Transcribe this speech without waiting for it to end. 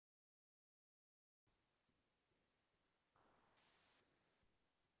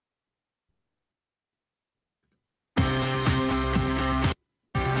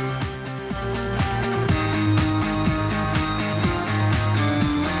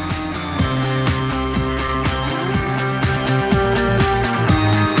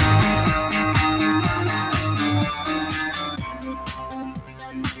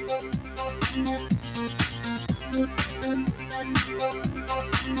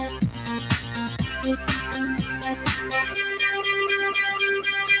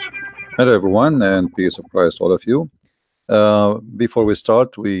Hello, everyone, and peace of Christ, all of you. Before we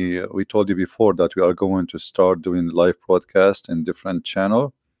start, we told you before that we are going to start doing live broadcast in different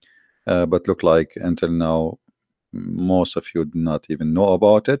channel, but look like until now, most of you do not even know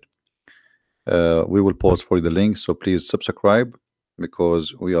about it. We will post for you the link, so please subscribe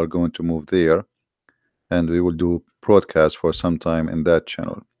because we are going to move there, and we will do broadcast for some time in that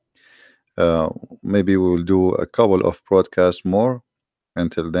channel. Maybe we will do a couple of broadcasts more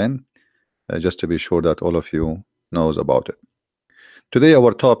until then. Just to be sure that all of you knows about it. Today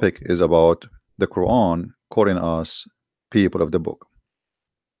our topic is about the Quran calling us people of the book.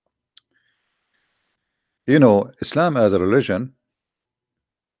 You know, Islam as a religion,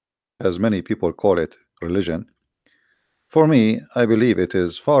 as many people call it religion, for me, I believe it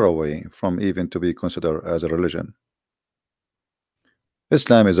is far away from even to be considered as a religion.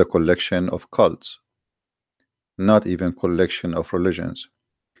 Islam is a collection of cults, not even collection of religions.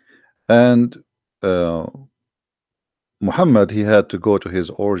 And Muhammad, he had to go to his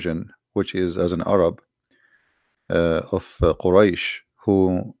origin, which is as an Arab of Quraysh,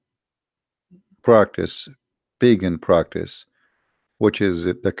 who practice pagan practice, which is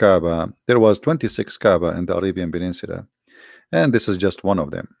the Kaaba. There was 26 Kaaba in the Arabian Peninsula, and this is just one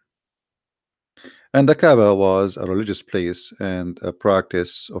of them. And the Kaaba was a religious place and a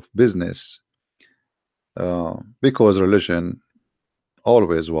practice of business, because religion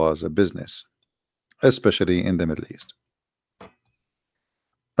always was a business, especially in the Middle East.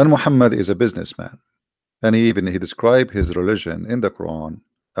 And Muhammad is a businessman, and he described his religion in the Quran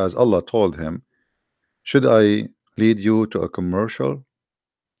as Allah told him, should I lead you to a commercial,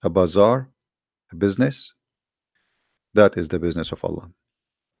 a bazaar, a business? That is the business of Allah.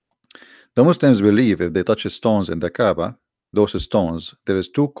 The Muslims believe if they touch stones in the Kaaba, those stones, there is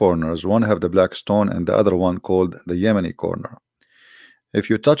two corners, one have the black stone and the other one called the Yemeni corner. If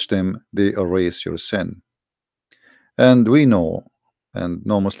you touch them, they erase your sin. And we know, and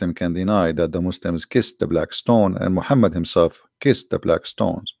no Muslim can deny, that the Muslims kissed the black stone, and Muhammad himself kissed the black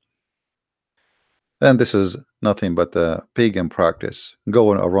stones. And this is nothing but a pagan practice,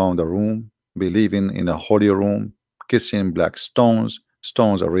 going around a room, believing in a holy room, kissing black stones,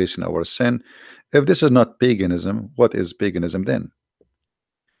 stones erasing our sin. If this is not paganism, what is paganism then?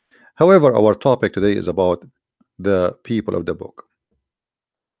 However, our topic today is about the people of the book.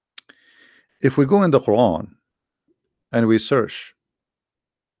 If we go in the Quran and we search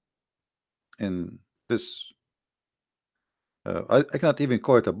in this, I cannot even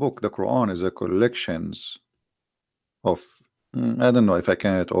call it a book. The Quran is a collections of I don't know if I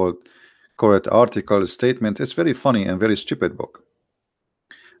can at all call it article, statement. It's very funny and very stupid book.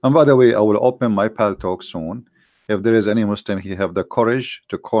 And by the way, I will open my pal talk soon. If there is any Muslim, he have the courage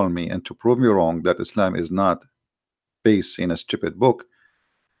to call me and to prove me wrong that Islam is not based in a stupid book,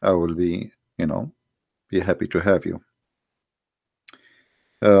 I will be, be happy to have you.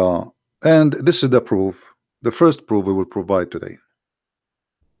 And this is the proof, the first proof we will provide today.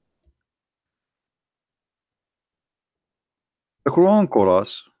 The Quran calls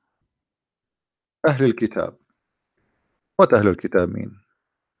us Ahlul Kitab. What Ahlul Kitab mean?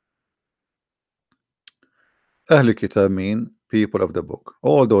 Ahlul Kitab mean people of the book.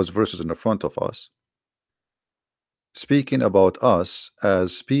 All those verses in the front of us speaking about us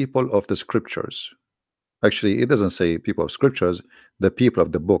as people of the scriptures. Actually, it doesn't say people of scriptures, the people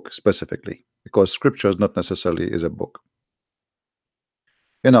of the book specifically, because scriptures not necessarily is a book.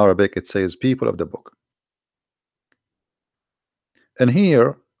 In Arabic, it says people of the book. And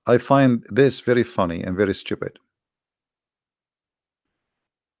here, I find this very funny and very stupid.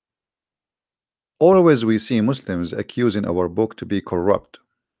 Always we see Muslims accusing our book to be corrupt.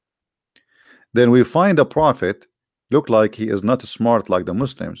 Then we find a prophet look like he is not smart like the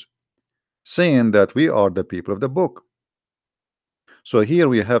Muslims, saying that we are the people of the book. So here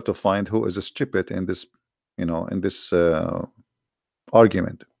we have to find who is stupid in this, in this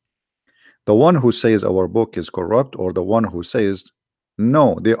argument. The one who says our book is corrupt, or the one who says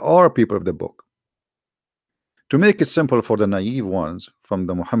no, they are people of the book. To make it simple for the naive ones from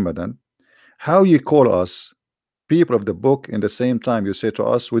the Muhammadan, how you call us people of the book in the same time you say to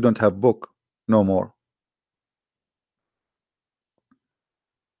us we don't have book no more?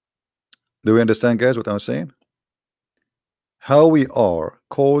 Do we understand, guys, what I'm saying? How we are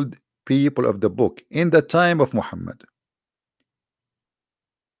called people of the book in the time of Muhammad,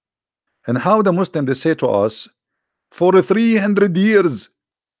 and how the Muslims they say to us for 300 years,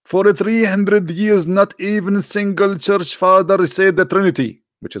 not even a single church father said the Trinity,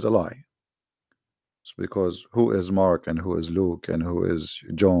 which is a lie. It's because who is Mark and who is Luke and who is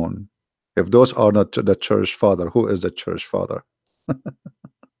John? If those are not the church father, who is the church father?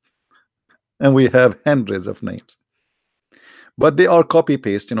 And we have hundreds of names. But they are copy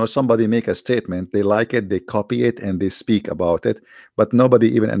paste. Somebody make a statement, they like it, they copy it, and they speak about it, but nobody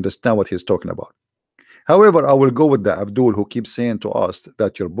even understand what he's talking about. However, I will go with the Abdul who keeps saying to us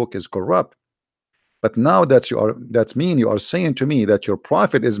that your book is corrupt. But now that's mean you are saying to me that your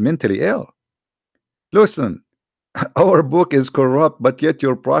prophet is mentally ill. Listen, our book is corrupt, but yet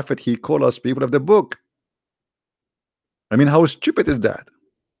your prophet, he call us people of the book. I mean, how stupid is that?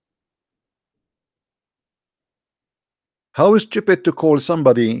 How stupid to call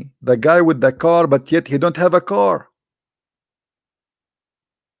somebody the guy with the car, but yet he don't have a car.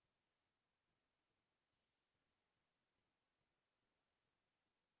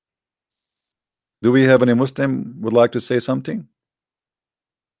 Do we have any Muslim would like to say something?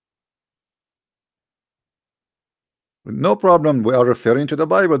 No problem. We are referring to the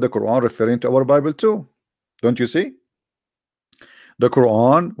Bible, the Quran referring to our Bible too. Don't you see? The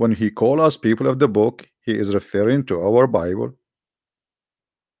Quran, when he call us people of the book, he is referring to our Bible.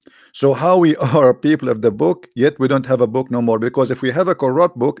 So how we are people of the book, yet we don't have a book no more? Because if we have a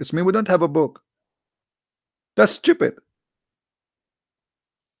corrupt book, it's mean we don't have a book. That's stupid.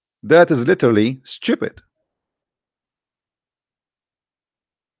 That is literally stupid.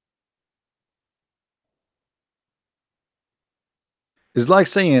 It's like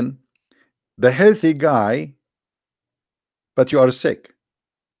saying the healthy guy, but you are sick.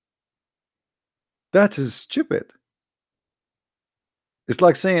 That is stupid. It's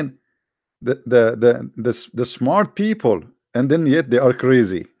like saying the smart people, and then yet they are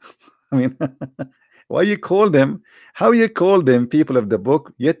crazy. I mean, why you call them? How you call them people of the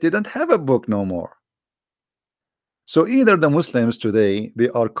book, yet they don't have a book no more? So either the Muslims today, they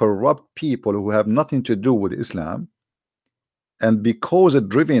are corrupt people who have nothing to do with Islam, and because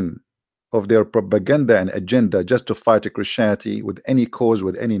driven of their propaganda and agenda just to fight Christianity with any cause,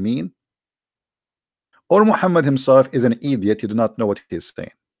 with any mean, or Muhammad himself is an idiot, you do not know what he's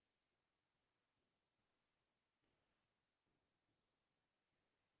saying.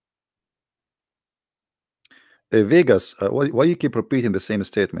 Vegas, why you keep repeating the same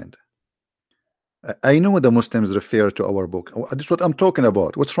statement? I know the Muslims refer to our book. This is what I'm talking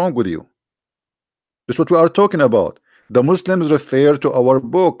about. What's wrong with you? This is what we are talking about. The Muslims refer to our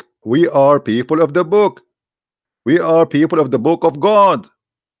book. We are people of the book. We are people of the book of God.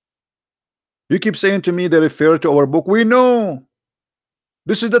 You keep saying to me they refer to our book. We know.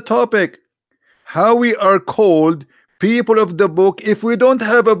 This is the topic. How we are called people of the book if we don't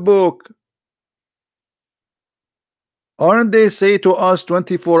have a book. Aren't they say to us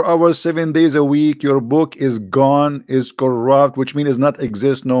 24 hours, 7 days a week, your book is gone, is corrupt, which means not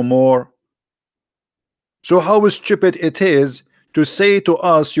exist no more? So how stupid it is to say to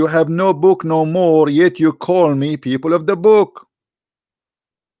us you have no book no more, yet you call me people of the book.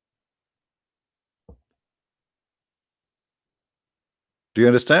 Do you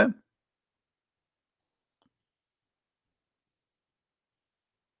understand?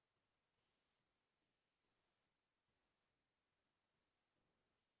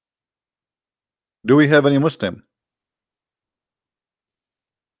 Do we have any Muslim?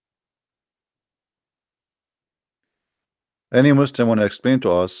 Any Muslim want to explain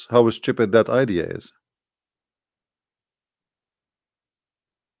to us how stupid that idea is?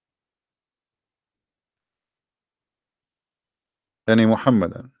 Any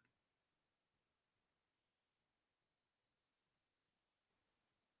Muhammadan?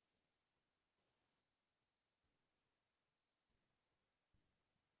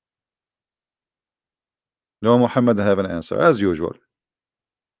 No Muhammad have an answer as usual.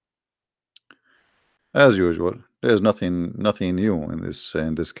 As usual, there's nothing new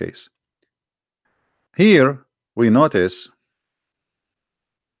in this case. Here we notice,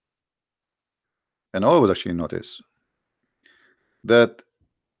 and always actually notice, that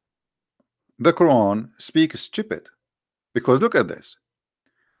the Quran speaks stupid. Because look at this.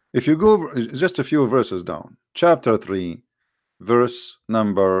 If you go just a few verses down, chapter 3, verse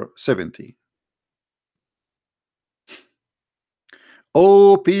number 70.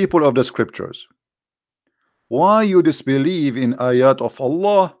 O people of the scriptures, why you disbelieve in ayat of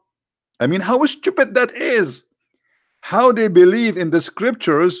Allah? I mean, how stupid that is. How they believe in the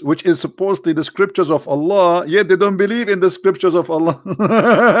scriptures, which is supposedly the scriptures of Allah, yet they don't believe in the scriptures of Allah.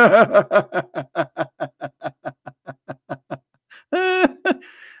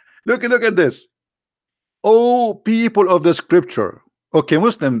 Look at this. Oh, people of the scripture. Okay,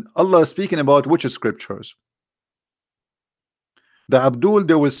 Muslim, Allah is speaking about which scriptures? The Abdul,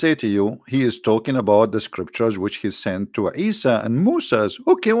 they will say to you, he is talking about the scriptures which he sent to Isa and Moses.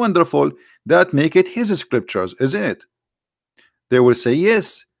 Okay, wonderful. That make it his scriptures, isn't it? They will say,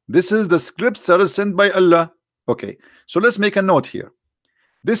 yes, This is the scripture sent by Allah. Okay, so let's make a note here.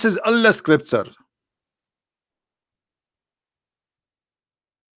 This is Allah's scripture.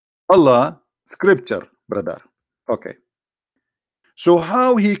 Allah scripture, brother. Okay. So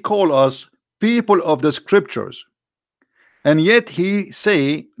how he call us people of the scriptures, and yet he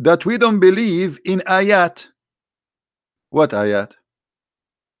say that we don't believe in ayat. What ayat?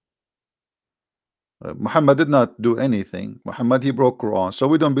 Muhammad did not do anything. Muhammad, he broke Quran, so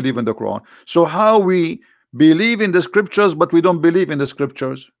we don't believe in the Quran. So how we believe in the scriptures but we don't believe in the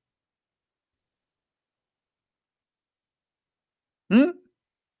scriptures?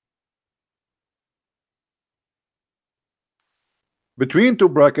 Between two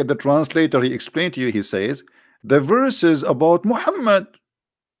brackets, the translator, he explained to you, he says the verses about Muhammad.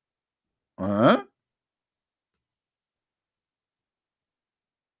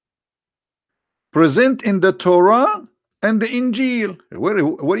 Present in the Torah and the Injil.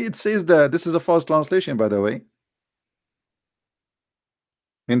 Where it says that? This is a false translation, by the way.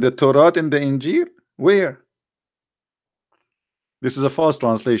 In the Torah and the Injil? Where? This is a false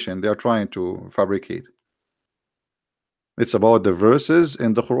translation. They are trying to fabricate. It's about the verses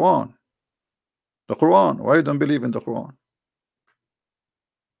in the Quran. The Quran. Why you don't believe in the Quran?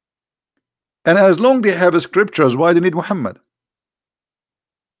 And as long they have scriptures, why they need Muhammad?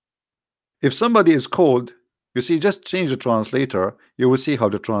 If somebody is called, you see, just change the translator, you will see how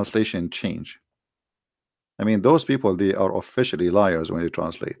the translation change. I mean, those people, they are officially liars when they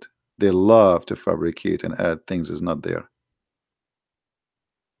translate. They love to fabricate and add things is not there.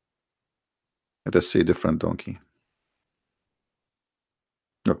 Let us see different donkey.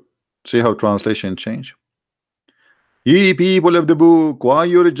 Look, see how translation change? Ye people of the book, why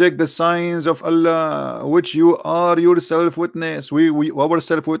you reject the signs of Allah, which you are yourself witness? We our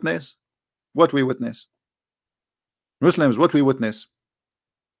self witness. What we witness? Muslims, what we witness?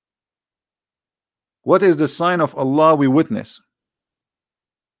 What is the sign of Allah we witness?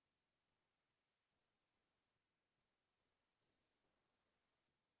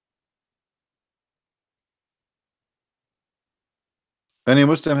 Any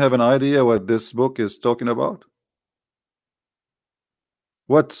Muslim have an idea what this book is talking about?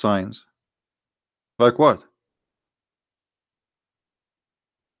 What signs? Like what?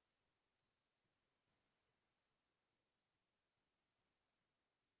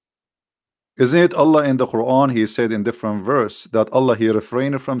 Isn't it Allah in the Quran? He said in different verse that Allah he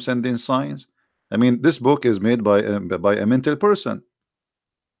refrained from sending signs. I mean, this book is made by a mental person.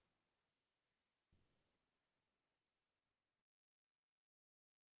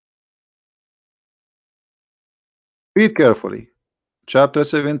 Read carefully. Chapter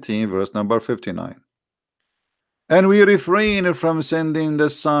 17, verse number 59. And we refrain from sending the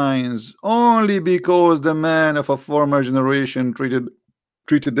signs only because the man of a former generation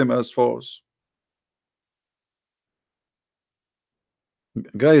treated them as false.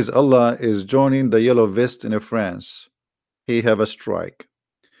 Guys, Allah is joining the yellow vest in France. He have a strike.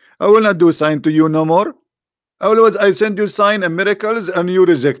 I will not do sign to you no more. Always I send you sign and miracles and you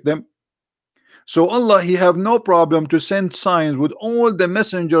reject them. So Allah he have no problem to send signs with all the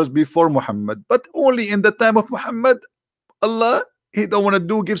messengers before Muhammad, but only in the time of Muhammad, Allah he don't want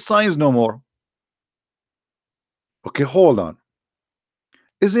to give signs no more. Okay, hold on.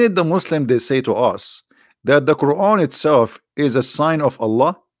 Is it the Muslim they say to us that the Quran itself is a sign of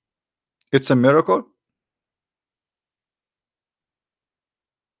Allah? It's a miracle?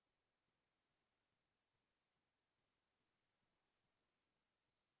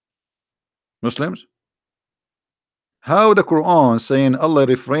 Muslims? How the Quran saying Allah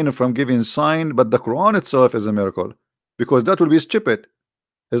refrained from giving sign, but the Quran itself is a miracle? Because that will be stupid.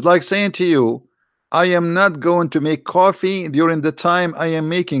 It's like saying to you, I am not going to make coffee during the time I am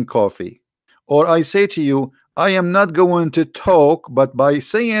making coffee. Or I say to you, I am not going to talk, but by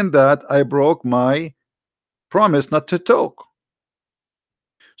saying that I broke my promise not to talk.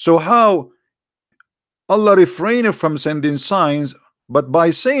 So how Allah refrained from sending signs, but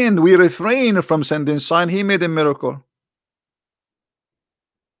by saying we refrain from sending sign, he made a miracle.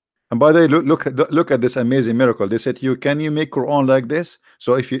 And by the way, look at this amazing miracle. They said, "You can you make Quran like this?"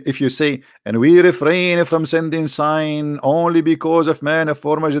 So if you say, "And we refrain from sending sign only because of man of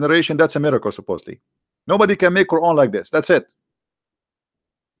former generation," that's a miracle supposedly. Nobody can make Quran like this. That's it.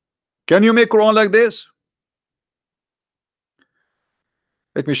 Can you make Quran like this?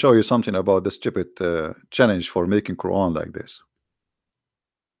 Let me show you something about the stupid challenge for making Quran like this.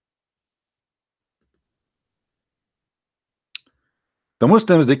 The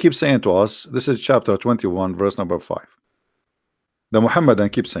Muslims, they keep saying to us, this is chapter 21, verse number 5. The Muhammadan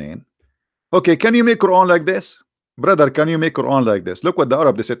keep saying, okay, can you make Quran like this? Brother, can you make Quran like this? Look what the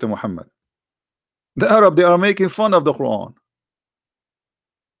Arab they said to Muhammad. The Arab, they are making fun of the Quran.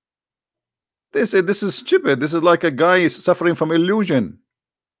 They said this is stupid. This is like a guy is suffering from illusion.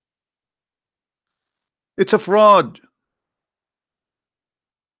 It's a fraud.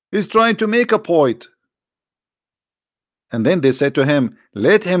 He's trying to make a point. And then they said to him,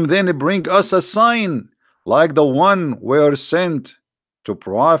 let him then bring us a sign like the one we are sent to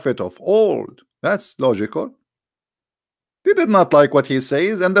prophet of old. That's logical. They did not like what he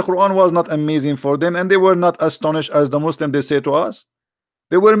says, and the Quran was not amazing for them, and they were not astonished as the Muslim they say to us.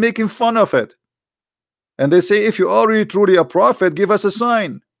 They were making fun of it. And they say, if you are really truly a prophet, give us a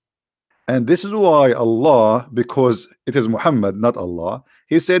sign. And this is why Allah, because it is Muhammad, not Allah,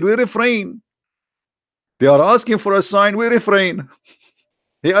 he said we refrain. They are asking for a sign, we refrain.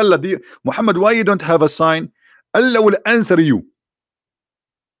 Hey Allah, Muhammad, why you don't have a sign? Allah will answer you.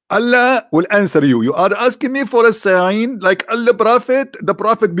 Allah will answer you. You are asking me for a sign like Allah Prophet, the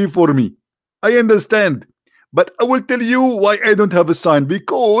Prophet before me. I understand. But I will tell you why I don't have a sign.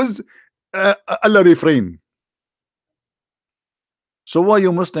 Because Allah refrain. So why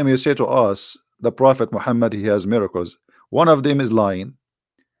you Muslim, you say to us, the Prophet Muhammad, he has miracles. One of them is lying.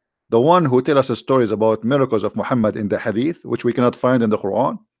 The one who tell us stories about miracles of Muhammad in the Hadith, which we cannot find in the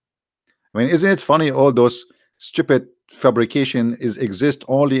Quran. I mean, isn't it funny? All those stupid fabrication exist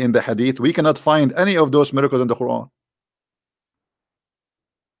only in the Hadith. We cannot find any of those miracles in the Quran.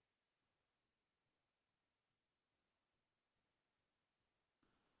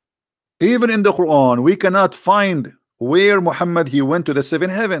 Even in the Quran, we cannot find where Muhammad he went to the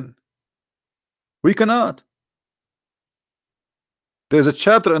seventh heaven. We cannot. There's a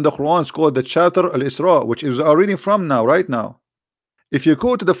chapter in the Quran, it's called the chapter Al-Isra, which is our reading from now, right now. If you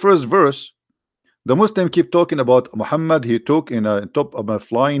go to the first verse, the Muslim keep talking about Muhammad, he took in a top of a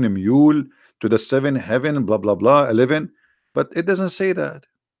flying mule to the seventh heaven, blah blah blah, 11. But it doesn't say that.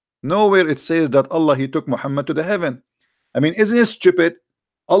 Nowhere it says that Allah he took Muhammad to the heaven. I mean, isn't it stupid?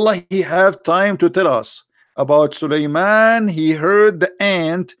 Allah he have time to tell us about Sulaiman. He heard the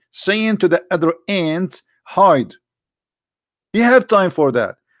ant saying to the other ant, hide. He have time for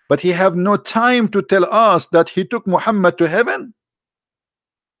that, but he have no time to tell us that he took Muhammad to heaven.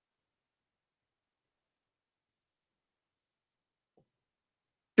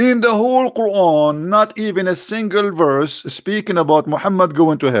 In the whole Quran, not even a single verse speaking about Muhammad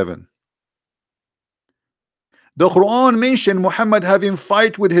going to heaven. The Quran mentioned Muhammad having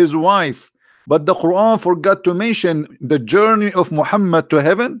fight with his wife, but the Quran forgot to mention the journey of Muhammad to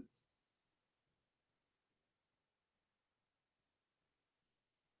heaven.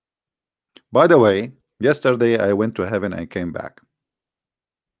 By the way, yesterday I went to heaven and came back.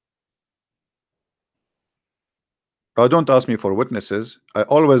 Don't ask me for witnesses. I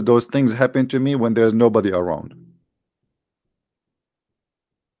always those things happen to me when there's nobody around.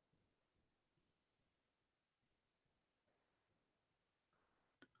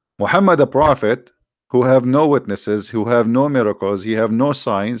 Muhammad the prophet, who have no witnesses, who have no miracles, he have no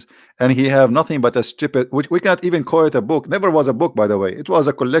signs, and he have nothing but a stupid, which we can't even call it a book. Never was a book, by the way. It was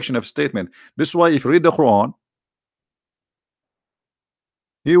a collection of statements. This is why if you read the Quran,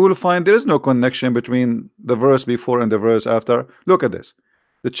 you will find there is no connection between the verse before and the verse after. Look at this.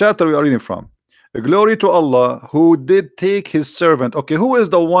 The chapter we are reading from. Glory to Allah who did take his servant. Okay, who is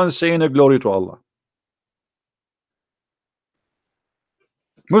the one saying a glory to Allah?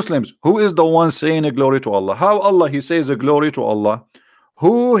 Muslims, who is the one saying a glory to Allah? How Allah he says a glory to Allah?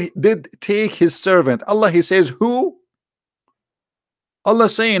 Who did take his servant? Allah he says who? Allah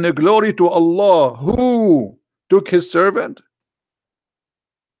saying a glory to Allah who took his servant?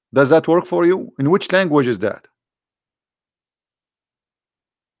 Does that work for you? In which language is that?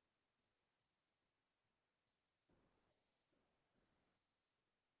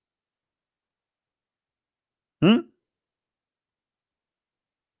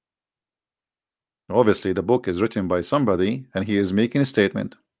 Obviously the book is written by somebody and he is making a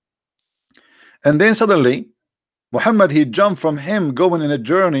statement, and then suddenly Muhammad he jumped from him going in a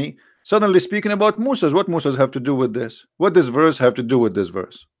journey, suddenly speaking about Moses. What Moses have to do with this? What does verse have to do with this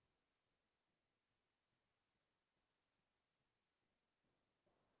verse?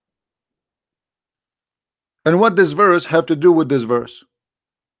 And what does verse have to do with this verse?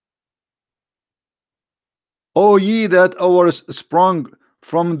 O ye that ours sprung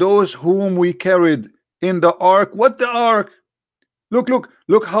from those whom we carried in the ark. What the ark? Look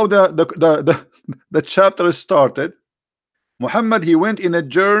how the chapter started. Muhammad he went in a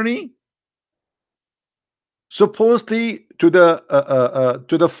journey supposedly to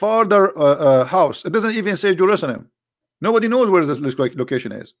the farther house. It doesn't even say Jerusalem. Nobody knows where this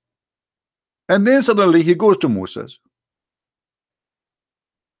location is. And then suddenly he goes to Moses.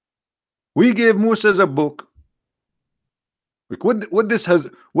 We gave Moses a book. Like, what this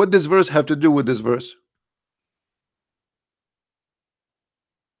verse have to do with this verse?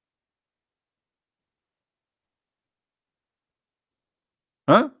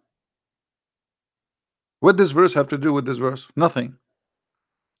 Huh? What this verse have to do with this verse? Nothing.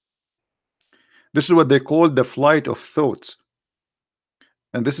 This is what they call the flight of thoughts.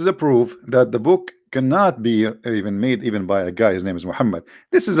 And this is a proof that the book cannot be even made even by a guy. His name is Muhammad.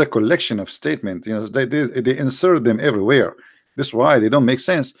 This is a collection of statements. You know, they insert them everywhere. This is why they don't make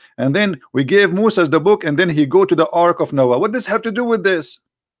sense. And then we gave Moses the book, and then he go to the Ark of Noah. What does have to do with this?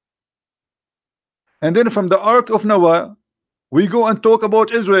 And then from the Ark of Noah, we go and talk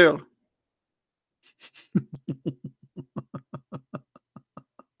about Israel.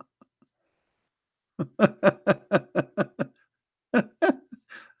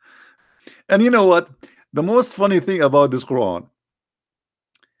 And you know what? The most funny thing about this Quran,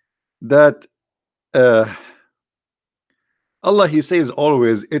 that Allah, he says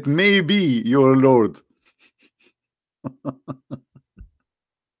always, it may be your Lord.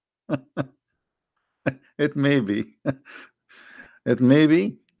 It may be. It may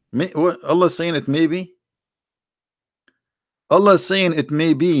be. What Allah saying it may be? Allah saying it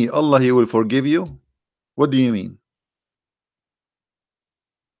may be Allah, he will forgive you. What do you mean?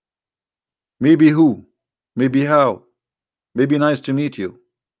 Maybe who? Maybe how? Maybe nice to meet you.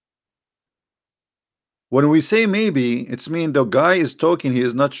 When we say maybe, it's mean the guy is talking, he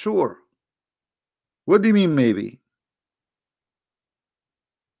is not sure. What do you mean maybe?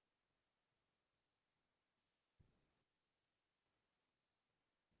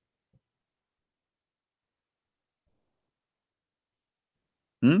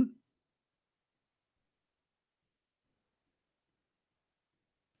 Hmm?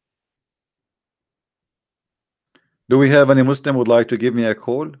 Do we have any Muslim would like to give me a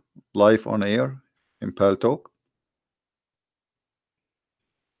call live on air in Pal Talk?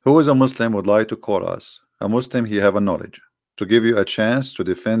 Who is a Muslim would like to call us? A Muslim, he have a knowledge to give you a chance to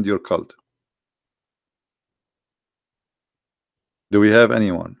defend your cult. Do we have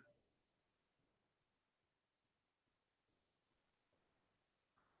anyone?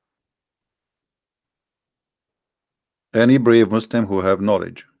 Any brave Muslim who have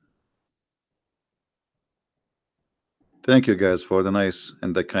knowledge? Thank you guys for the nice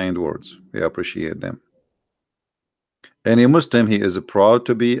and the kind words. We appreciate them. Any Muslim, he is proud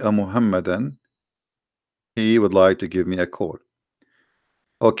to be a Muhammadan. He would like to give me a call.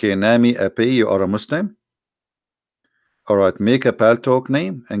 Okay, Nami Api, you are a Muslim? All right, make a Pal Talk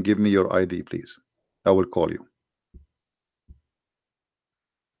name and give me your ID, please. I will call you.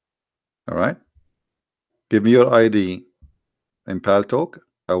 All right, give me your ID in Pal Talk.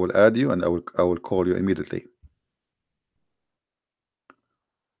 I will add you and I will call you immediately.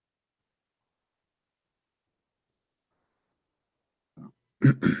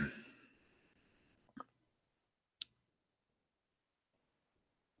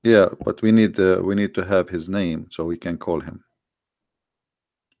 Yeah, but we need to have his name so we can call him.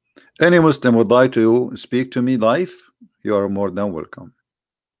 Any Muslim would like to speak to me live? You are more than welcome.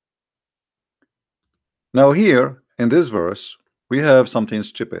 Now here in this verse we have something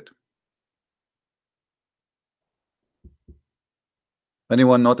stupid.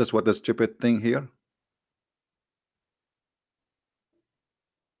 Anyone notice what the stupid thing here?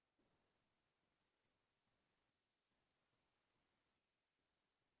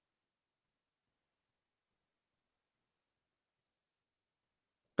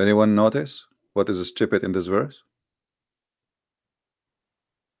 Anyone notice what is stupid in this verse?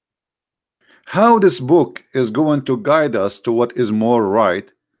 How this book is going to guide us to what is more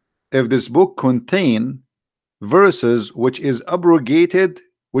right if this book contain verses which is abrogated,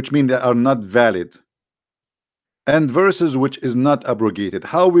 which mean they are not valid, and verses which is not abrogated?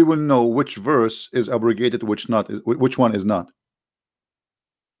 How we will know which verse is abrogated, which one is not?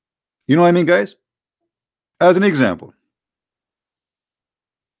 You know what I mean, guys? As an example,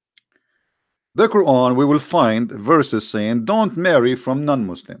 the Quran, we will find verses saying don't marry from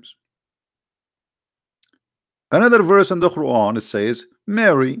non-Muslims. Another verse in the Quran, it says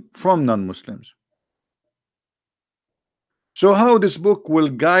marry from non-Muslims. So how this book will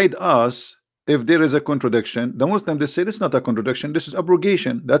guide us if there is a contradiction? The Muslim, they say this is not a contradiction, this is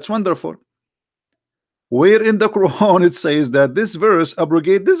abrogation. That's wonderful. Where in the Quran it says that this verse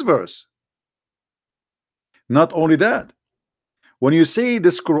abrogate this verse? Not only that, when you say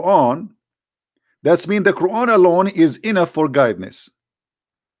this Quran, that's mean the Quran alone is enough for guidance,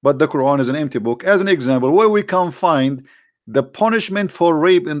 but the Quran is an empty book. As an example, where we can find the punishment for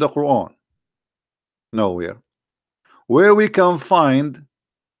rape in the Quran? Nowhere. Where we can find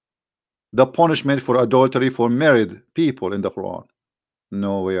the punishment for adultery for married people in the Quran?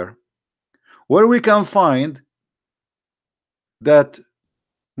 Nowhere. Where we can find that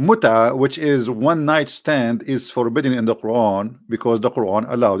muta, which is one night stand, is forbidden in the Quran because the Quran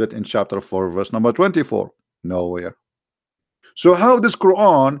allowed it in chapter 4 verse number 24? Nowhere. So how this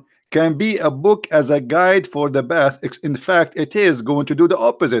Quran can be a book as a guide for the path? In fact, it is going to do the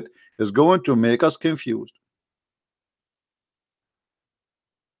opposite. It's going to make us confused.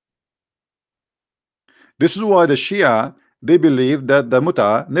 This is why the Shia, they believe that the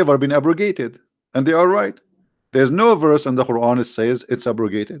muta never been abrogated, and they are right. There's no verse in the Quran that says it's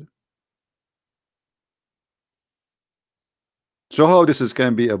abrogated. So how this is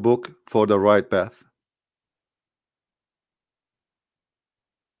can be a book for the right path?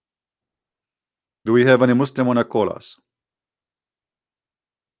 Do we have any Muslim wanna call us?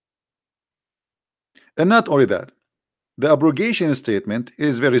 And not only that, the abrogation statement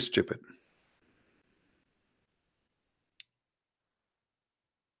is very stupid.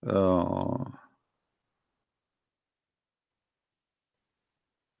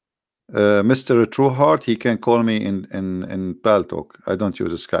 Mr. Trueheart, he can call me in Paltalk. I don't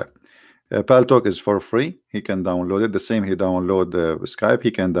use Skype. Paltalk is for free. He can download it. The same he download Skype,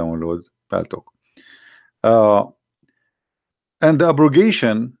 he can download Paltalk. And the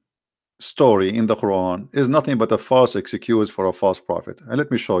abrogation story in the Quran is nothing but a false excuse for a false prophet. And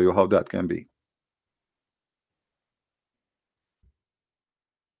let me show you how that can be.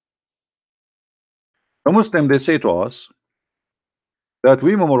 A Muslim, they say to us that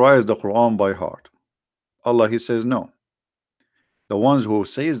we memorize the Quran by heart. Allah, he says no. The ones who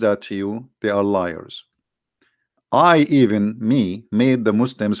says that to you, they are liars. I, even me, made the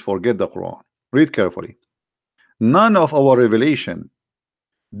Muslims forget the Quran. Read carefully. None of our revelation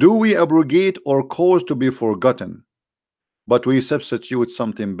do we abrogate or cause to be forgotten, but we substitute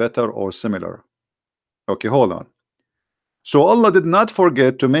something better or similar. Okay, hold on. So Allah did not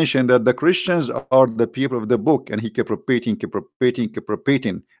forget to mention that the Christians are the people of the book, and he kept repeating,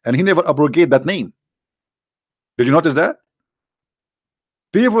 and he never abrogated that name. Did you notice that?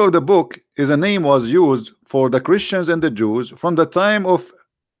 People of the book is a name was used for the Christians and the Jews from the time of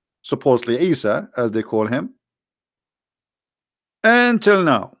supposedly Isa, as they call him, until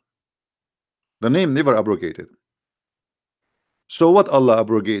now. The name never abrogated. So what Allah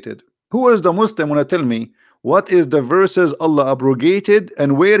abrogated? Who is the Muslim wanna tell me what is the verses Allah abrogated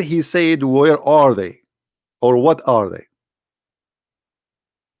and where he said where are they or what are they?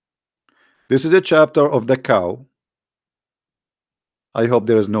 This is a chapter of the cow. I hope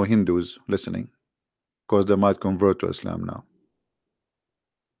there is no Hindus listening, because they might convert to Islam now.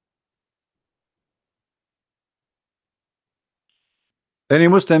 Any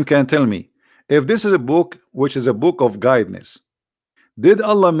Muslim can tell me if this is a book which is a book of guidance, did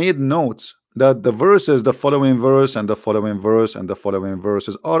Allah made notes that the verses, the following verse and the following verse and the following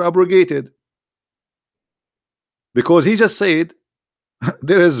verses are abrogated? Because he just said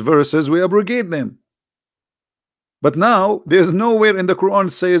there is verses we abrogate them. But now there's nowhere in the Quran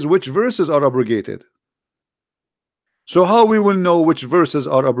says which verses are abrogated. So how we will know which verses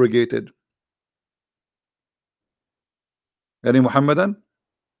are abrogated? Any Muhammadan?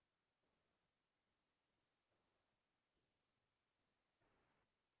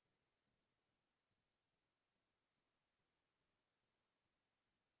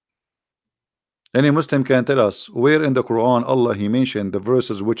 Any Muslim can tell us where in the Quran Allah he mentioned the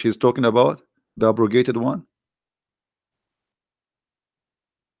verses which he's talking about, the abrogated one?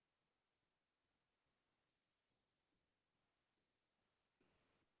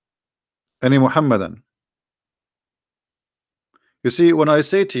 Any Muhammadan? You see, when I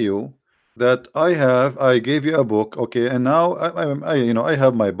say to you that I gave you a book, okay, and now I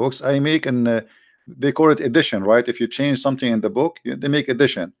have my books. I make an they call it edition, right? If you change something in the book, they make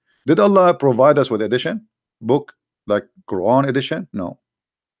edition. Did Allah provide us with edition book like Quran edition? No.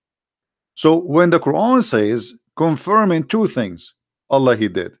 So when the Quran says confirming two things, Allah he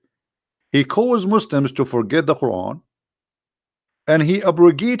did. He caused Muslims to forget the Quran, and he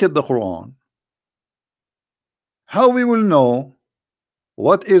abrogated the Quran. How we will know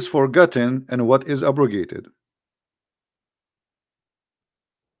what is forgotten and what is abrogated?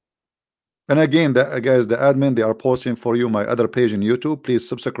 And again, guys, the admin, they are posting for you my other page in YouTube. Please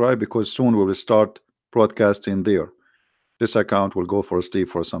subscribe, because soon we will start broadcasting there. This account will go for sleep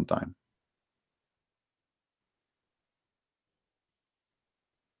for some time.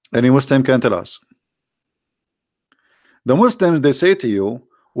 Any Muslim can tell us. The Muslims, they say to you,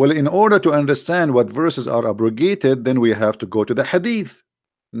 well, in order to understand what verses are abrogated, then we have to go to the hadith.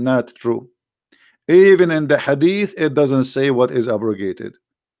 Not true. Even in the hadith, it doesn't say what is abrogated.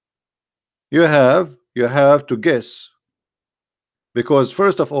 You have to guess, because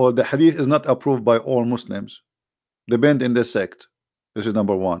first of all, the hadith is not approved by all Muslims. Depend in the sect. This is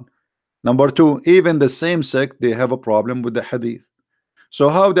number one. Number two, even the same sect, they have a problem with the hadith. So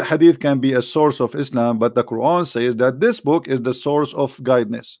how the hadith can be a source of Islam, but the Quran says that this book is the source of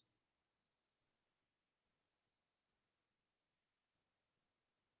guidance?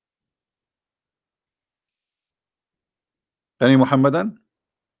 Any Muhammadan?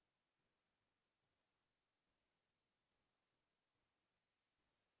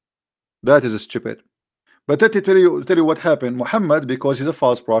 That is stupid. But let me tell you what happened. Muhammad, because he's a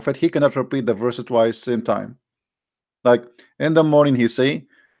false prophet, he cannot repeat the verse twice same time. Like in the morning he say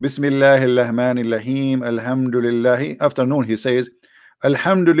Bismillahirrahmanirrahim, Alhamdulillah. Afternoon he says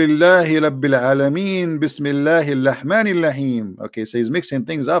Alhamdulillahi Rabbil Alameen, Bismillahirrahmanirrahim. Okay, so he's mixing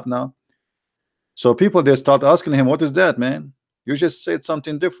things up now. So people, they start asking him, what is that, man? You just said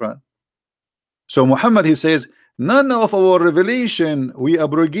something different. So Muhammad, he says, none of our revelation we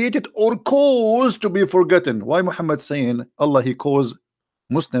abrogated or caused to be forgotten. Why Muhammad saying Allah he caused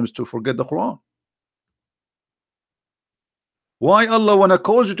Muslims to forget the Quran? Why Allah wanna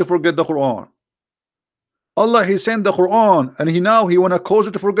cause you to forget the Quran? Allah he sent the Quran, and he wanna cause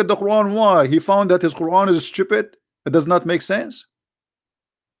you to forget the Quran. Why? He found that his Quran is stupid. It does not make sense.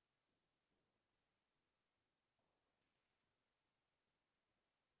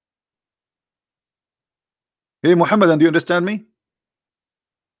 Hey Muhammad, and do you understand me?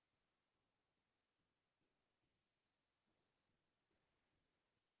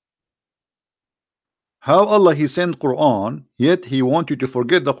 How Allah he sent Quran, yet he want you to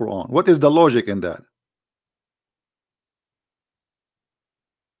forget the Quran? What is the logic in that?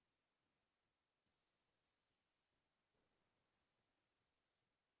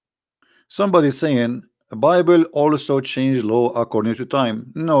 Somebody saying Bible also changed law according to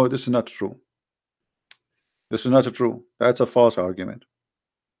time. No, this is not true. This is not true. That's a false argument.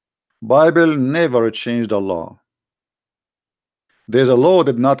 Bible never changed the law. There's a law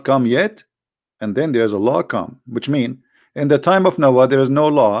that not come yet, and then there's a law come, which mean in the time of Noah there is no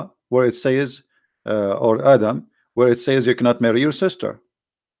law where it says or Adam, where it says you cannot marry your sister.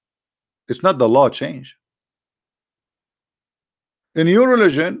 It's not the law change. In your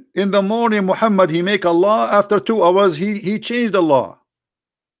religion, in the morning Muhammad he make a law, after 2 hours he changed the law.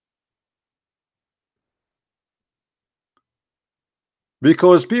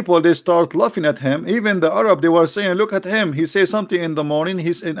 Because people, they start laughing at him. Even the Arab, they were saying, look at him, he says something in the morning,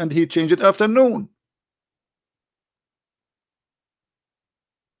 and he changed it afternoon.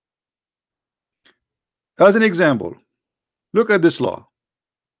 As an example, look at this law.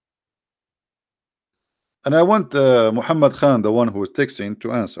 And I want Muhammad Khan, the one who is texting,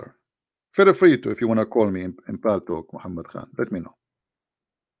 to answer. Feel free to, if you want to call me in Pal Talk, Muhammad Khan, let me know.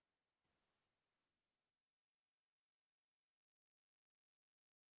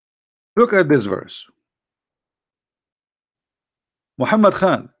 Look at this verse. Muhammad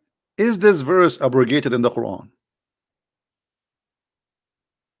Khan, is this verse abrogated in the Quran?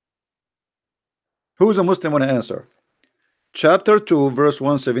 Who's a Muslim want to answer? Chapter 2, verse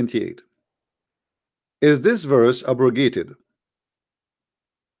 178. Is this verse abrogated?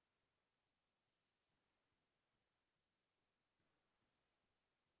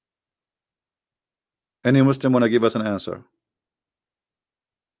 Any Muslim want to give us an answer?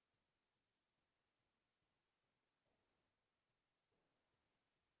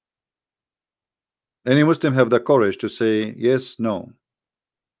 Any Muslim have the courage to say yes, no?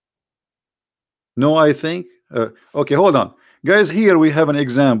 No, I think. Okay, hold on, guys. Here we have an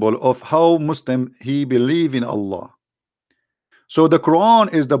example of how Muslim he believe in Allah. So the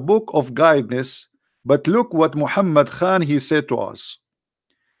Quran is the book of guidance, but look what Muhammad Khan he said to us.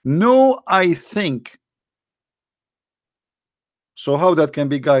 No, I think. So how that can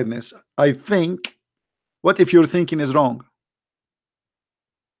be guidance? I think. What if your thinking is wrong?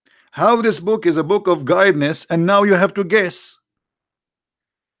 How this book is a book of guidance, and now you have to guess?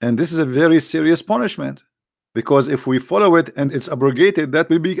 And this is a very serious punishment, because if we follow it and it's abrogated, that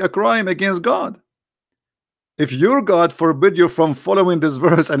will be a crime against God. If your God forbid you from following this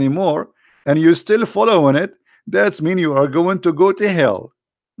verse anymore, and you still following it, that's mean you are going to go to hell.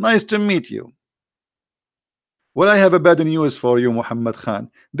 Nice to meet you. Well, I have a bad news for you, Muhammad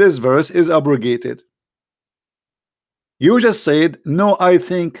Khan. This verse is abrogated. You just said no, I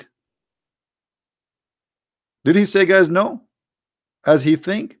think. Did he say, guys, no? As he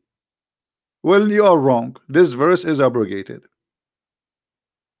think? Well, you are wrong. This verse is abrogated.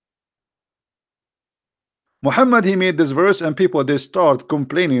 Muhammad, he made this verse, and people, they start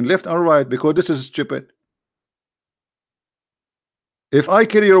complaining left and right because this is stupid. If I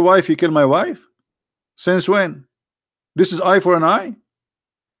kill your wife, you kill my wife? Since when? This is eye for an eye.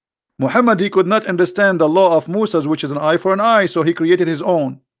 Muhammad, he could not understand the law of Musa, which is an eye for an eye, so he created his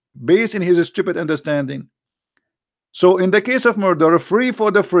own based in his stupid understanding. So in the case of murder, free for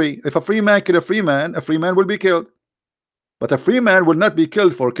the free. If a free man kill a free man will be killed. But a free man will not be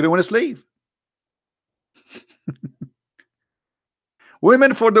killed for killing a slave.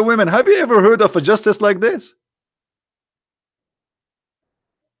 Women for the women. Have you ever heard of a justice like this?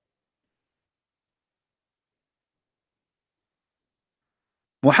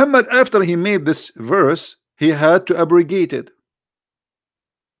 Muhammad, after he made this verse, he had to abrogate it.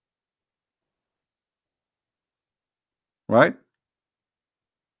 Right?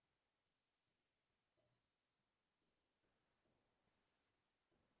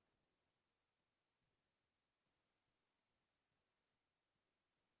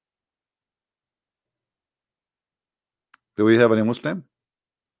 Do we have any Muslim?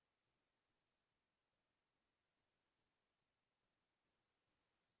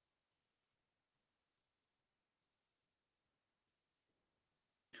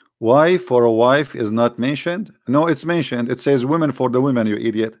 Wife for a wife is not mentioned. No, it's mentioned. It says women for the women, you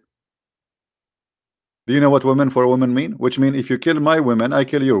idiot. Do you know what women for a woman mean? Which mean if you kill my women, I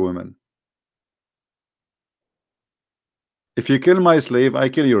kill your women. If you kill my slave, I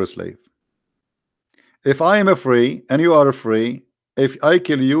kill your slave. If I am a free and you are a free, if I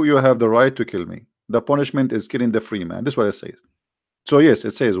kill you, you have the right to kill me. The punishment is killing the free man. This is what it says. So yes,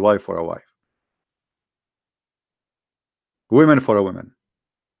 it says wife for a wife. Women for a woman.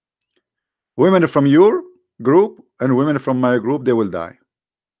 Women from your group and women from my group, they will die.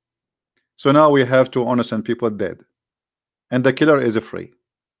 So now we have two innocent people dead. And the killer is free.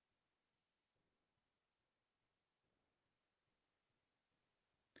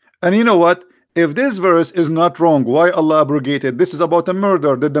 And you know what? If this verse is not wrong, why Allah abrogated? This is about a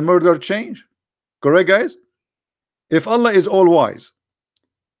murder. Did the murder change? Correct, guys? If Allah is all wise,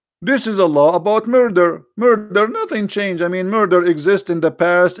 this is a law about murder. Murder, nothing changed. I mean, murder exists in the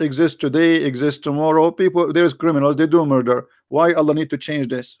past, exists today, exists tomorrow. People, there's criminals, they do murder. Why Allah need to change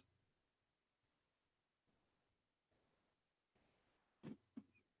this?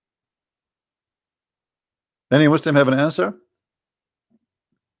 Any Muslim have an answer?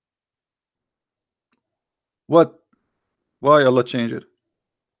 What? Why Allah changed it?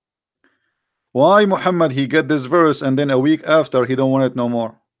 Why Muhammad he get this verse and then a week after he don't want it no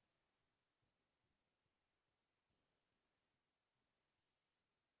more?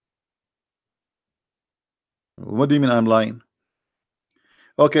 What do you mean I'm lying?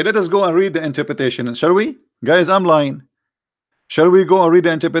 Okay, let us go and read the interpretation. Shall we? Guys, I'm lying. Shall we go and read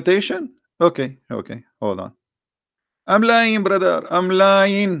the interpretation? Okay, okay, hold on. I'm lying, brother. I'm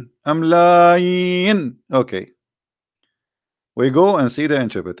lying. I'm lying. Okay. We go and see the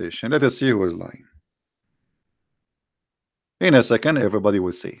interpretation. Let us see who is lying. In a second, everybody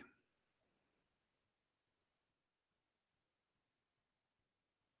will see.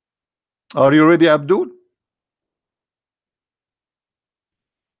 Are you ready, Abdul?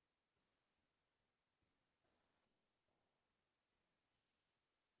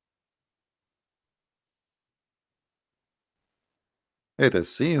 Let us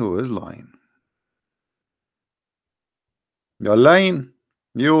see who is lying. You're lying.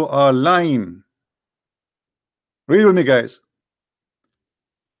 You are lying. Read with me, guys.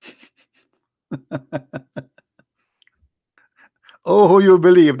 Oh, who you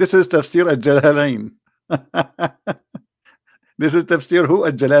believe? This is Tafsir al-Jalalain. This is Tafsir who?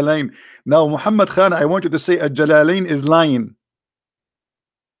 Al-Jalalain. Now, Muhammad Khan, I want you to say al-Jalalain is lying.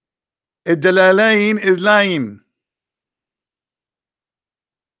 Al-Jalalain is lying.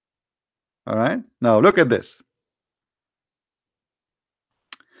 All right. Now, look at this.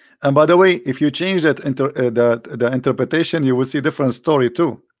 And by the way, if you change that the interpretation, you will see different story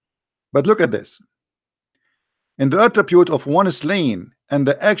too. But look at this. In the attribute of one slain and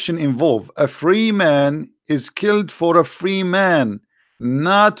the action involved, a free man is killed for a free man,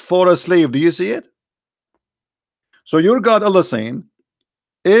 not for a slave. Do you see it? So your God Allah saying,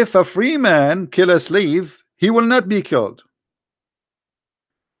 if a free man kill a slave, he will not be killed.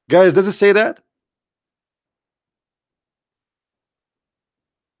 Guys, does it say that?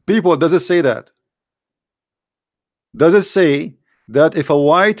 People, does it say that? Does it say that if a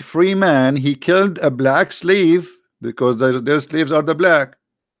white free man he killed a black slave, because their slaves are the black,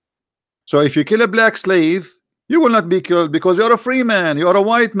 so if you kill a black slave, you will not be killed because you are a free man, you are a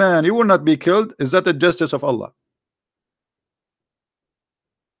white man, you will not be killed? Is that the justice of Allah?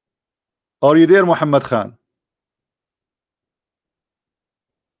 Are you there, Muhammad Khan?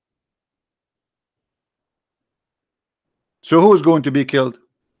 So who is going to be killed?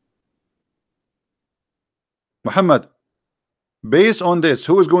 Muhammad. Based on this,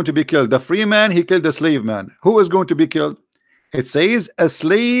 who is going to be killed? The free man, he killed the slave man. Who is going to be killed? It says a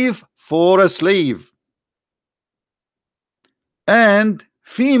slave for a slave, and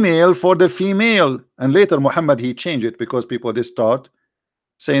female for the female. And later Muhammad, he changed it because people they start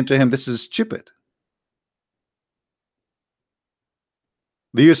saying to him, this is stupid.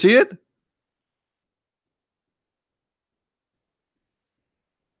 Do you see it?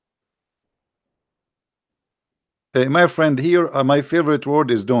 Hey, my friend, here my favorite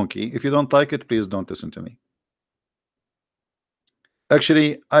word is donkey. If you don't like it, please don't listen to me.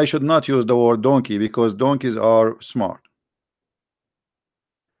 Actually, I should not use the word donkey because donkeys are smart.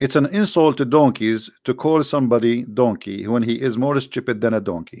 It's an insult to donkeys to call somebody donkey when he is more stupid than a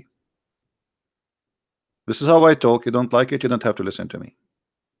donkey. This is how I talk. You don't like it, you don't have to listen to me.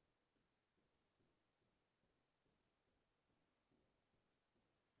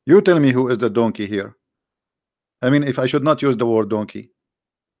 You tell me who is the donkey here. I mean, if I should not use the word donkey.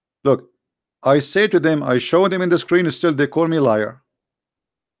 Look, I say to them, I show them in the screen, still they call me liar.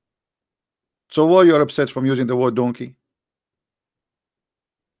 So why you are upset from using the word donkey?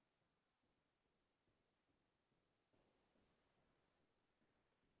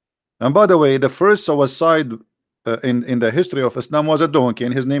 And by the way, the first suicide in the history of Islam was a donkey,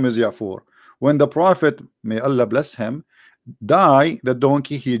 and his name is Ya'fur. When the Prophet, may Allah bless him, died, the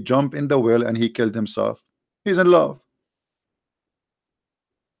donkey, he jumped in the well and he killed himself. He's in love.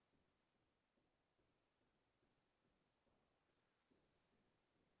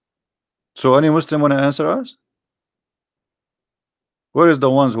 So any Muslim want to answer us? Where is the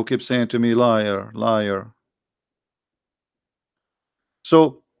ones who keep saying to me, liar, liar?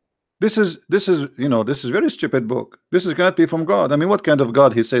 So this is you know, this is very stupid book. This is cannot be from God. I mean, what kind of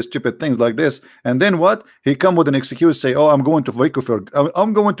God he says stupid things like this, and then what he come with an excuse, say, oh, I'm going to make you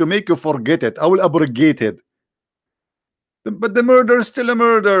I'm going to make you forget it. I will abrogate it. But the murder is still a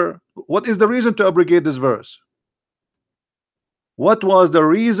murder. What is the reason to abrogate this verse? What was the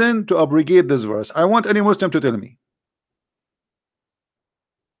reason to abrogate this verse? I want any Muslim to tell me.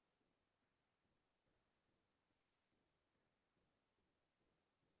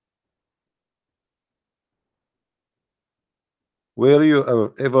 Were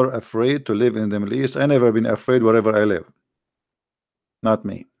you ever afraid to live in the Middle East? I never been afraid wherever I live. Not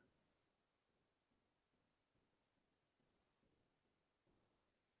me.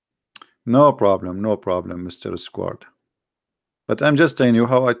 No problem, no problem, Mr. Squad. But I'm just telling you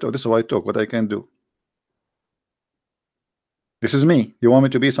how I talk. This is how I talk, what I can do. This is me. You want me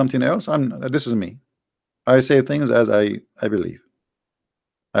to be something else? This is me. I say things as I believe.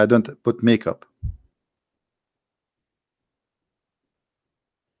 I don't put makeup.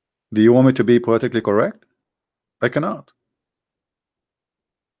 Do you want me to be politically correct? I cannot.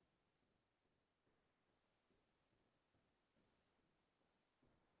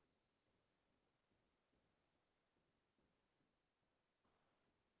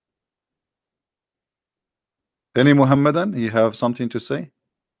 Any Muhammadan, you have something to say?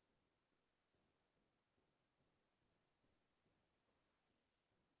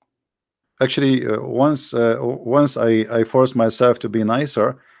 Actually, once I forced myself to be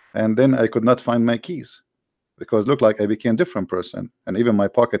nicer, and then I could not find my keys because looked like I became a different person, and even my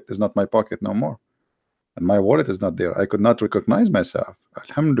pocket is not my pocket no more, and my wallet is not there. I could not recognize myself.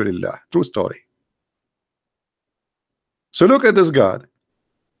 Alhamdulillah, true story. So look at this God.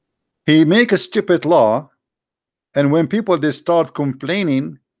 He make a stupid law, and when people they start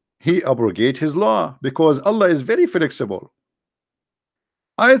complaining, he abrogate his law because Allah is very flexible.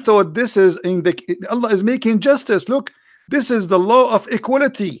 I thought this is in the Allah is making justice. Look, this is the law of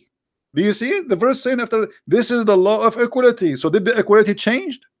equality. Do you see the verse saying after this is the law of equality? So did the equality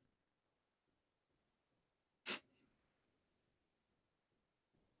changed?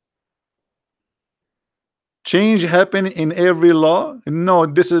 Change happen in every law? No,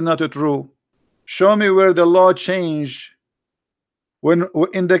 this is not true. Show me where the law changed. When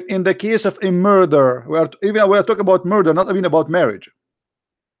in the case of a murder, we are talking about murder, not even about marriage.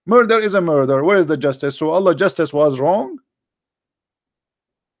 Murder is a murder. Where is the justice? So Allah justice was wrong?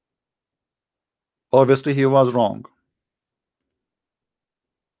 Obviously he was wrong.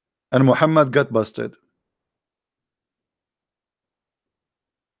 And Muhammad got busted.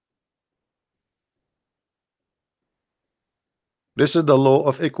 This is the law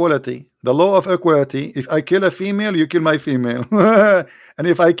of equality. The law of equality, if I kill a female, you kill my female. And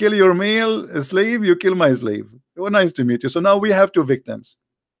if I kill your male slave, you kill my slave. Well, nice to meet you. So now we have two victims.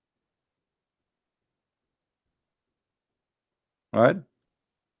 Right?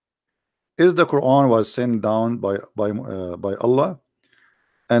 Is the Quran was sent down by Allah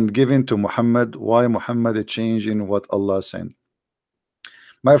and given to Muhammad? Why Muhammad is changing what Allah sent?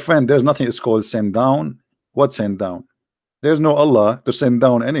 My friend, there's nothing is called send down. What send down? There's no Allah to send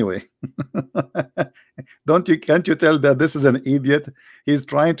down anyway. Can't you tell that this is an idiot? He's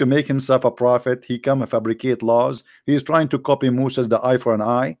trying to make himself a prophet. He come and fabricate laws. He's trying to copy Moses, the eye for an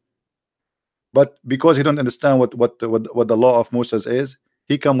eye. But because he don't understand what the law of Moses is,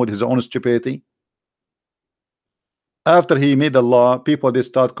 he come with his own stupidity. After he made the law, people they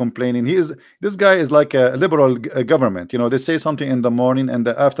start complaining. This guy is like a liberal government. You know, they say something in the morning, and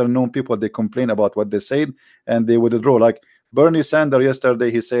the afternoon people they complain about what they said, and they withdraw. Like Bernie Sanders yesterday,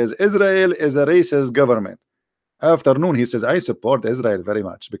 he says Israel is a racist government. Afternoon he says I support Israel very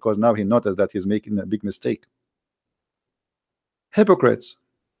much, because now he noticed that he's making a big mistake. Hypocrites.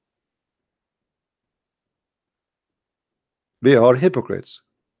 They are hypocrites.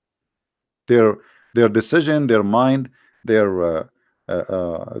 Their decision, their mind, their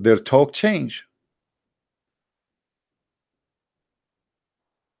talk change.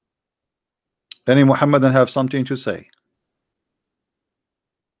 Any Muhammadan have something to say?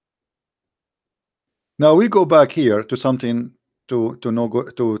 Now we go back here to something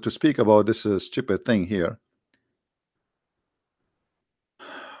to speak about this stupid thing here,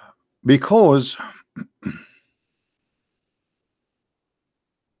 because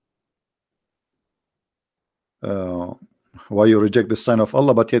why you reject the sign of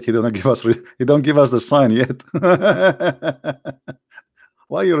Allah, but yet he don't give us the sign yet.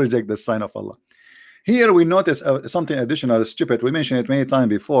 Why you reject the sign of Allah? Here we notice something additional stupid. We mentioned it many times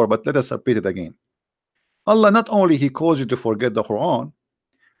before, but let us repeat it again. Allah not only he calls you to forget the Quran,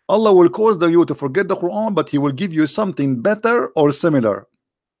 Allah will cause you to forget the Quran, but he will give you something better or similar.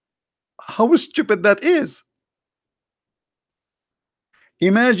 How stupid that is.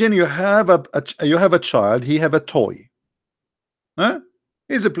 Imagine you have a child, he have a toy. Huh?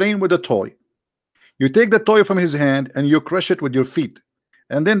 He's playing with a toy. You take the toy from his hand and you crush it with your feet,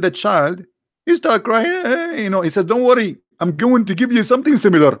 and then the child he start crying. You know, he says, "Don't worry, I'm going to give you something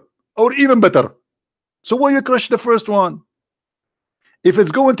similar or even better." So why you crush the first one? If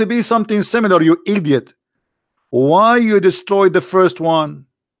it's going to be something similar, you idiot, why you destroy the first one?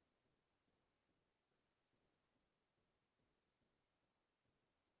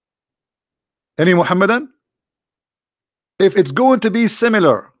 Any Muhammadan? If it's going to be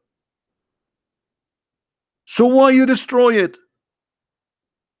similar, so why you destroy it?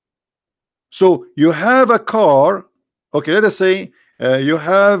 So you have a car, okay, let us say you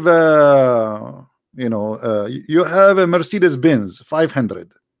have you have a Mercedes-Benz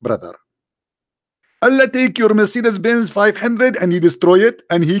 500, brother. Allah take your Mercedes-Benz 500 and he destroy it,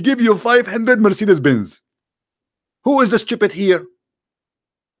 and he give you 500 Mercedes-Benz. Who is the stupid here?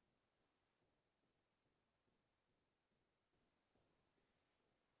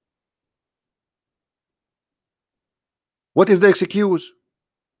 What is the excuse?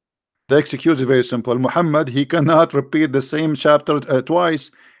 The excuse is very simple. Muhammad, he cannot repeat the same chapter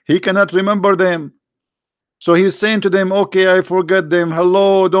twice. He cannot remember them. So he's saying to them, okay, I forget them.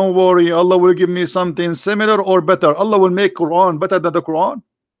 Hello, don't worry. Allah will give me something similar or better. Allah will make Quran better than the Quran.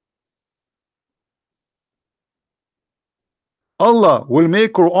 Allah will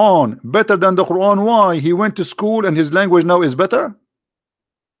make Quran better than the Quran. Why? He went to school and his language now is better.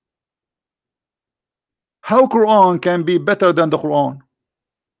 How Quran can be better than the Quran?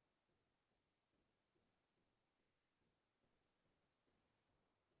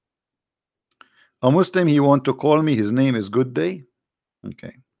 A Muslim, he want to call me, his name is Good Day.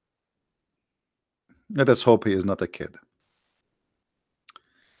 Okay, let us hope he is not a kid.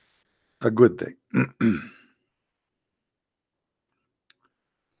 A good day.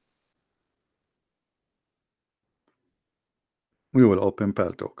 We will open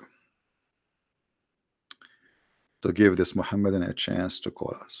Paltalk to give this Muhammadan a chance to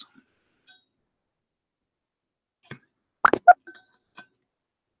call us.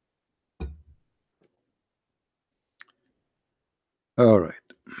 All right.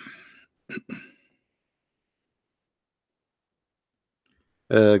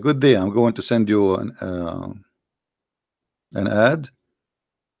 Good day. I'm going to send you an ad.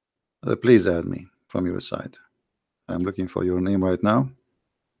 Please add me from your side. I'm looking for your name right now.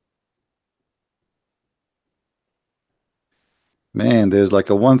 Man, there's like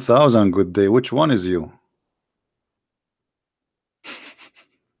a 1,000 good day. Which one is you?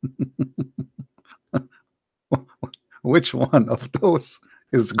 Which one of those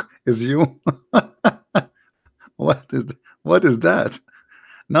is you? What is that?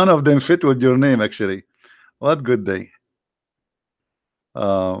 None of them fit with your name, actually. What good day?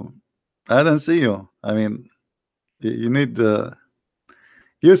 I don't see you. I mean, you need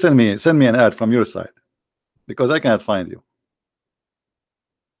you send me an ad from your side because I cannot find you.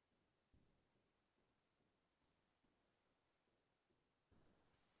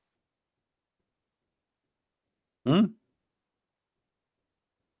 Hmm?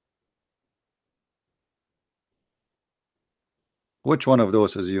 Which one of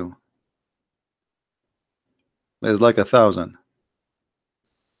those is you? There's like 1,000.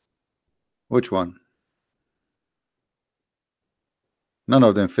 Which one? None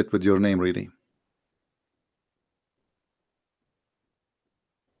of them fit with your name, really.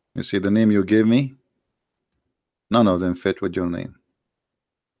 You see the name you gave me? None of them fit with your name.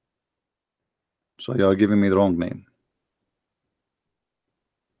 So you are giving me the wrong name.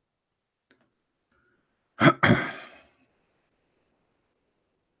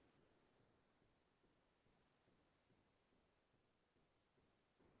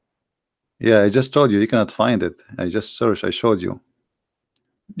 Yeah, I just told you, you cannot find it. I just searched, I showed you.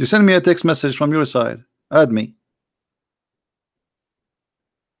 You send me a text message from your side. Add me.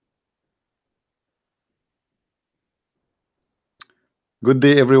 Good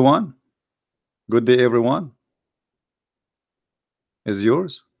day, everyone. Good day, everyone. Is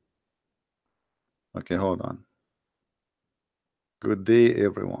yours? Okay, hold on. Good day,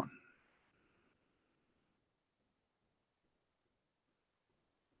 everyone.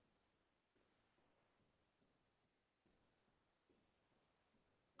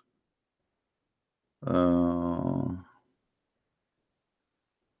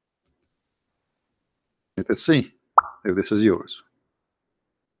 Let's see if this is yours.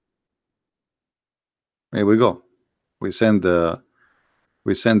 Here we go. We send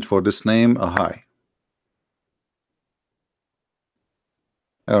for this name a hi.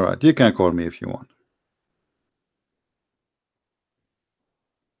 All right, you can call me if you want.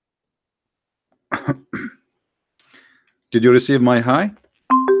 Did you receive my hi?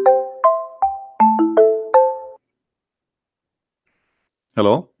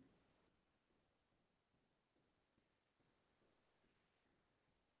 Hello?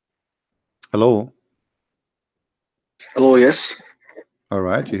 Hello? Hello, yes. All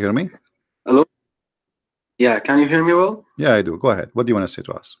right, you hear me? Hello? Yeah, can you hear me well? Yeah, I do. Go ahead. What do you want to say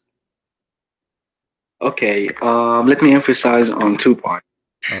to us? Okay, let me emphasize on 2 points.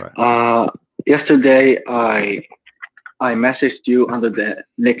 All right. Yesterday, I messaged you under the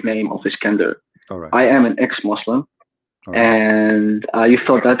nickname of Iskender. All right. I am an ex-Muslim, All right. and you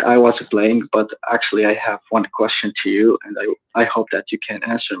thought that I was playing, but actually I have one question to you, and I hope that you can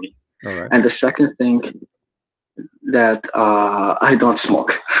answer me. All right. And the second thing, that I don't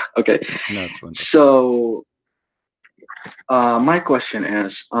smoke. Okay. That's wonderful. So my question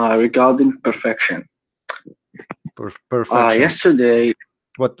is regarding perfection. Perfection. Yesterday.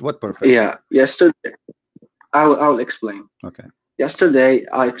 What perfection? Yeah, yesterday. I'll explain. Okay. Yesterday,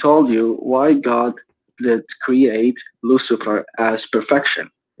 I told you why God did create Lucifer as perfection,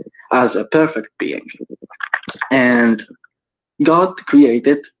 as a perfect being, and God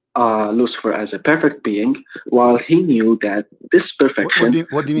created Lucifer as a perfect being, while He knew that this perfection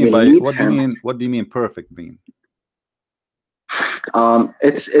what do you mean will by lead what do him. you mean what do you mean perfect being?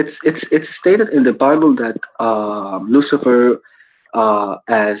 It's stated in the Bible that Lucifer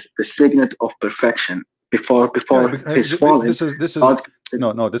as the signet of perfection before his falling. This is God,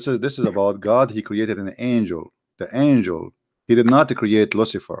 no, this is about God. He created an angel. The angel. He did not create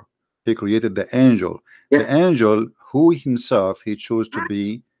Lucifer. He created the angel. yeah, The angel who himself he chose to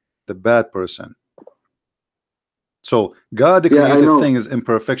be the bad person. So God yeah, I created know. things in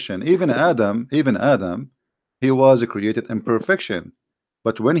perfection. Even Adam, he was created in perfection.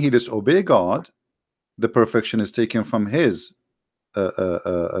 But when he disobeyed God, the perfection is taken from his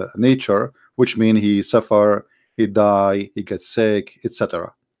nature, which means he suffer, he die, he gets sick,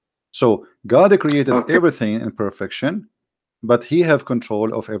 etc. So God created Okay. everything in perfection, but he have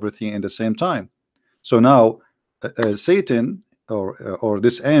control of everything in the same time. So now Satan or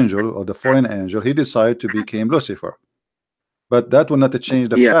this angel or the fallen angel, he decided to become Lucifer. But that will not change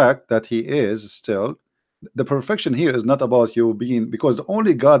the Yeah, fact that he is still the perfection. Here is not about you being, because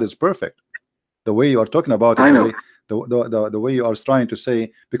only God is perfect. The way you are talking about it, I know. the way you are trying to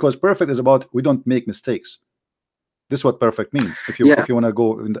say, because perfect is about we don't make mistakes. This is what perfect mean. If you Yeah. want to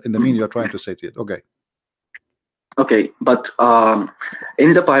go in the meaning you are trying to say to it. Okay. Okay, but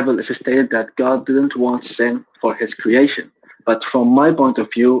in the Bible, it's stated that God didn't want sin for His creation. But from my point of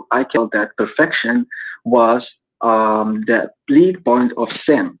view, I can tell that perfection was the lead point of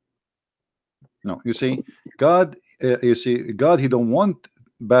sin. No, you see, God, God, he don't want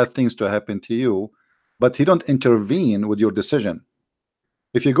bad things to happen to you, but he don't intervene with your decision.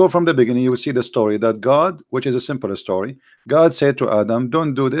 If you go from the beginning, you will see the story that God, which is a simple story, God said to Adam,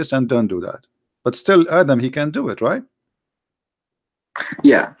 don't do this and don't do that. But still, Adam, he can do it, right?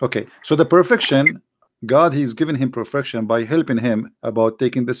 Yeah. Okay, so the perfection, God, he's given him perfection by helping him about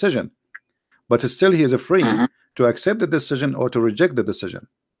taking decision. But still, he is free to accept the decision or to reject the decision.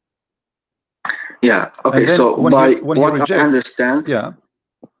 Yeah. And Okay. then So when by he what I reject, understand, yeah,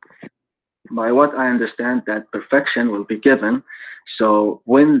 that perfection will be given. So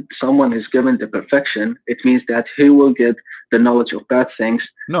when someone is given the perfection, it means that he will get the knowledge of bad things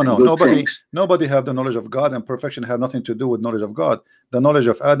no, and no, good things. nobody have the knowledge of God, and perfection have nothing to do with knowledge of God. The knowledge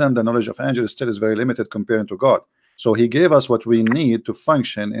of Adam, the knowledge of angels still is very limited compared to God. So he gave us what we need to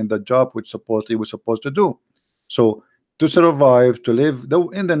function in the job which supposedly we're supposed to do. So to survive, to live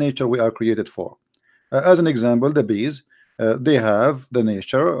in the nature we are created for. As an example, the bees, they have the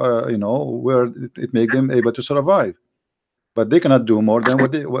nature, where it make them able to survive, but they cannot do more than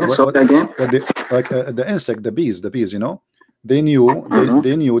what they So again. what they like. The insect, the bees, they knew Mm-hmm.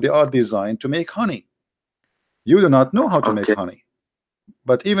 they knew they are designed to make honey. You do not know how to make Okay. honey,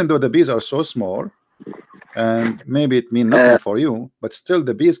 but even though the bees are so small and maybe it mean nothing Uh, for you, but still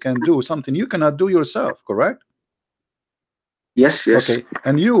the bees can do something you cannot do yourself, correct? yes. Yes. Okay,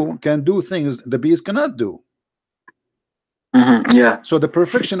 and you can do things the bees cannot do. Mm-hmm. Yeah. So the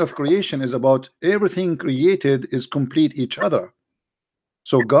perfection of creation is about everything created is complete each other.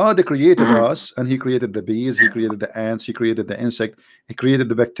 So God created Mm-hmm. us, and he created the bees, he created the ants, he created the insect, he created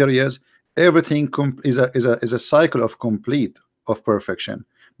the bacteria. Everything is a cycle of complete of perfection.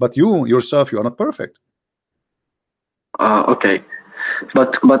 But you yourself, you are not perfect. Okay.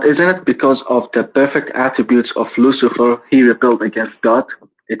 But isn't it because of the perfect attributes of Lucifer he rebelled against God?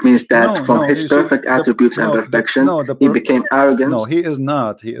 It means that No, from no, his you see, perfect attributes and perfection, no, he became arrogant. no, he is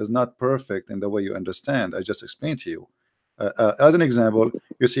not perfect in the way you understand. I just explained to you. As an example,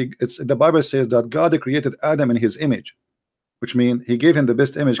 you see, it's the Bible says that God created Adam in his image, which means he gave him the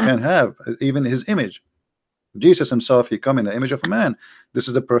best image can have, even his image. Jesus himself, he come in the image of a man. This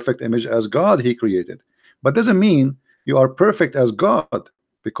is the perfect image as God he created. But doesn't mean you are perfect as God,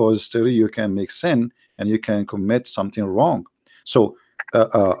 because still you can make sin and you can commit something wrong. So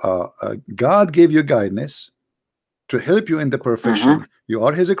God gave you guidance to help you in the Mm-hmm. perfection. You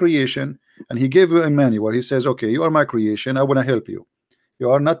are his creation, and he gave you a manual. He says, okay, you are my creation, I want to help you. You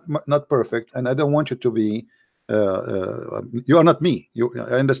are not perfect, and I don't want you to be you are not me.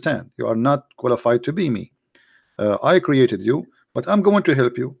 I understand you are not qualified to be me. I created you, but I'm going to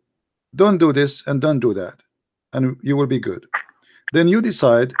help you. Don't do this and don't do that, and you will be good. Then you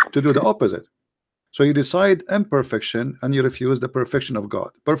decide to do the opposite. So you decide imperfection and you refuse the perfection of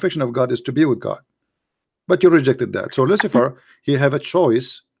God. Perfection of God is to be with God, but you rejected that. So Lucifer, he have a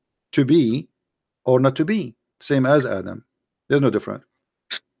choice to be or not to be, same as Adam. There's no different.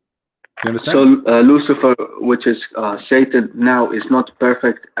 You So understand? Lucifer, which is Satan now, is not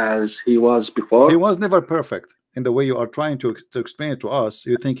perfect as he was He before. was never perfect in the way you are trying to explain it to us.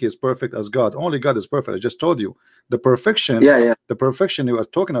 You think he is perfect as God. Only God is perfect. I just told you the perfection, Yeah, yeah. the perfection you are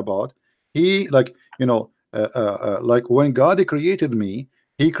talking about. He, like, like when God created me,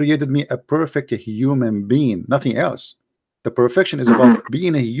 he created me a perfect human being, nothing else. The perfection is Mm-hmm. about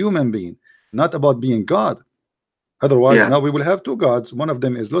being a human being, not about being God. Otherwise, Yeah. now we will have two gods. One of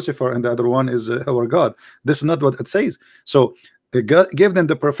them is Lucifer, and the other one is our God. This is not what it says. So God gave them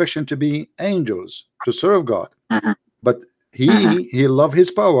the perfection to be angels, to serve God. Mm-hmm. But Mm-hmm. he love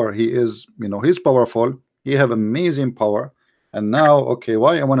his power. He is, he's powerful. He have amazing power. And now, okay,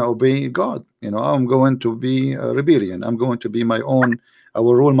 why I want to obey God? I'm going to be a rebellion. I'm going to be my own. I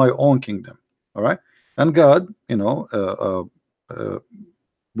will rule my own kingdom. All right. And God, uh,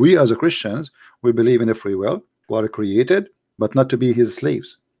 we as a Christians, we believe in a free will. We are created, but not to be his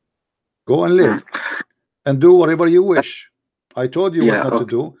slaves. Go and live Mm-hmm. and do whatever you wish. I told you what Yeah. not to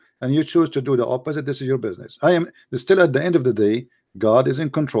Okay. do, and you choose to do the opposite. This is your business. I am still, at the end of the day, God is in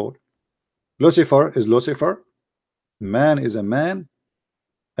control. Lucifer is Lucifer, man is a man,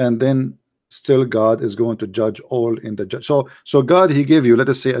 and then still God is going to judge all in the judge. So God, he gave you, let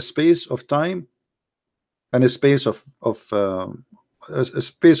us say, a space of time and a space of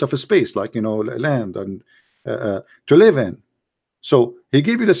a space, like land and to live in. So he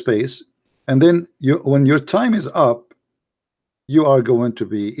gave you the space, and then when your time is up, you are going to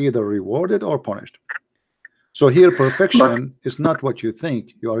be either rewarded or punished. So here, But perfection is not what you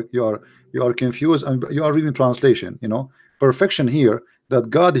think. You are confused, and you are reading translation. Perfection here, that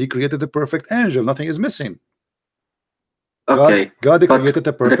God, he created a perfect angel, nothing is missing. God okay. God But created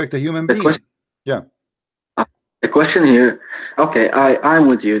a the perfect human the question being. Yeah. the question here. Okay, I'm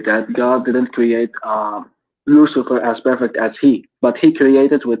with you that God didn't create Lucifer as perfect as he, but he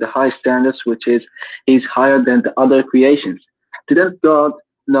created with the high standards, which is he's higher than the other creations. Didn't God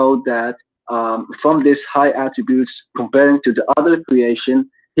know that from these high attributes, comparing to the other creation,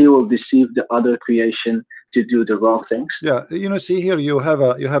 he will deceive the other creation to do the wrong things? Yeah, see here you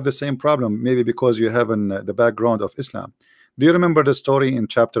have the same problem, maybe because you have in the background of Islam. Do you remember the story in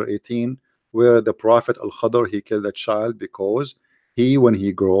chapter 18 where the Prophet Al-Khadr, he killed a child because he, when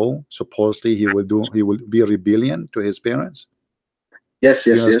he grow, supposedly he will be rebellion to his parents? Yes,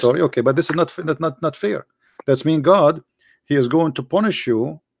 You yes, know the yes. story? Okay, but this is not fair. That's mean God, he is going to punish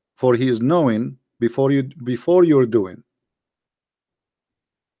you for he is knowing before you're doing.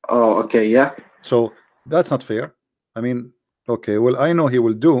 Oh, okay, yeah. So that's not fair. I mean, okay, well, I know he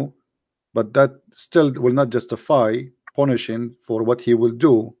will do, but that still will not justify punishing for what he will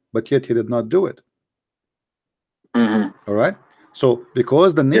do, but yet he did not do it. Mm-hmm. All right. So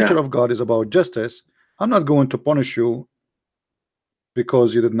because the nature Yeah. of God is about justice, I'm not going to punish you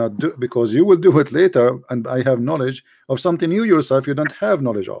because you did not do, because you will do it later, and I have knowledge of something you yourself you don't have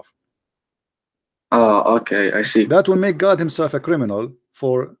knowledge of. Oh, okay, I see. That will make God himself a criminal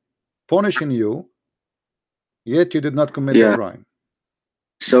for punishing you, yet you did not commit the Yeah. crime.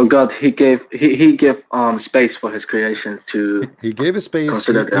 So God, he gave space for his creation to He gave a space.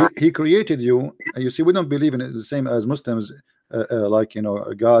 consider that. He created you. And you see, we don't believe in it the same as Muslims. Like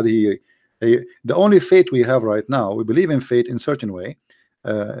God. The only faith we have right now, we believe in faith in certain way,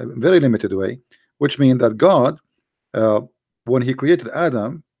 very limited way, which means that God, uh, when He created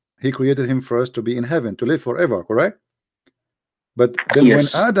Adam, He created him first to be in heaven, to live forever. Correct? But then Yes. when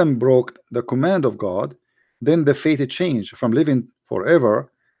Adam broke the command of God, then the fate changed from living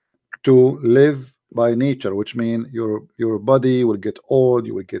forever to live by nature, which means your body will get old,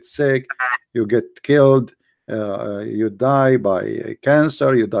 you will get sick, you get killed, you die by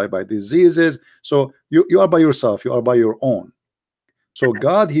cancer, you die by diseases. So you are by yourself, you are by your own. So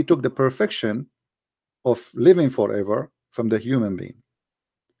God, he took the perfection of living forever from the human being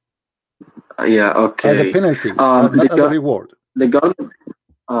Yeah. as a Okay. penalty, The not as a God, reward. the God.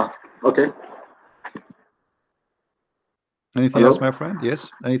 Okay. Anything else, Hello. my friend?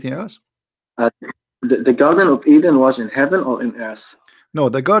 Yes, anything else? Uh, the Garden of Eden was in heaven or in earth? No,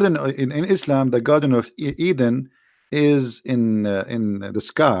 the garden in Islam, the Garden of Eden is in the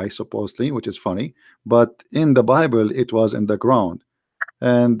sky, supposedly, which is funny. But in the Bible, it was in the ground.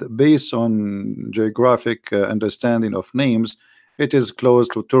 And based on geographic understanding of names, it is close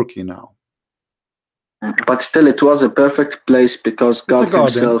to Turkey now. But still, it was a perfect place because It's a God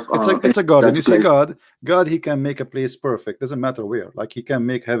garden. Himself It's in a garden. You that see, place. God, He can make a place perfect. Doesn't matter where. Like He can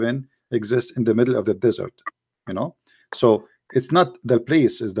make heaven exist in the middle of the desert. You know. So it's not the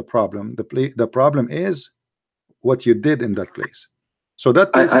place is the problem. The problem is what you did in that place. So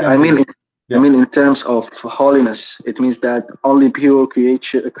that I, place I, can I mean, be, I yeah. mean, in terms of holiness, it means that only pure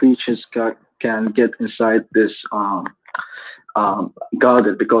creatures can get inside this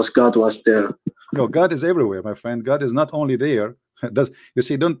garden because God was there. No, God is everywhere, my friend. God is not only there. Does you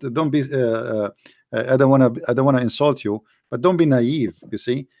see? Don't be. I don't wanna insult you, but don't be naive. You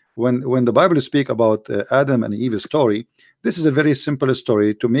see, when the Bible speak about Adam and Eve's story, this is a very simple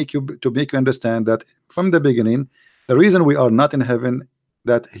story to make you understand that from the beginning, the reason we are not in heaven,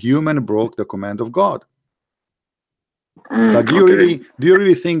 that human broke the command of God. Like, Okay. do you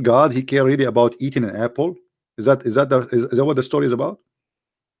really think God he care really about eating an apple? Is that what the story is about?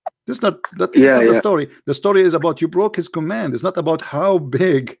 That's Yeah, not the yeah, story. The story is about you broke his command. It's not about how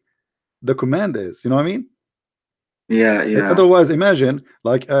big the command is. You know what I mean? yeah, yeah, Otherwise, imagine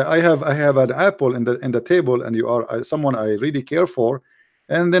like I have an apple in the table, and you are someone I really care for,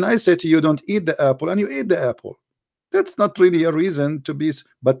 and then I say to you, don't eat the apple, and you eat the apple. That's not really a reason to be,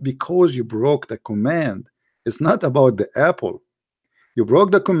 but because you broke the command. It's not about the apple. You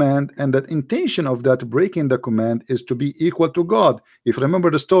broke the command, and that intention of that breaking the command is to be equal to God. If you remember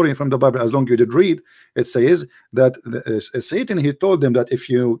the story from the Bible, as long as you did read, it says that Satan, he told them that if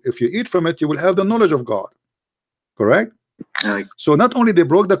you eat from it, you will have the knowledge of God. Correct? uh, So not only they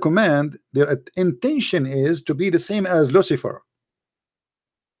broke the command, their intention is to be the same as Lucifer.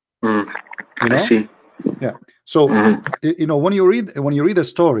 mm, You I know? see. Yeah. So Mhm. when you read a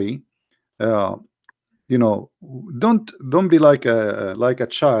story, uh, don't be like a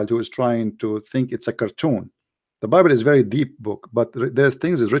child who is trying to think it's a cartoon. The Bible is very deep book, but there's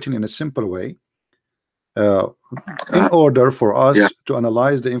things is written in a simple way, uh, in Uh, order for yeah. us to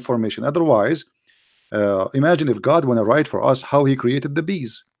analyze the information. Otherwise, imagine if God want to write for us how he created the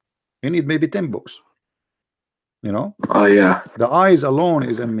bees. You need maybe 10 books. Oh, yeah. The eyes alone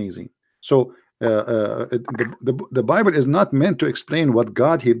is amazing. So the Bible is not meant to explain what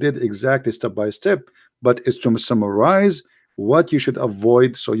God he did exactly step by step, but it's to summarize what you should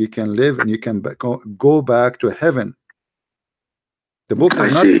avoid so you can live and you can go back to heaven. The book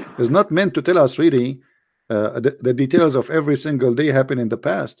I see. is not meant to tell us really the details of every single day happen in the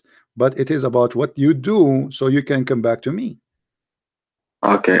past, but it is about what you do so you can come back to me.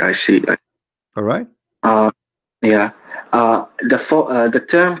 Okay, I see. All right. Uh, yeah. The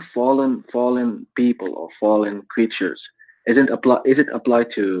term fallen people or fallen creatures is it applied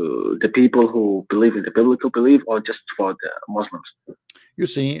to the people who believe in the biblical belief or just for the Muslims? You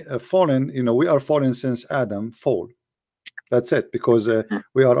see, fallen, we are fallen since Adam fall. That's it, because Mm,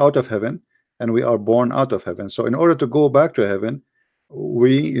 we are out of heaven and we are born out of heaven. So in order to go back to heaven,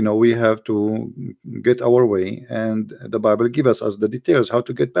 we have to get our way, and the Bible gives us the details how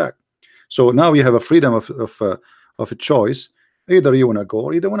to get back. So now you have a freedom of a choice. Either you want to go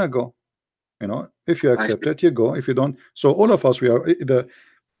or you don't want to go. If you I accept see. it, you go. If you don't, so all of us, we are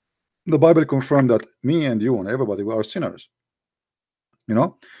the Bible confirmed that me and you and everybody, we are sinners.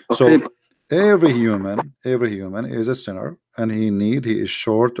 Okay, So every human is a sinner, and he is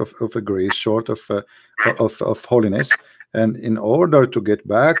short of a grace, short of holiness, and in order to get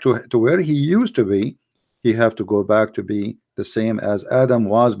back to where he used to be, he have to go back to be the same as Adam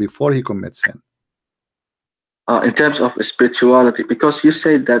was before he commits sin. in terms of spirituality, because you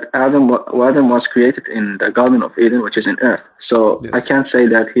said that Adam was created in the Garden of Eden, which is in earth. So I Yes. can't say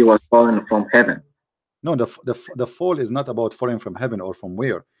that he was fallen from heaven. No, the fall is not about falling from heaven or from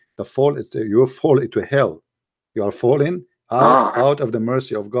where. The fall is you fall into hell. You are falling Ah, out of the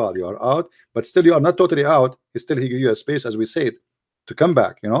mercy of God. You are out, but still you are not totally out. Still, he give you a space, as we said, to come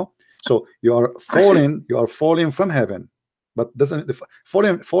back. So you are I see. falling. You are falling from heaven, but doesn't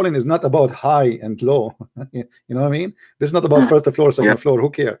falling is not about high and low. You know what I mean? This is not about Mm, first floor, yeah, second floor. Who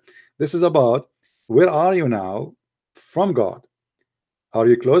care? This is about where are you now from God. Are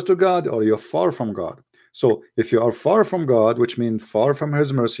you close to God or you're far from God? So if you are far from God, which means far from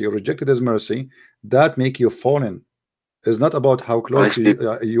his mercy, you rejected his mercy, that make you fallen. It's not about how close I to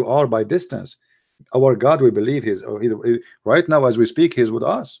see. you are by distance. Our God, we believe right now as we speak, he's with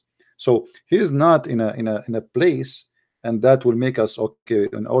us. So he is not in a place, and that will make us okay.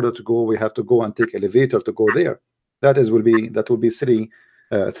 In order to go, we have to go and take elevator to go there. That will be silly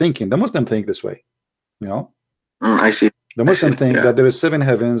thinking. The Muslim think this way, you know. I see. The I Muslim see. think Yeah. that there is 7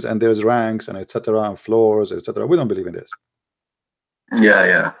 heavens and there's ranks and etc. and floors, etc. We don't believe in this. Yeah.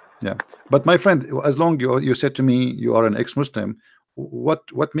 Yeah. Yeah, but my friend, as long you said to me you are an ex-Muslim,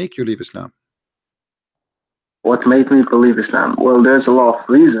 what make you leave Islam? What made me believe Islam? Well, there's a lot of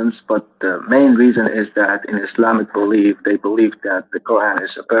reasons, but the main reason is that in Islamic belief, they believe that the Quran is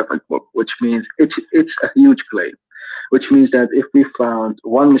a perfect book, which means it's a huge claim. Which means that if we found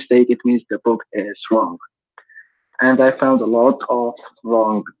one mistake, it means the book is wrong. And I found a lot of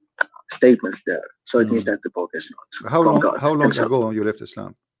wrong statements there. So it means Hmm. that the book is not How from long God how long Himself. ago you left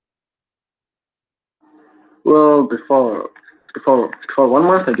Islam? Well, before 1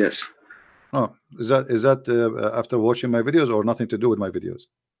 month, I guess. Oh, is that after watching my videos or nothing to do with my videos?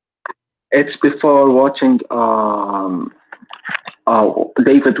 It's before watching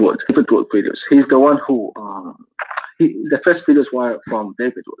David Wood videos. He's the one who the first videos were from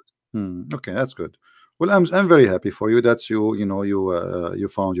David Wood. Okay, that's good. Well, I'm very happy for you. That's you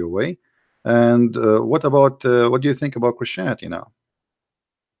found your way. And what do you think about Christianity now?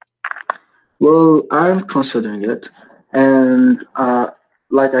 Well, I'm considering it, and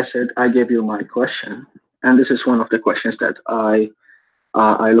like I said, I gave you my question, and this is one of the questions that I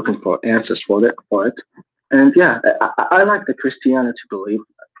looking for answers for it. And yeah, I like the Christianity belief.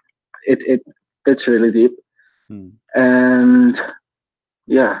 It's really deep, Hmm. and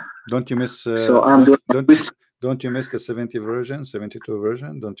yeah. Don't you miss So I'm doing don't you miss the 70 version, 72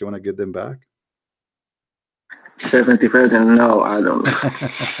 version? Don't you want to get them back? 70%. No, I don't.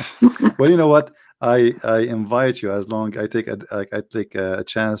 Well, you know what? I invite you, as long I take a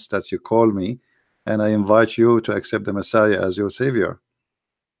chance that you call me, and I invite you to accept the Messiah as your savior.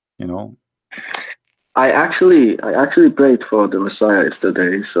 You know. I actually prayed for the Messiah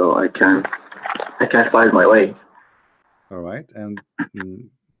yesterday, so I can find my way. All right. And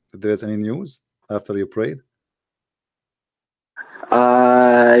if there's any news after you prayed?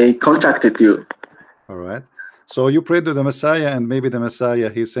 I contacted you. All right. So you prayed to the Messiah, and maybe the Messiah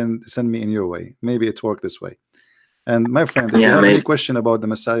he send me in your way. Maybe it worked this way. And my friend, if you Yeah, have any maybe. question about the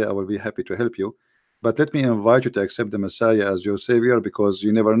Messiah, I will be happy to help you. But let me invite you to accept the Messiah as your savior, because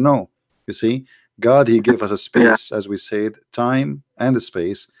you never know. You see, God, he gave us a Yeah, space, as we said, time and a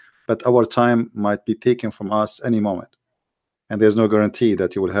space, but our time might be taken from us any moment. And there's no guarantee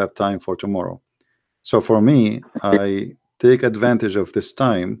that you will have time for tomorrow. So for me, I take advantage of this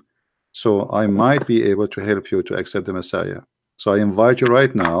time So I might be able to help you to accept the Messiah. So I invite you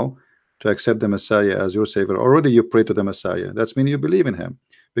right now to accept the Messiah as your Savior. Already you pray to the Messiah. That's mean you believe in him.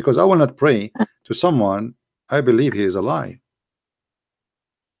 Because I will not pray to someone I believe he is a lie.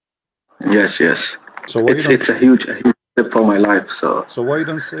 Yes, yes. So why you don't? It's a huge step for my life. So So why you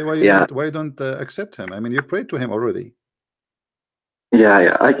don't say yeah, why you don't accept him? I mean, you prayed to him already. yeah,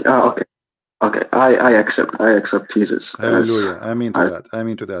 yeah. Okay, okay. I accept Jesus as Hallelujah. I mean to as that. I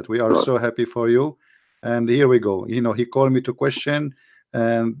mean to that. We are Lord. so happy for you. And here we go. You know, he called me to question,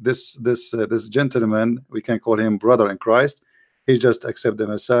 and this gentleman, we can call him brother in Christ. He just accept the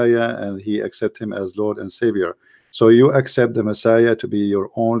Messiah and he accept him as Lord and Savior. So you accept the Messiah to be your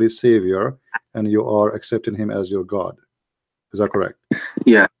only Savior, and you are accepting him as your God. Is that correct?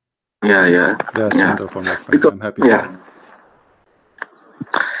 Yeah, yeah, yeah, That's yeah. wonderful, my friend. Because I'm happy for yeah, you.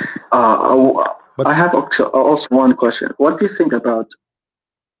 I But have also one question. What do you think about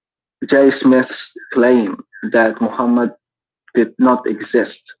J. Smith's claim that Muhammad did not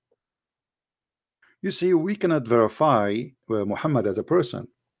exist? you see, we cannot verify Muhammad as a person.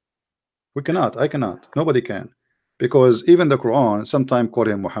 We cannot. I cannot. Nobody can. Because even the Quran sometimes call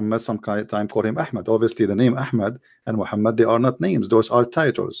him Muhammad, time call him Ahmad. Obviously, the name Ahmad and Muhammad, they are not names. Those are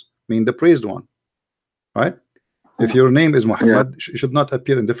titles, mean the praised one, right? If your name is Yeah, Muhammad, should not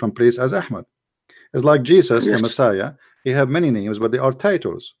appear in different place as Ahmad. It's like Jesus, the yes, Messiah. He have many names, but they are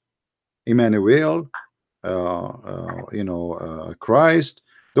titles. Emmanuel, Christ.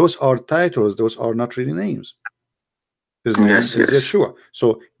 Those are titles. Those are not really names. His yes, name is yes, Yeshua.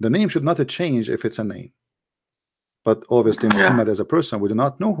 So the name should not change if it's a name. But obviously yeah, Muhammad as a person, we do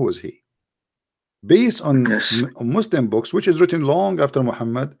not know who is he. Based on yes, Muslim books, which is written long after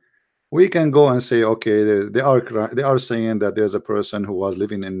Muhammad, we can go and say, okay, they are saying that there's a person who was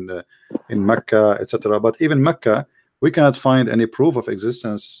living in Mecca, etc. But even Mecca, we cannot find any proof of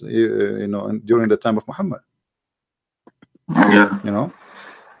existence, during the time of Muhammad. yeah. You know,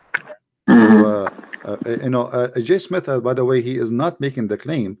 so Hmm. J. Smith, by the way, he is not making the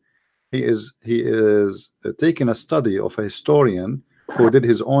claim. He is taking a study of a historian who did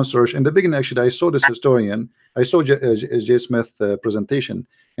his own search. In the beginning, actually, I saw this historian. I saw J. Smith presentation.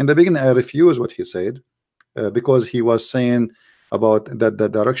 In the beginning, I refused what he said because he was saying about that the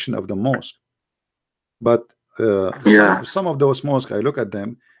direction of the mosque. But Yeah, some of those mosques, I look at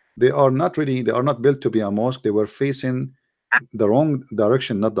them, they are not built to be a mosque. They were facing the wrong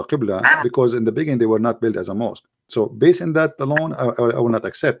direction, not the Qibla, because in the beginning they were not built as a mosque. So based on that alone, I will not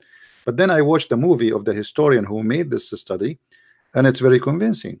accept. But then I watched the movie of the historian who made this study, and it's very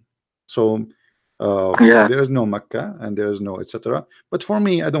convincing. So yeah, there is no Mecca and there is no etc. But for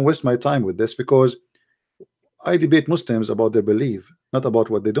me, I don't waste my time with this because I debate Muslims about their belief, not about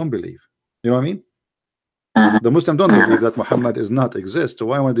what they don't believe. You know what I mean? hmm, The Muslim don't believe hmm, that Muhammad is not exist. So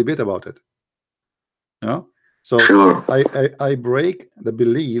why want to debate about it? You know? So sure. I break the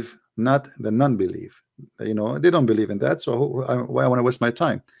belief, not the non-belief. They don't believe in that. So why I want to waste my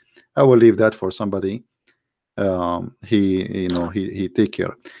time? I will leave that for somebody. He take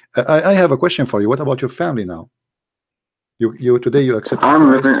care. I have a question for you. What about your family now? You today you accepted I'm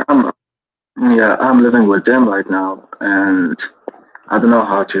living. Christ. I'm living with them right now, and I don't know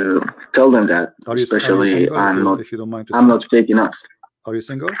how to tell them that. Are you Especially, single? If you don't mind to I'm say, not big enough. are you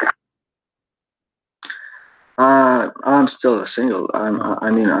single? I'm still single. Oh,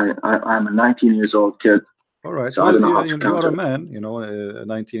 I'm a 19 years old kid, all right. so I Well, don't know how to you are a counter. man.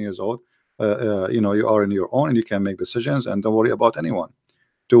 19 years old. You are in your own, and you can make decisions, and don't worry about anyone.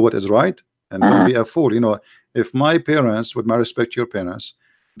 Do what is right and don't Hmm. be a fool. If my parents, with my respect to your parents,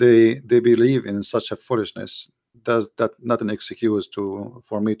 they believe in such a foolishness, does that not an excuse to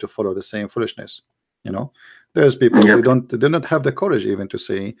for me to follow the same foolishness? There's people Yep. they do not have the courage even to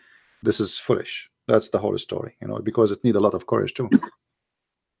say this is foolish. That's the whole story, because it need a lot of courage too.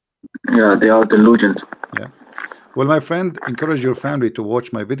 Yeah, they are delusional. Yeah. Well, my friend, encourage your family to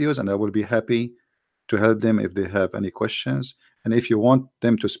watch my videos, and I will be happy to help them if they have any questions. And if you want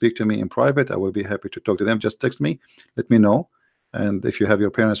them to speak to me in private, I will be happy to talk to them. Just text me, let me know. And if you have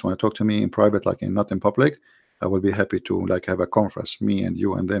your parents want to talk to me in private, like not in public, I will be happy to like have a conference, me and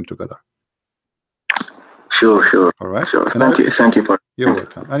you and them together. Sure, sure, All right. sure. And Thank you for. you're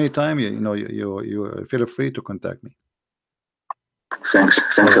welcome. Anytime you feel free to contact me. Thanks, All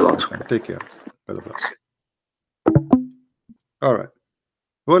thanks a right, lot. my friend. Take care. God bless. All right.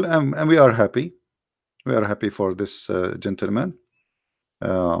 Well, and we are happy. We are happy for this gentleman.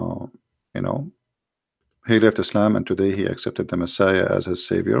 Uh, you know, he left Islam and today he accepted the Messiah as his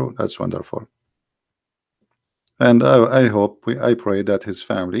savior. That's wonderful. And I hope, I pray that his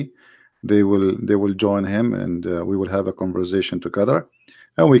family, they will join him, and we will have a conversation together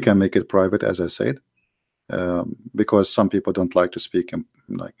and we can make it private, as I said, because some people don't like to speak in,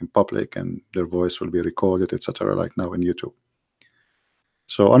 like in public, and their voice will be recorded, etc., like now in YouTube.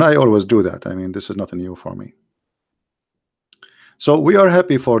 So, and I always do that. I mean, this is not new for me. So we are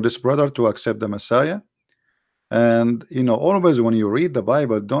happy for this brother to accept the Messiah. And you know, always when you read the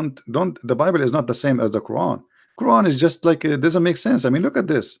Bible, don't the Bible is not the same as the Quran. Quran is just like, it doesn't make sense. I mean, look at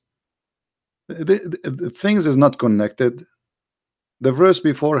this. The things is not connected. The verse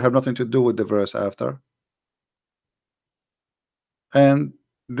before have nothing to do with the verse after, and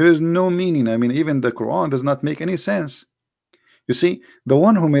there is no meaning. I mean, even the Quran does not make any sense. You see, the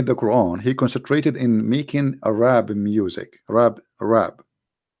one who made the Quran, he concentrated in making Arab music, Arab,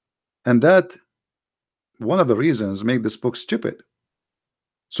 and that one of the reasons make this book stupid.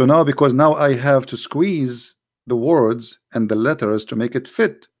 So now, because now I have to squeeze the words and the letters to make it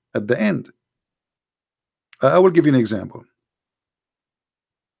fit at the end. I will give you an example.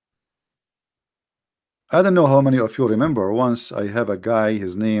 I don't know how many of you remember, once I have a guy,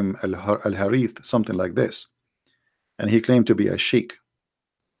 his name Al-Harith, something like this, and he claimed to be a sheikh.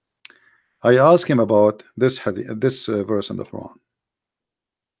 I asked him about this hadith, this verse in the Quran.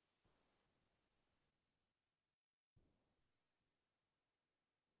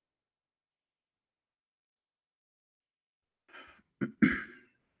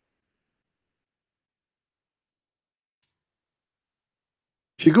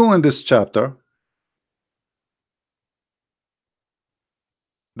 If you go in this chapter,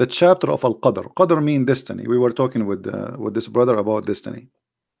 the chapter of Al-Qadr. Qadr mean destiny. We were talking with this brother about destiny.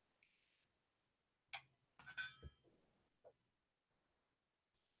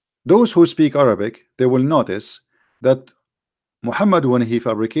 Those who speak Arabic, they will notice that Muhammad, when he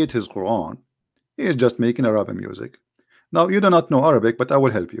fabricated his Quran, he is just making Arabic music. Now, you do not know Arabic, but I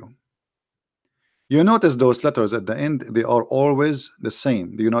will help you. You notice those letters at the end, they are always the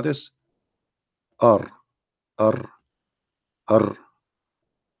same. Do you notice? R, R, R,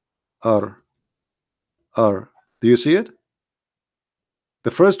 R, R. Do you see it?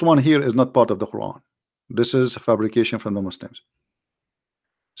 The first one here is not part of the Quran. This is fabrication from the Muslims.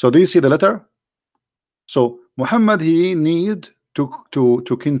 So do you see the letter? So Muhammad, he need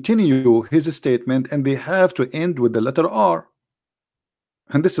to continue his statement, and they have to end with the letter R.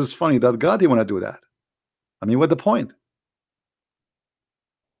 And this is funny that God, he want to do that. I mean, what the point?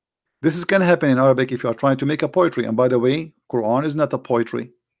 This is can happen in Arabic if you are trying to make a poetry. And by the way, Quran is not a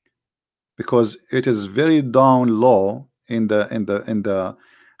poetry, because it is very down low in the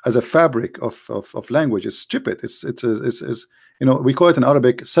as a fabric of language. It's stupid. It's you know, we call it in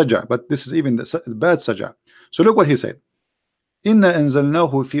Arabic saja, but this is even the bad saja. So look what he said. Inna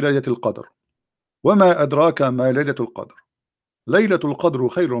anzalnahu fi laylatil qadr wama adraka ma laylatul qadr laylatul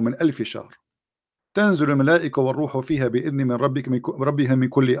qadru khayrun min alf shahr تنزل الملائكة والروح فيها بإذن من ربها من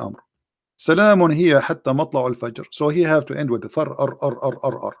كل أمر سلام هي حتى مطلع الفجر. So he have to end with the far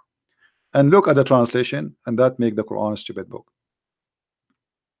r. And look at the translation, and that make the Quran a stupid book.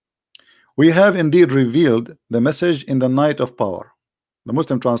 We have indeed revealed the message in the night of power. The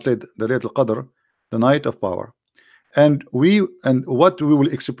Muslim translate the Laylatul Qadr, the night of power. And what we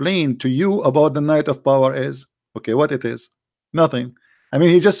will explain to you about the night of power is, okay, what it is? Nothing. I mean,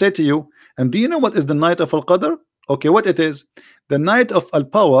 he just said to you, and do you know what is the night of Al-Qadr? Okay, what it is? The night of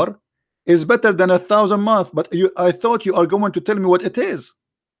Al-Power is better than 1,000 months, but I thought you are going to tell me what it is.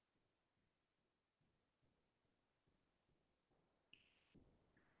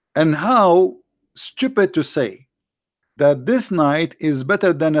 And how stupid to say that this night is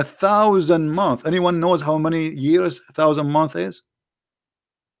better than 1,000 months. Anyone knows how many years 1,000 months is?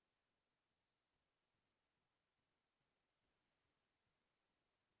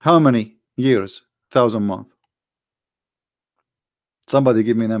 How many years 1,000 months? Somebody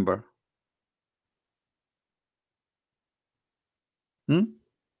give me a number.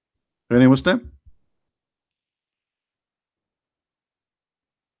 Any Muslim?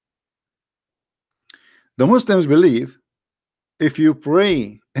 The Muslims believe if you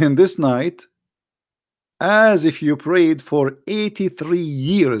pray in this night as if you prayed for 83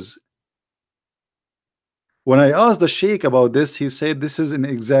 years. When I asked the Sheikh about this, he said this is an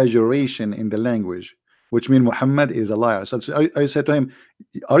exaggeration in the language, which means Muhammad is a liar. So I said to him,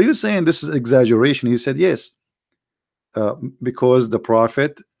 are you saying this is exaggeration? He said yes, because the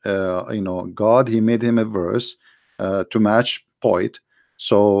Prophet, you know, God, he made him a verse to match poet,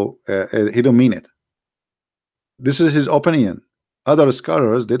 so he don't mean it. This is his opinion. Other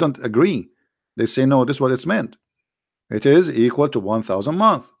scholars, they don't agree. They say no, this is what it's meant. It is equal to 1,000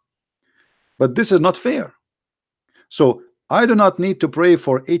 months. But this is not fair. So I do not need to pray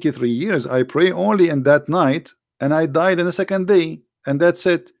for 83 years. I pray only in that night, and I died in the second day. and that's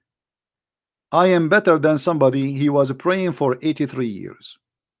it. I am better than somebody he was praying for 83 years.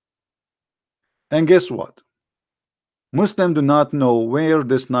 And guess what? Muslims do not know where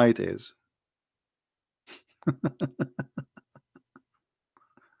this night is.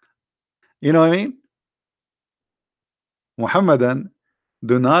 You know what I mean? Muhammadan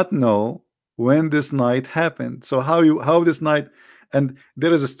do not know when this night happened. So how this night, and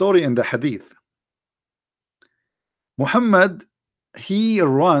there is a story in the hadith. Muhammad, he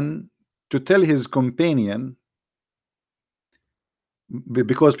run to tell his companion,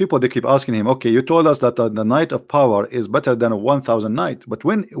 because people, they keep asking him, okay, you told us that the night of power is better than a 1,000 night, but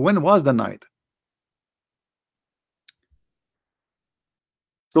when was the night?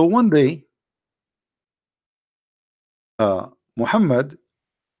 So one day, Muhammad,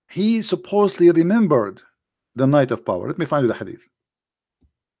 he supposedly remembered the night of power. Let me find you the hadith.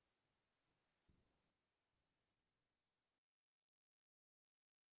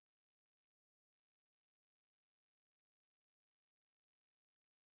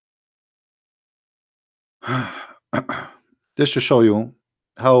 Just to show you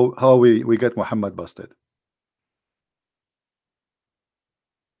how we get Muhammad busted.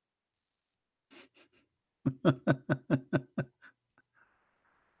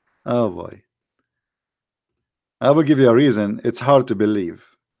 Oh boy. I will give you a reason it's hard to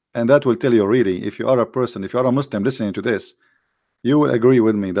believe, and that will tell you really, if you are a person, if you are a Muslim listening to this, you will agree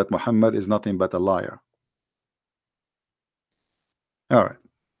with me that Muhammad is nothing but a liar. All right.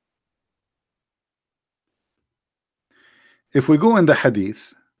 If we go in the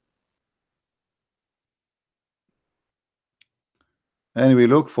hadith and we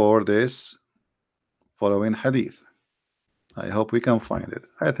look for this following hadith, I hope we can find it.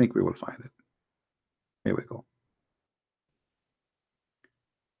 I think we will find it. Here we go.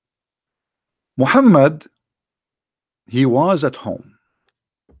 Muhammad, he was at home,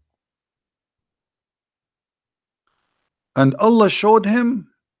 and Allah showed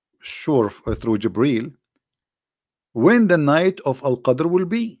him, sure, through Jibreel, when the night of Al-Qadr will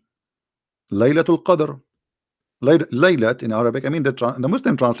be. Laylatul Qadr. Laylat in Arabic, I mean, the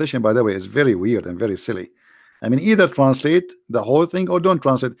Muslim translation, by the way, is very weird and very silly. I mean, either translate the whole thing or don't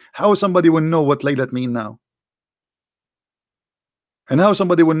translate. How somebody will know what Laylat mean now? And how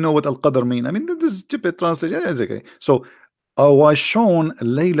somebody will know what Al-Qadr mean? I mean, this is stupid translation. Yeah, it's okay. So I was shown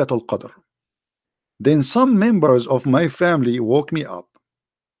Laylatul Qadr. Then some members of my family woke me up.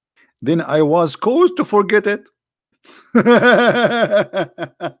 Then I was caused to forget it.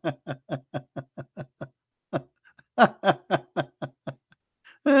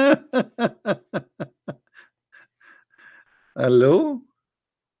 Hello?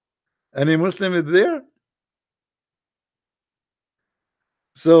 Any Muslim is there?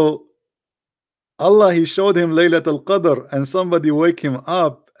 So Allah, he showed him Laylatul Qadr and somebody wake him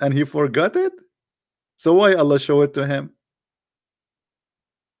up and he forgot it? So why Allah show it to him?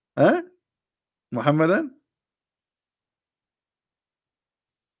 Huh? Muhammadan?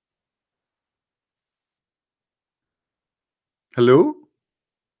 Hello?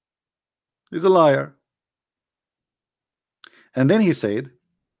 He's a liar. And then he said,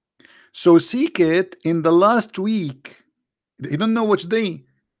 so seek it in the last week. He don't know which day.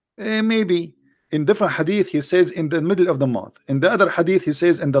 Maybe in different hadith he says in the middle of the month. In the other hadith he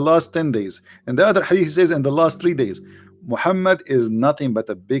says in the last 10 days. In the other hadith he says in the last 3 days. Muhammad is nothing but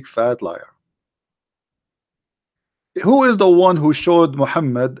a big fat liar. Who is the one who showed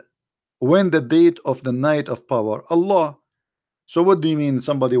Muhammad when the date of the night of power? Allah. So what do you mean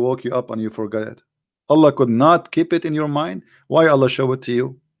somebody woke you up and you forgot it? Allah could not keep it in your mind? Why Allah show it to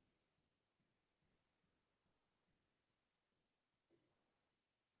you?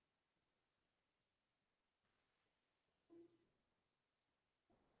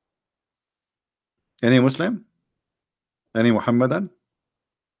 Any Muslim? Any Muhammadan?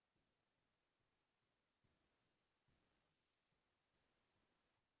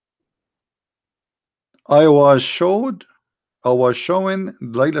 I was showing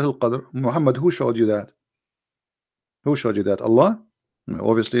Laylatul Qadr. Muhammad, who showed you that? Who showed you that? Allah?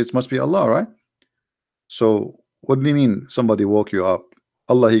 Obviously it must be Allah, right? So what do you mean somebody woke you up?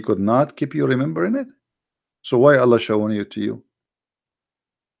 Allah, he could not keep you remembering it? So why Allah showing it to you?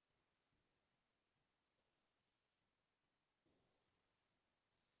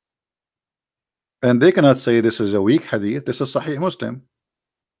 And they cannot say this is a weak hadith, this is Sahih Muslim.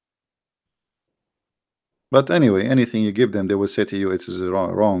 But anyway, anything you give them, they will say to you it is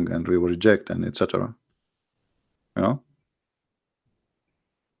wrong and we will reject and etc. You know?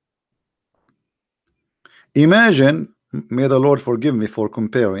 Imagine, may the Lord forgive me for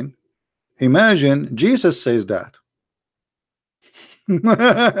comparing. Imagine Jesus says that.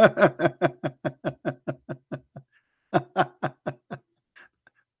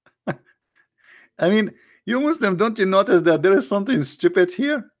 I mean, you Muslim, don't you notice that there is something stupid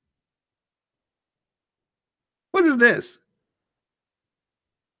here? What is this?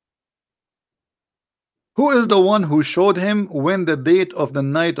 Who is the one who showed him when the date of the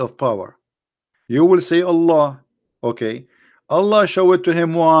night of power? You will say Allah. Okay. Allah showed it to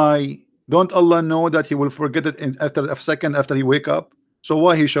him. Why? Don't Allah know that he will forget it in after a second after he wake up? So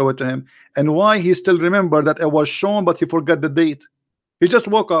why he showed it to him? And why he still remember that it was shown but he forgot the date? He just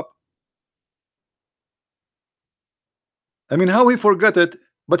woke up. I mean, how he forgot it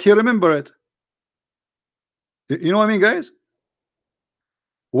but he remember it? You know what I mean, guys?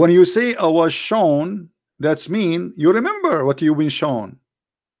 When you say I was shown, that's mean you remember what you've been shown.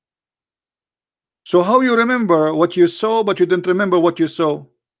 So how you remember what you saw but you didn't remember what you saw?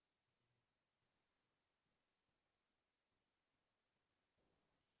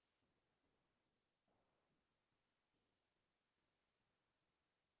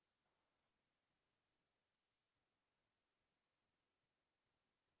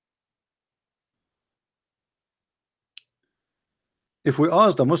 If we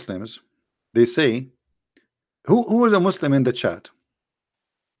ask the Muslims, they say, who is a Muslim in the chat?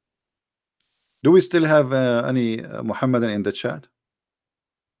 Do we still have any Muhammadan in the chat?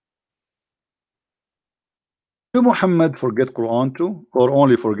 Do Muhammad forget Quran too, or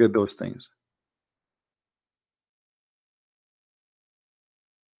only forget those things?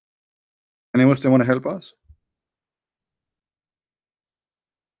 Any Muslim want to help us?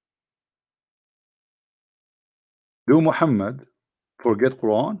 Do Muhammad forget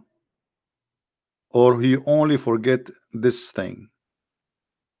Quran, or he only forget this thing?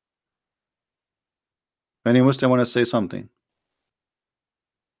 Any Muslim want to say something?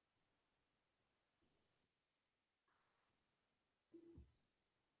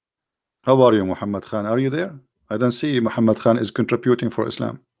 How are you, Muhammad Khan? Are you there? I don't see Muhammad Khan is contributing for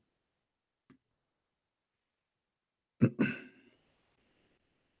Islam.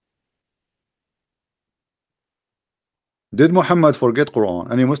 Did Muhammad forget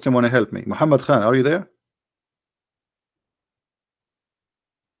Quran? Any Muslim want to help me? Muhammad Khan, are you there?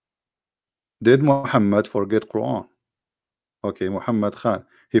 Did Muhammad forget Quran? Okay, Muhammad Khan,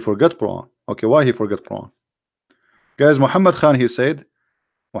 he forgot Quran. Okay, why he forgot Quran? Guys, Muhammad Khan, he said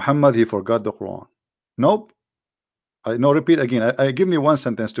Muhammad, he forgot the Quran. Nope. I no, repeat again. I give me one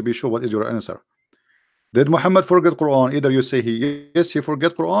sentence to be sure what is your answer. Did Muhammad forget Quran? Either you say he yes, he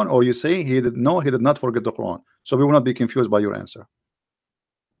forget Quran, or you say he did no, he did not forget the Quran. So we will not be confused by your answer.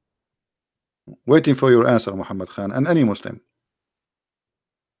 Waiting for your answer, Muhammad Khan, and any Muslim.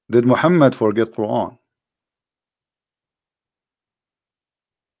 Did Muhammad forget Quran?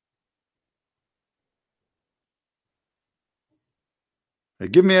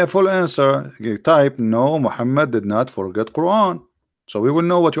 Give me a full answer. Type no, Muhammad did not forget Quran. So we will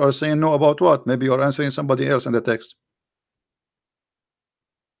know what you are saying no about what. Maybe you are answering somebody else in the text.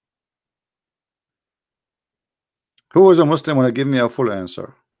 Who is a Muslim want to give me a full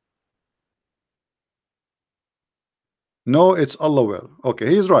answer? No, it's Allah will. Okay,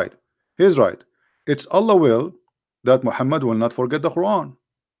 he's right. He's right. It's Allah will that Muhammad will not forget the Quran.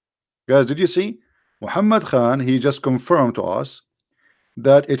 Guys, did you see? Muhammad Khan, he just confirmed to us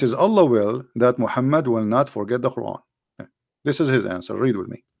that it is Allah will that Muhammad will not forget the Quran. This is his answer. Read with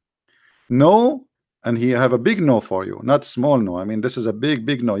me. No, and he have a big no for you, not small no. I mean, this is a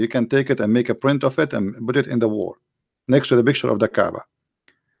big no. You can take it and make a print of it and put it in the wall next to the picture of the Kaaba.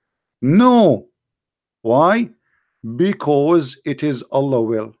 No. Why? Because it is Allah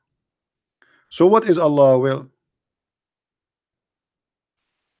will. So what is Allah will?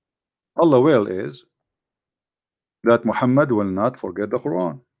 Allah will is that Muhammad will not forget the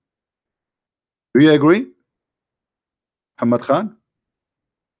Quran. Do you agree, Muhammad Khan?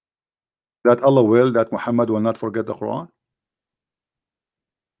 That Allah will that Muhammad will not forget the Quran?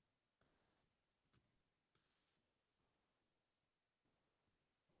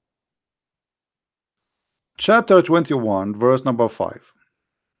 Chapter 21, verse number 5.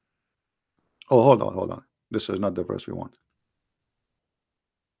 Oh, hold on. This is not the verse we want.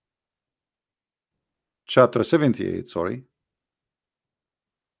 Chapter 78, sorry.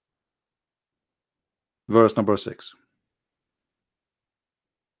 Verse number 6.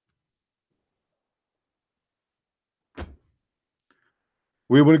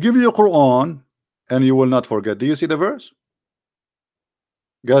 We will give you Quran and you will not forget. Do you see the verse?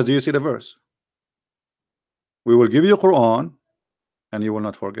 Guys, do you see the verse? We will give you Quran and you will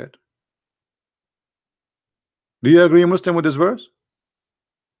not forget. Do you agree, Muslim, with this verse?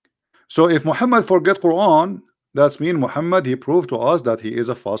 So if Muhammad forget Quran, That's mean Muhammad, he proved to us that he is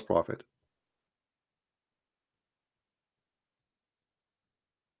a false prophet.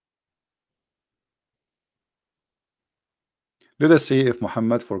 Let us see if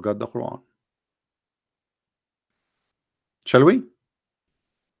Muhammad forgot the Quran. Shall we?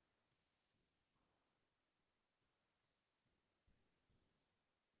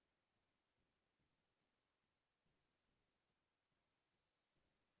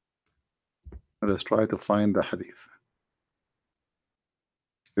 Let us try to find the hadith.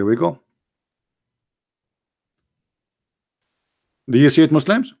 Here we go. Do you see it,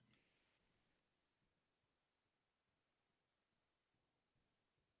 Muslims?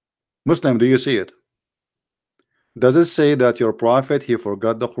 Muslim, do you see it? Does it say that your prophet he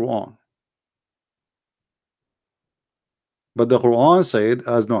forgot the Quran? But the Quran said,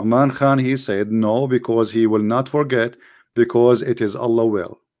 as Nu'man Khan he said, no, because he will not forget, because it is Allah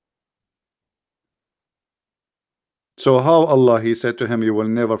will. So how Allah he said to him, you will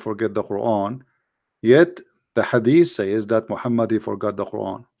never forget the Quran, yet the hadith says that Muhammad he forgot the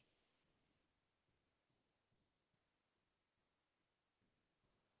Quran.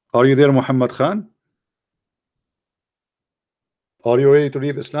 Are you there, Muhammad Khan? Are you ready to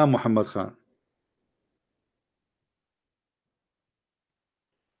leave Islam, Muhammad Khan?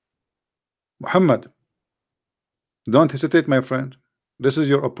 Muhammad, don't hesitate, my friend. This is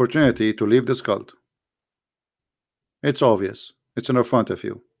your opportunity to leave this cult. It's obvious. It's in front of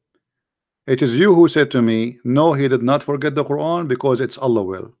you. It is you who said to me, no, he did not forget the Quran because it's Allah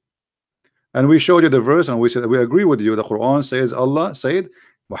will. And we showed you the verse and we said we agree with you. The Quran says Allah said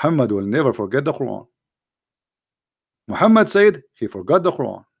Muhammad will never forget the Quran. Muhammad said he forgot the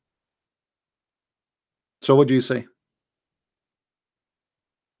Quran. So what do you say?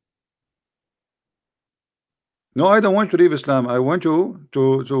 No, I don't want to leave Islam. I want you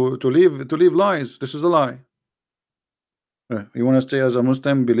to leave lies. This is a lie. You want to stay as a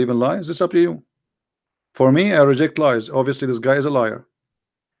Muslim, believe in lies? It's up to you. For me, I reject lies. Obviously, this guy is a liar.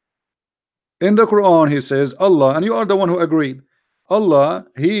 In the Quran, he says Allah, and you are the one who agreed. Allah,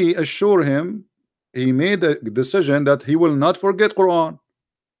 he assured him, he made a decision that he will not forget Quran.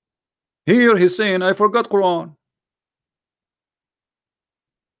 Here he's saying, I forgot Quran.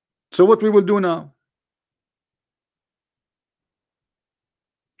 So what we will do now?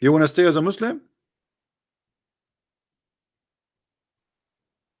 You want to stay as a Muslim?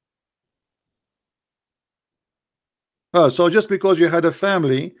 So just because you had a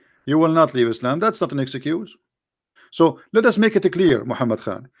family, you will not leave Islam. That's not an excuse. So let us make it clear, Muhammad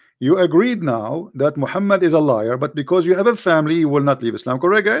Khan. You agreed now that Muhammad is a liar, but because you have a family, you will not leave Islam.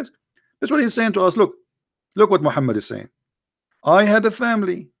 Correct, guys? That's what he's saying to us. Look what Muhammad is saying. I had a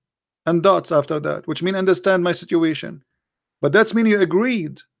family and dots after that, which mean understand my situation. But that's mean you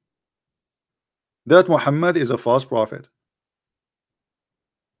agreed that Muhammad is a false prophet.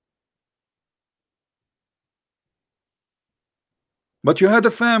 But you had a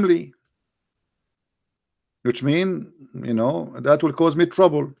family, which mean, that will cause me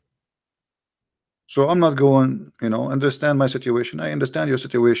trouble. So I'm not going, understand my situation. I understand your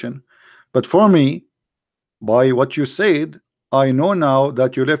situation. But for me, by what you said, I know now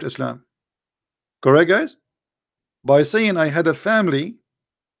that you left Islam. Correct, guys? By saying I had a family,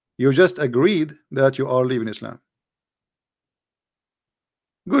 you just agreed that you are leaving Islam.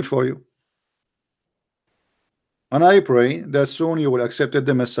 Good for you. And I pray that soon you will accept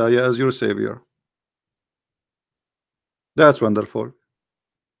the Messiah as your Savior. That's wonderful.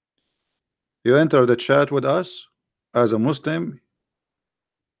 You enter the chat with us as a Muslim,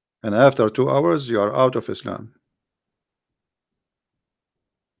 and after 2 hours you are out of Islam.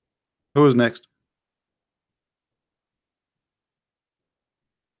 Who's next?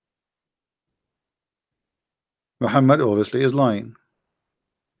 Muhammad obviously is lying.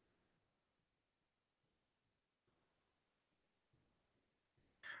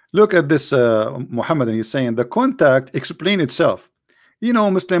 Look at this Muhammad, and he's saying the contact explain itself.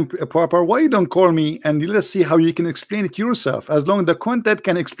 Muslim proper, why you don't call me and let's see how you can explain it yourself? As long as the content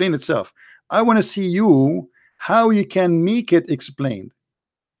can explain itself, I want to see you how you can make it explained.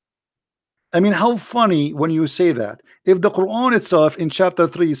 I mean, how funny when you say that. If the Quran itself in chapter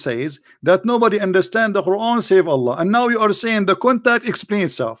 3 says that nobody understand the Quran save Allah, and now you are saying the contact explain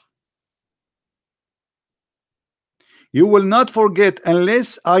itself. You will not forget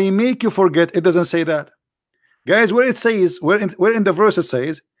unless I make you forget. It doesn't say that, guys. Where it says, where in the verse it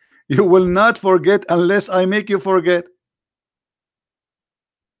says, you will not forget unless I make you forget.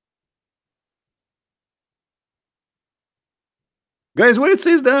 Guys, where it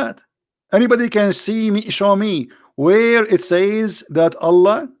says that? Anybody can see me, show me where it says that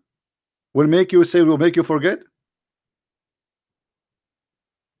Allah will make you say, will make you forget?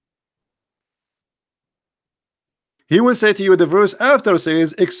 He will say to you, the verse after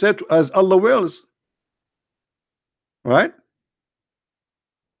says, except as Allah wills, right?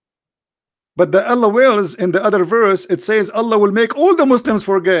 But the Allah wills in the other verse, it says Allah will make all the Muslims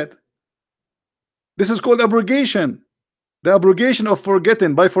forget. This is called abrogation, the abrogation of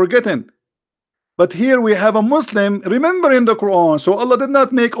forgetting by forgetting. But here we have a Muslim remembering the Quran, so Allah did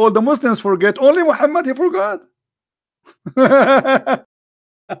not make all the Muslims forget, only Muhammad he forgot.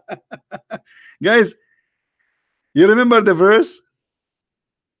 Guys, you remember the verse?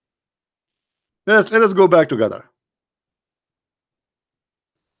 Let us go back together.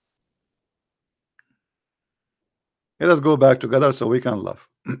 Let us go back together so we can laugh.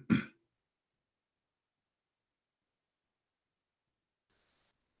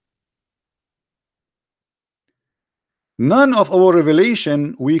 None of our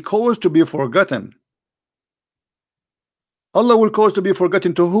revelation we cause to be forgotten. Allah will cause to be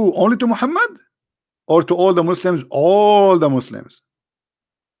forgotten to who? Only to Muhammad? Or to all the Muslims? All the Muslims.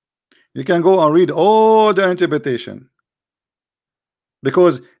 You can go and read all the interpretation.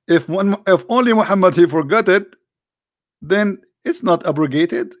 Because if only Muhammad he forgot it, then it's not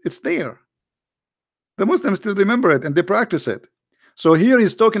abrogated, it's there. The Muslims still remember it and they practice it. So here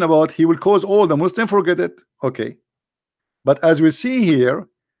he's talking about he will cause all the Muslims forget it. Okay. But as we see here,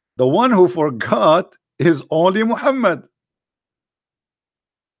 the one who forgot is only Muhammad.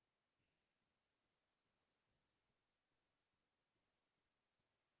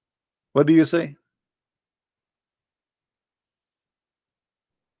 What do you say?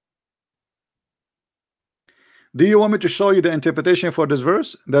 Do you want me to show you the interpretation for this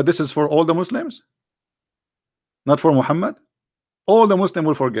verse, that this is for all the Muslims, not for Muhammad? All the Muslim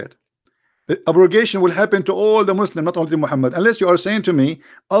will forget. The abrogation will happen to all the Muslim, not only Muhammad, unless you are saying to me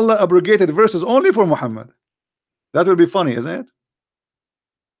Allah abrogated verses only for Muhammad. That will be funny, isn't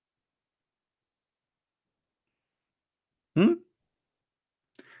it?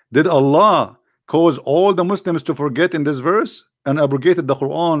 Did Allah cause all the Muslims to forget in this verse and abrogated the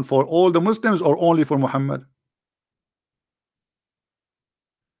Quran for all the Muslims or only for Muhammad?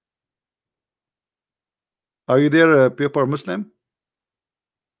 Are you there, paper Muslim?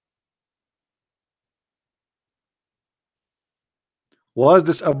 Was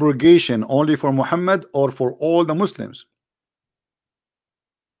this abrogation only for Muhammad or for all the Muslims?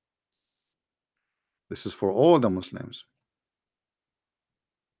 This is for all the Muslims.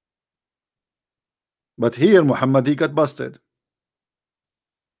 But here Muhammad he got busted.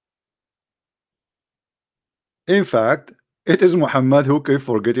 In fact, it is Muhammad who kept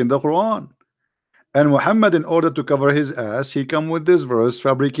forgetting the Quran. And Muhammad, in order to cover his ass, he come with this verse,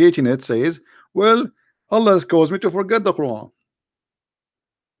 fabricating it, says, well, Allah has caused me to forget the Quran.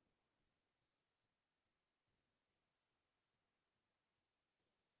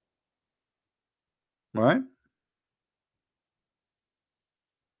 Right?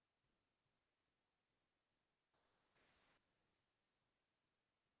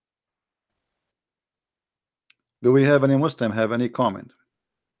 Do we have any Muslim have any comment?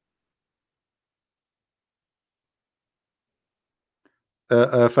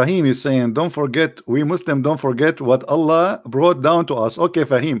 Fahim is saying, don't forget, we Muslim don't forget what Allah brought down to us. Okay,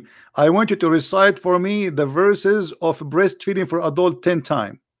 Fahim, I want you to recite for me the verses of breastfeeding for adult 10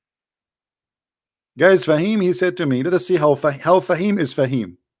 times. Guys, Fahim, he said to me, let us see how Fahim is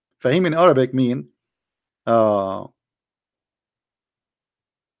Fahim. Fahim in Arabic mean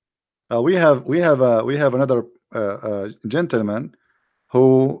we have another gentleman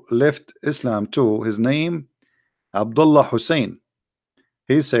who left Islam too. His name Abdullah Hussein.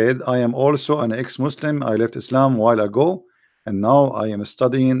 He said, I am also an ex-Muslim. I left Islam a while ago and now I am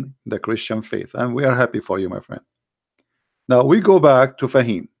studying the Christian faith, and we are happy for you, my friend. Now we go back to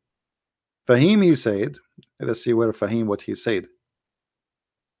Fahim. Fahim, he said, let us see where Fahim what he said.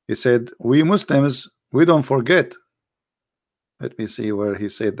 He said, we Muslims, we don't forget. Let me see where he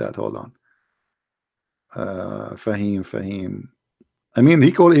said that. Hold on. Fahim. I mean,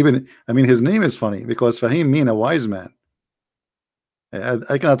 he called even, I mean, his name is funny because Fahim mean a wise man.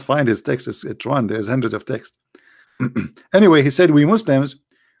 I cannot find his text. It's one. There's hundreds of texts. Anyway, he said, we Muslims,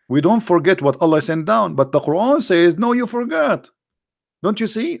 we don't forget what Allah sent down, but the Quran says, no, you forgot. Don't you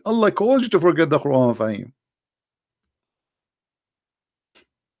see? Allah caused you to forget the Quran, Fahim.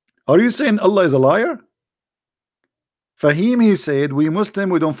 Are you saying Allah is a liar? Fahim, he said, we Muslim,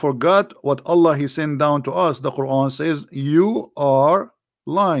 we don't forget what Allah he sent down to us. The Quran says, you are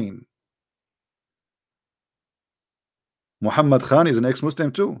lying. Muhammad Khan is an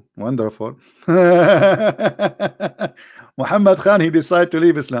ex-Muslim too. Wonderful. Muhammad Khan, he decided to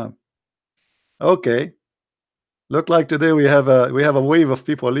leave Islam. Okay. Look like today we have a wave of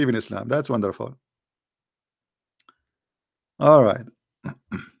people leaving Islam. That's wonderful. All right.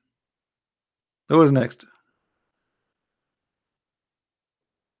 Who is next?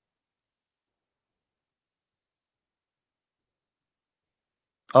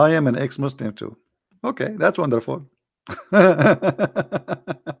 I am an ex-Muslim too. Okay, that's wonderful.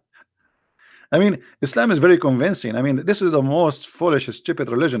 I mean, Islam is very convincing. I mean, this is the most foolish, stupid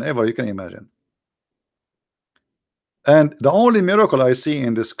religion ever you can imagine. And the only miracle I see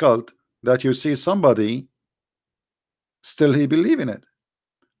in this cult that you see somebody still he believe in it,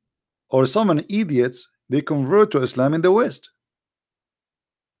 or some idiots they convert to Islam in the West.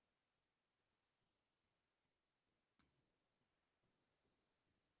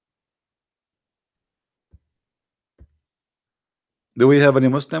 Do we have any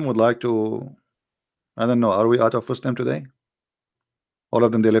Muslim would like to? I don't know. Are we out of Muslim today? All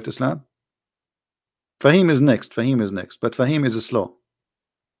of them they left Islam. Fahim is next. Fahim is next, but Fahim is slow.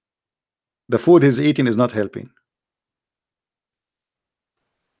 The food he's eating is not helping.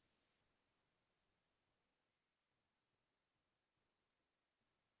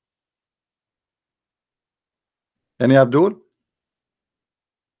 Any Abdul?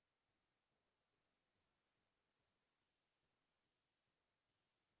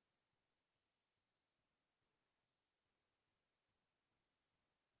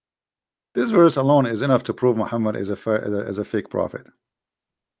 This verse alone is enough to prove Muhammad is a fake prophet.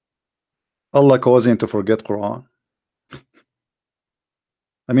 Allah caused him to forget Quran.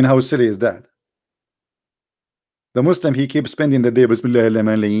 I mean, how silly is that? The Muslim he keeps spending the day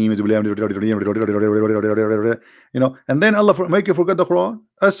you know, and then Allah make you forget the Quran.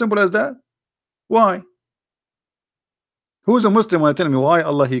 As simple as that. Why? Who's a Muslim want to tell me why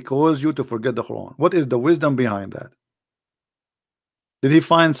Allah he caused you to forget the Quran? What is the wisdom behind that? Did he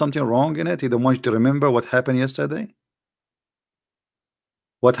find something wrong in it? He don't want you to remember what happened yesterday?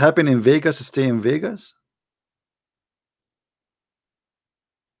 What happened in Vegas stay in Vegas?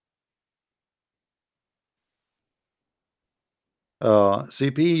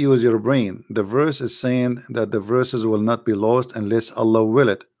 CP, use your brain. The verse is saying that the verses will not be lost unless Allah will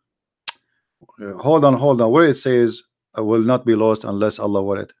it. Hold on, where it says will not be lost unless Allah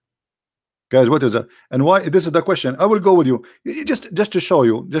will it. Guys, what is that? And why? This is the question. I will go with you. Just to show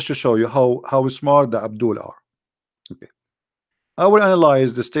you how smart the Abdul are. Okay. I will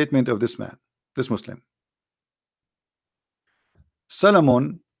analyze the statement of this man, this Muslim.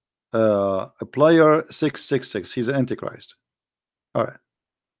 Solomon, a player 666. He's an antichrist. All right.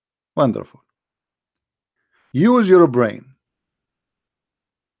 Wonderful. Use your brain.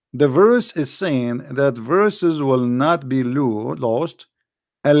 The verse is saying that verses will not be lost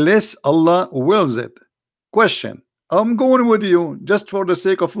unless Allah wills it. Question. I'm going with you just for the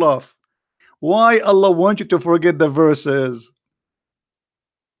sake of love. Why Allah want you to forget the verses?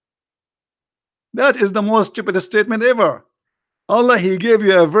 That is the most stupid statement ever. Allah he gave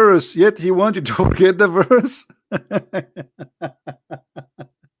you a verse, yet he wants you to forget the verse.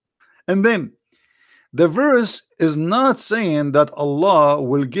 And then the verse is not saying that Allah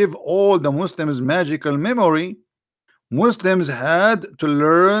will give all the Muslims magical memory. Muslims had to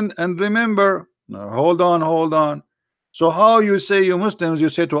learn and remember. Now, hold on. So how you say you Muslims, you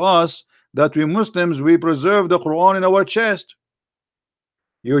say to us that we Muslims, we preserve the Quran in our chest.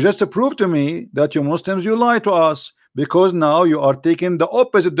 You just prove to me that you Muslims, you lie to us, because now you are taking the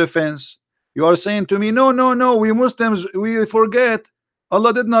opposite defense. You are saying to me, no, we Muslims, we forget.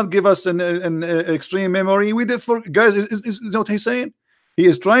 Allah did not give us an extreme memory. We did for guys, is what he's saying? He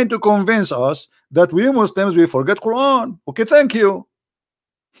is trying to convince us that we Muslims we forget Quran. Okay, thank you.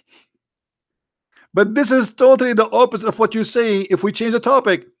 But this is totally the opposite of what you say. If we change the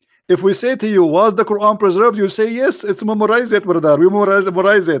topic, if we say to you, was the Quran preserved? You say yes, it's memorized it, brother. We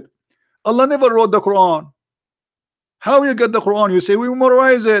memorize it. Allah never wrote the Quran. How you get the Quran? You say we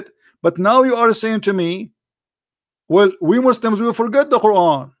memorize it. But now you are saying to me, well, we Muslims will forget the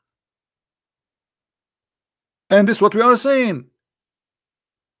Quran. And this is what we are saying.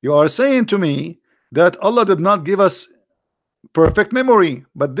 You are saying to me that Allah did not give us perfect memory,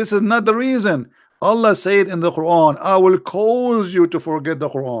 but this is not the reason. Allah said in the Quran, I will cause you to forget the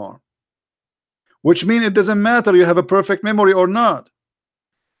Quran, which means it doesn't matter you have a perfect memory or not.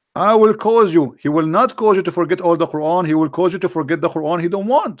 I will cause you. He will not cause you to forget all the Quran. He will cause you to forget the Quran he don't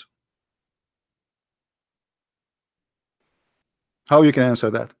want. How you can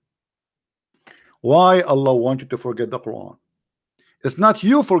answer that? Why Allah want you to forget the Quran? It's not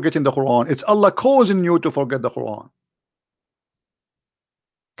you forgetting the Quran, it's Allah causing you to forget the Quran.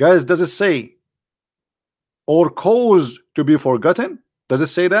 Guys, does it say or cause to be forgotten? Does it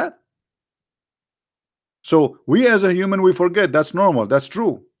say that? So we as a human we forget. That's normal, that's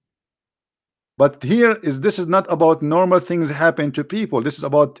true. But here is, this is not about normal things happen to people. This is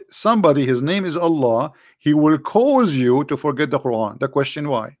about somebody, his name is Allah. He will cause you to forget the Quran. The question,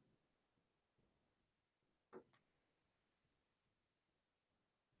 why?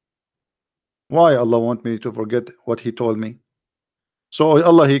 Why Allah want me to forget what he told me? So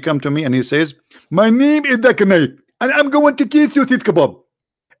Allah, he come to me and he says, my name is Dakanate, and I'm going to teach you tit kebab.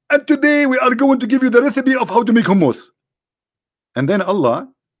 And today we are going to give you the recipe of how to make hummus. And then Allah,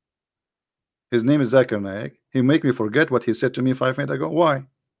 his name is Zakir Naik, he make me forget what he said to me 5 minutes ago. Why?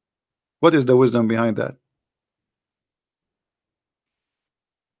 What is the wisdom behind that?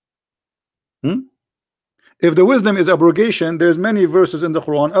 If the wisdom is abrogation, there's many verses in the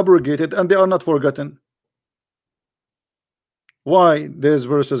Quran abrogated and they are not forgotten. Why there's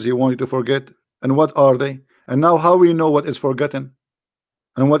verses he want you to forget, and what are they? And now how we know what is forgotten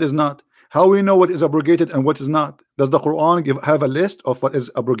and what is not? How we know what is abrogated and what is not? Does the Quran have a list of what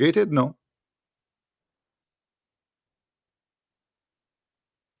is abrogated? No.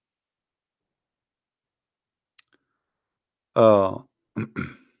 Uh,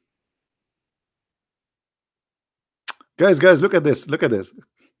 guys, look at this. Look at this.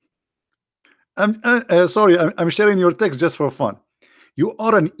 Sorry, I'm sharing your text just for fun. You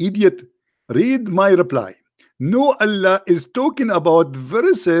are an idiot. Read my reply. No, Allah is talking about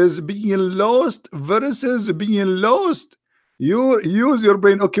verses being lost. Verses being lost. You use your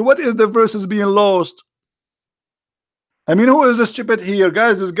brain. Okay, what is the verses being lost? I mean, who is the stupid here,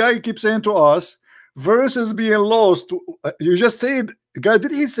 guys? This guy keeps saying to us, verses being lost. You just said, guy,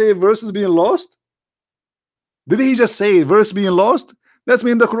 did he say verses being lost? Did he just say verse being lost? That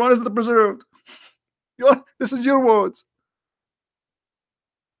means the Quran is not preserved. This is your words.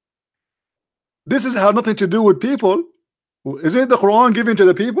 This is have nothing to do with people. Is it the Quran given to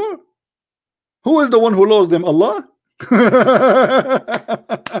the people? Who is the one who lost them? Allah?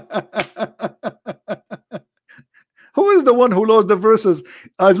 Who is the one who lost the verses?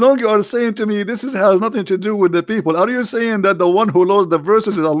 As long you are saying to me this has nothing to do with the people, are you saying that the one who lost the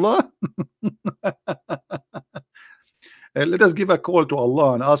verses is Allah? Let us give a call to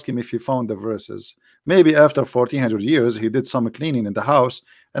Allah and ask him if he found the verses. Maybe after 1400 years he did some cleaning in the house,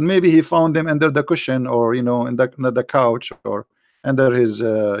 and maybe he found them under the cushion, or in the couch, or under his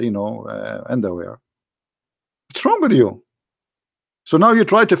underwear. What's wrong with you? So now you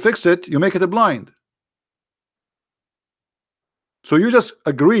try to fix it, you make it a blind. So you just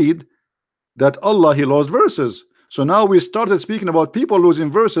agreed that Allah, he lost verses. So now we started speaking about people losing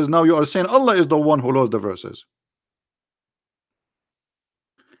verses. Now you are saying Allah is the one who lost the verses.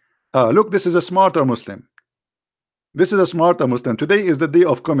 Look, this is a smarter Muslim. This is a smarter Muslim. Today is the day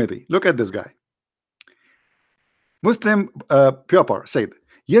of comedy. Look at this guy. Muslim Pyapar said,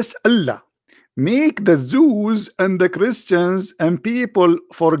 yes, Allah make the Jews and the Christians and people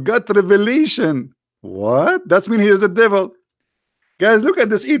forget revelation. What? That's mean he is the devil. Guys, look at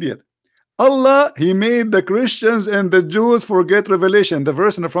this idiot. Allah, he made the Christians and the Jews forget revelation. The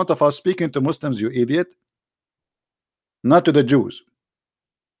verse in the front of us speaking to Muslims, you idiot, not to the Jews.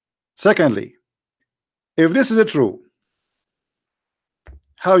 Secondly, if this is true,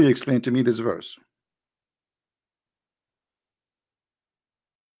 how you explain to me this verse?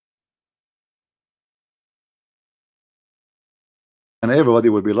 And everybody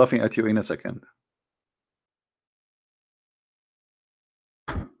will be laughing at you in a second.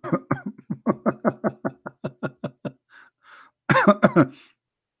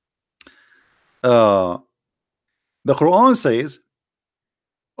 The Quran says,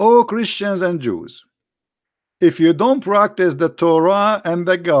 "O Christians and Jews, if you don't practice the Torah and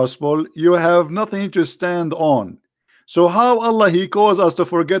the gospel, you have nothing to stand on." So how Allah, he calls us to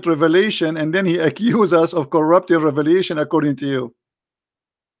forget revelation, and then he accuses us of corrupting revelation according to you?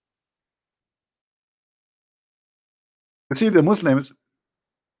 You see, the Muslims,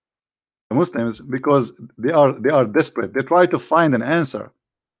 because they are desperate, they try to find an answer.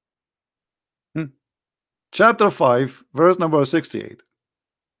 Chapter 5, verse number 68.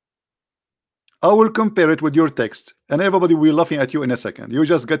 I will compare it with your text, and everybody will be laughing at you in a second. You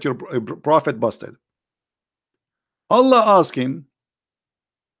just get your prophet busted. Allah asking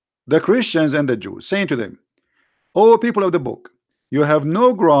the Christians and the Jews, saying to them, "O people of the book, you have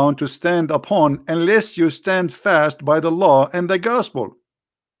no ground to stand upon unless you stand fast by the law and the gospel."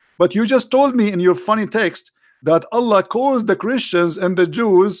 But you just told me in your funny text that Allah caused the Christians and the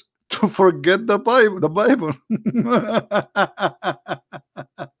Jews to forget the Bible.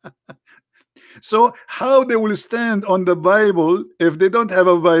 So how they will stand on the Bible if they don't have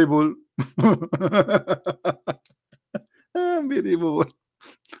a Bible? Unbelievable.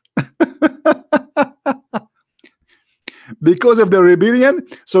 because of the rebellion.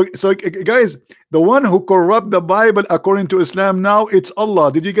 So guys, the one who corrupt the Bible according to Islam now, it's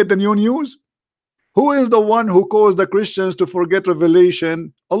Allah. Did you get the new news? Who is the one who caused the Christians to forget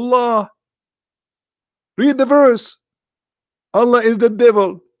revelation? Allah. Read the verse. Allah is the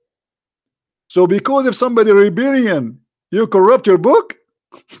devil. So because of somebody rebellion, you corrupt your book.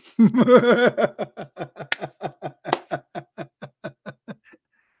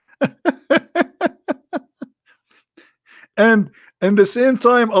 And in the same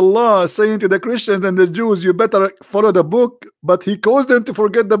time, Allah saying to the Christians and the Jews, you better follow the book, but he caused them to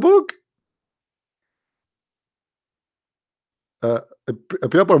forget the book. A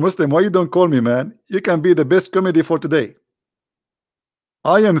proper Muslim, why you don't call me, man? You can be the best comedy for today.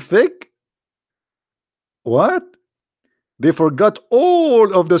 I am thick. What? They forgot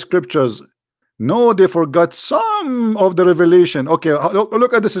all of the scriptures. No, they forgot some of the revelation. Okay,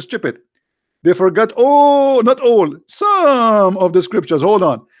 look at this, is stupid. They forgot all, not all, some of the scriptures. Hold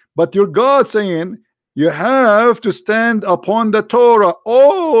on. But your God saying you have to stand upon the Torah,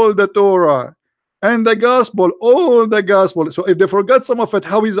 all the Torah, and the gospel, all the gospel. So if they forgot some of it,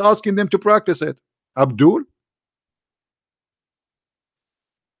 how is asking them to practice it? Abdul?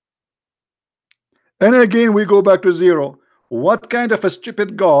 And again, we go back to zero. What kind of a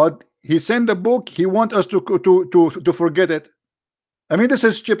stupid God? He sent the book. He wants us to forget it. I mean, this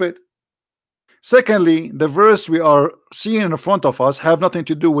is stupid. Secondly, the verse we are seeing in front of us have nothing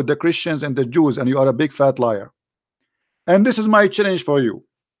to do with the Christians and the Jews, and you are a big fat liar. And this is my challenge for you.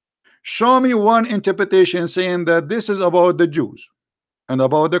 Show me one interpretation saying that this is about the Jews and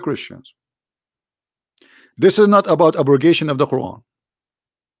about the Christians. This is not about abrogation of the Quran.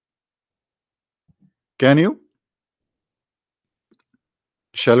 Can you?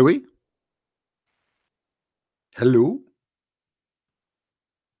 Shall we? Hello?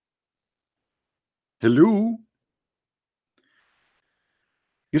 Hello?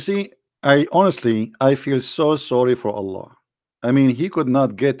 You see, I honestly feel so sorry for Allah. I mean, he could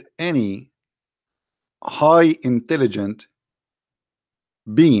not get any high intelligent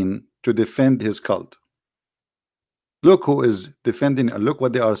being to defend his cult. Look who is defending, and look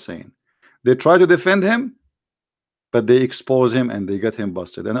what they are saying. They try to defend him, but they expose him and they get him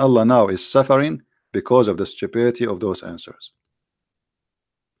busted. And Allah now is suffering because of the stupidity of those answers.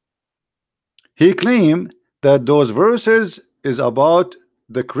 He claimed that those verses is about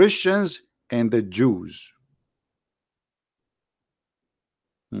the Christians and the Jews.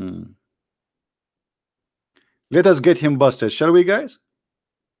 Let us get him busted, shall we, guys?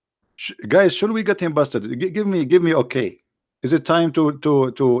 Guys, should we get him busted? Give me okay. Is it time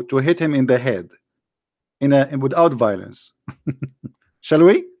to hit him in the head without violence? Shall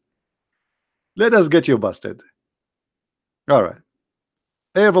we? Let us get you busted. All right.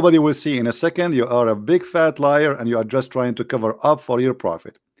 Everybody will see in a second you are a big fat liar and you are just trying to cover up for your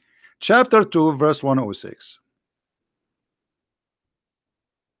profit. Chapter 2, verse 106.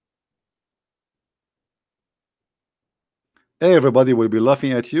 Everybody will be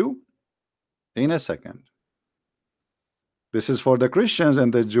laughing at you in a second. This is for the Christians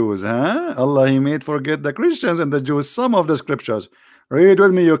and the Jews, huh? Allah, he made forget the Christians and the Jews some of the scriptures. Read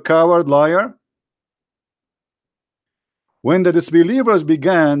with me, you coward liar. When the disbelievers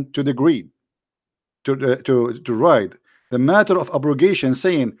began to degrade, to write the matter of abrogation,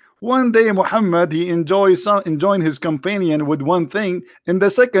 saying, one day Muhammad he enjoying his companion with one thing, and the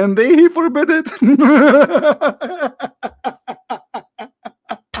second day he forbid it.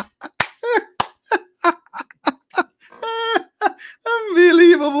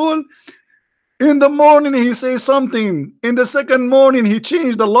 Unbelievable. In the morning he says something, in the second morning he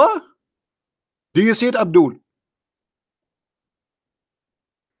changed the law. Do you see it, Abdul?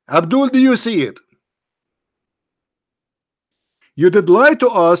 Abdul, do you see it? You did lie to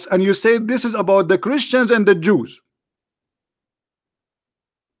us and you said this is about the Christians and the Jews.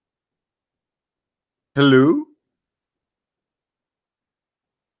 Hello?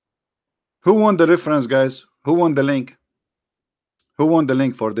 Who won the reference, guys? Who won the link? Who won the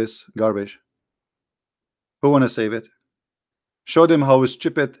link for this garbage? Who wanna save it? Show them how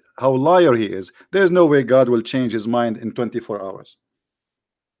stupid, how liar he is. There's no way God will change his mind in 24 hours.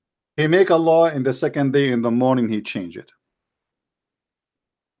 He make a law in the second day in the morning he change it.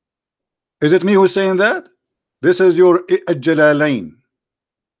 Is it me who's saying that? This is your Jalalain.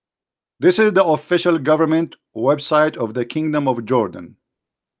 This is the official government website of the Kingdom of Jordan.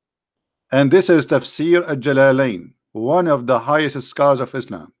 And this is Tafsir al-Jalalain, one of the highest scholars of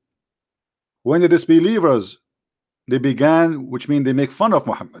Islam. When the disbelievers they began, which means they make fun of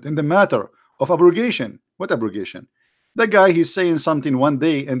Muhammad in the matter of abrogation. What abrogation? The guy he's saying something one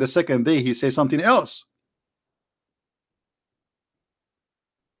day and the second day he says something else.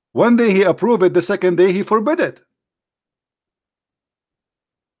 One day he approved it, the second day he forbid it.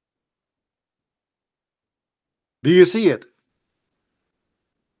 Do you see it?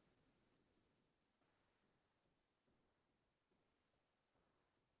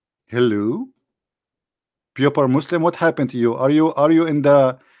 Hello, pure Muslim, what happened to you? Are you in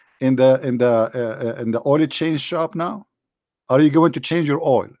the oil change shop now? Are you going to change your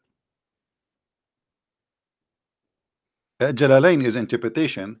oil? Jalalain is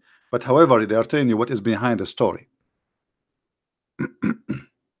interpretation, but however, they are telling you what is behind the story.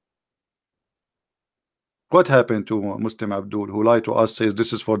 What happened to Muslim Abdul, who lied to us, says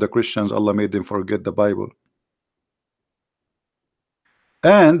this is for the Christians, Allah made them forget the Bible.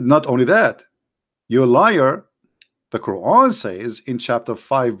 And not only that, you liar, the Quran says in chapter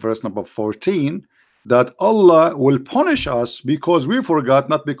 5 verse number 14 that Allah will punish us because we forgot,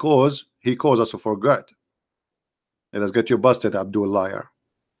 not because he caused us to forget. Let us get you busted, Abdul liar.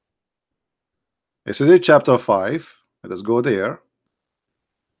 This is in chapter 5. Let us go there.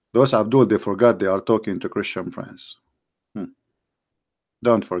 Those Abdul, they forgot they are talking to Christian friends.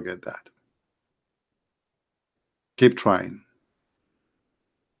 Don't forget that. Keep trying.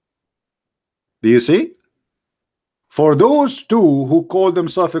 Do you see? For those two who call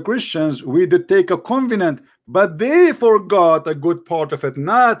themselves Christians, we did take a covenant, but they forgot a good part of it.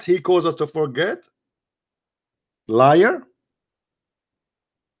 Not he caused us to forget. Liar.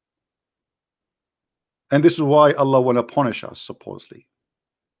 And this is why Allah want to punish us, supposedly.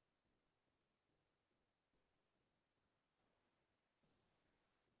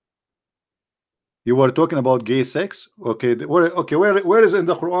 You were talking about gay sex. Okay, where is in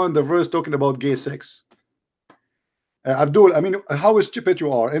the Quran the verse talking about gay sex? Abdul, I mean, how stupid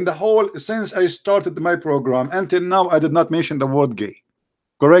you are. In the whole, since I started my program until now, I did not mention the word gay.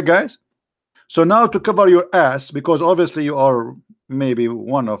 Correct, guys? So now to cover your ass, because obviously you are maybe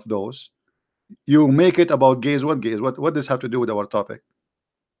one of those, you make it about gays. What gays? What does this have to do with our topic?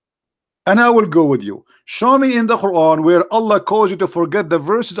 And I will go with you. Show me in the Quran where Allah calls you to forget the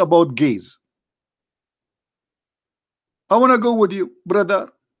verses about gays. I want to go with you, brother.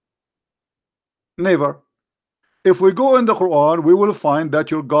 Never. If we go in the Quran, we will find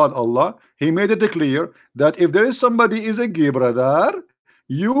that your God Allah, He made it clear that if there is somebody is a gay, brother,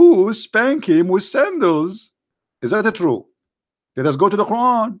 you spank him with sandals. Is that true? Let us go to the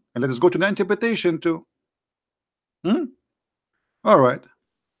Quran and let us go to the interpretation too. All right.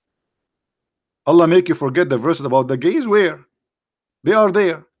 Allah make you forget the verses about the gays. Where? They are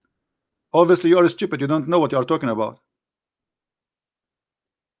there. Obviously, you are stupid. You don't know what you are talking about.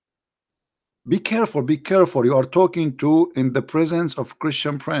 Be careful. Be careful. You are talking to in the presence of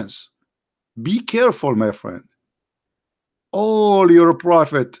Christian friends. Be careful, my friend. All your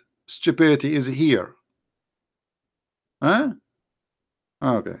prophet stupidity is here. Huh?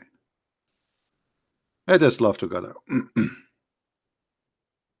 Okay. Let us love together.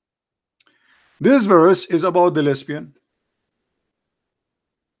 This verse is about the lesbian.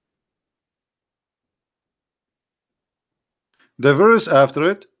 The verse after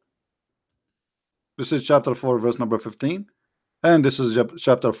it, this is chapter 4 verse number 15, and this is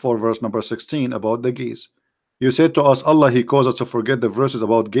chapter 4 verse number 16 about the gays. You said to us Allah He caused us to forget the verses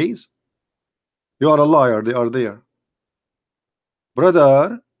about gays. You are a liar. They are there,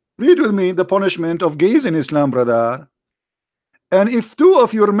 brother. Read with me the punishment of gays in Islam, brother. And if two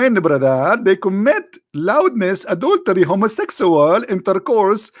of your men, brother, they commit loudness, adultery, homosexual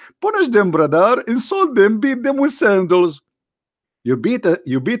intercourse, punish them, brother, insult them, beat them with sandals. You beat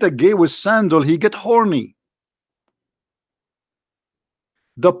a gay with sandal, he get horny.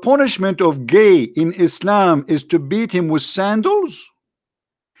 The punishment of gay in Islam is to beat him with sandals.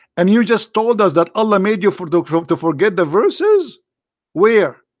 And you just told us that Allah made you to forget the verses.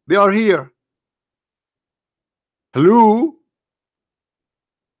 Where? They are here. Hello?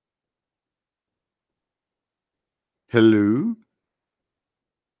 Hello?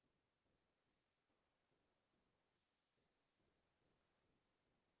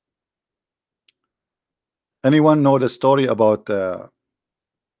 Anyone know the story about the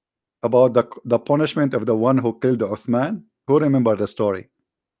punishment of the one who killed Uthman? Who remember the story?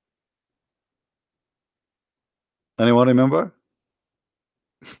 Anyone remember?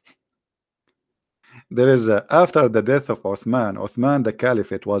 There is after the death of Uthman the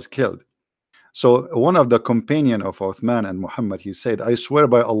caliphate was killed. So one of the companion of Uthman and Muhammad, he said, I swear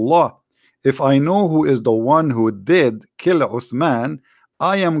by Allah, if I know who is the one who did kill Uthman,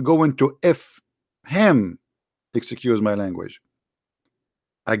 I am going to F him. Excuse my language.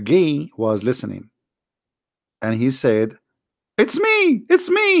 A gay was listening and he said, it's me, it's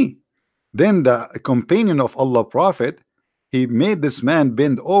me. Then the companion of Allah Prophet, He made this man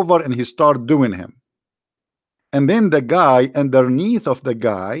bend over and he started doing him. And then the guy underneath of the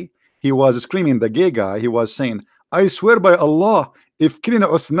guy, he was screaming, the gay guy, he was saying, I swear by Allah, if killing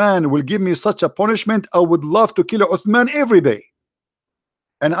Uthman will give me such a punishment, I would love to kill Uthman every day.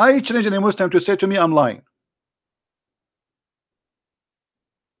 And I challenge any Muslim to say to me, I'm lying.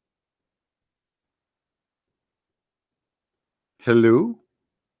 Hello?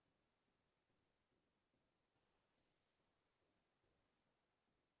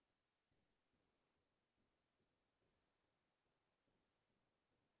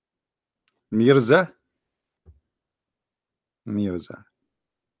 Mirza? Mirza.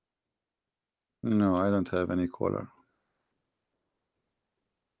 No, I don't have any caller.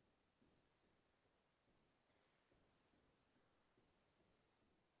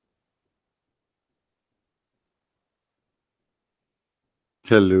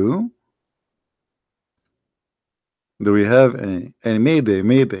 Hello? Do we have any Mayday?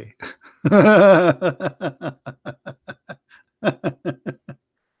 Mayday.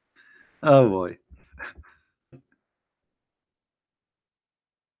 Oh boy.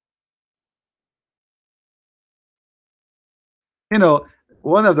 You know,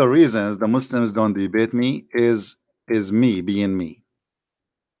 one of the reasons the Muslims don't debate me is me being me,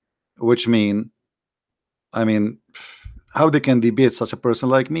 which I mean, how they can debate such a person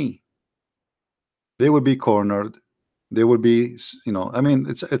like me? They will be cornered. They will be, you know, I mean,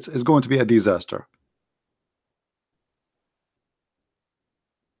 it's going to be a disaster,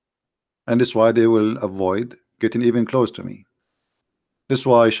 and that's why they will avoid getting even close to me. That's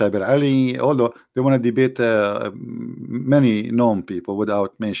why Shaibir Ali, although they want to debate many known people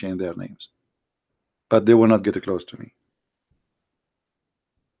without mentioning their names, but they will not get close to me.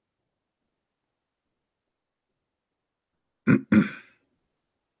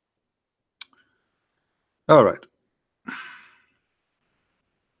 All right.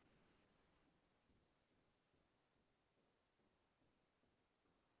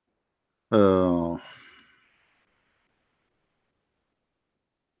 Uh,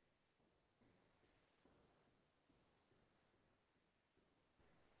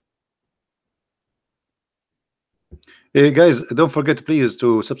 Hey guys, don't forget please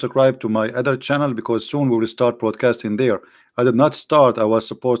to subscribe to my other channel because soon we will start broadcasting there. I did not start, I was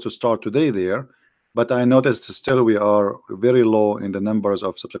supposed to start today there, but I noticed still we are very low in the numbers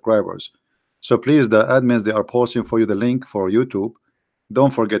of subscribers. So please, the admins, they are posting for you the link for YouTube.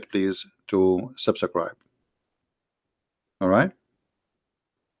 Don't forget please to subscribe. All right.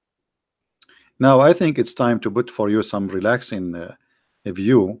 Now I think it's time to put for you some relaxing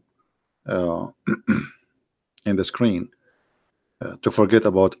view uh, in the screen to forget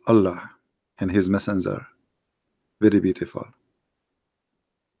about Allah and His Messenger. Very beautiful.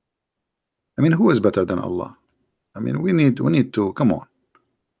 I mean, who is better than Allah? I mean, we need to come on.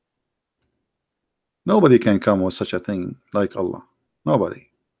 Nobody can come with such a thing like Allah. Nobody.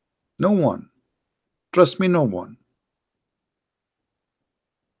 No one. Trust me, no one.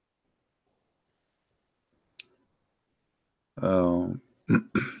 Uh,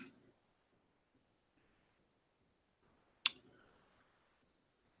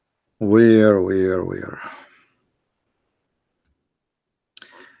 where?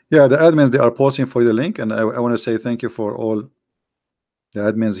 Yeah, the admins, they are posting for the link, and I want to say thank you for all the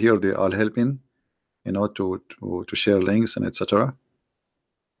admins here. They are helping, you know, to share links and etc.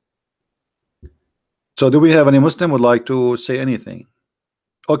 So, do we have any Muslim would like to say anything?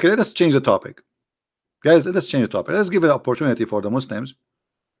 Okay, let us change the topic, guys. Let's change the topic. Let's give an opportunity for the Muslims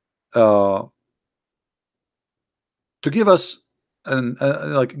uh, to give us and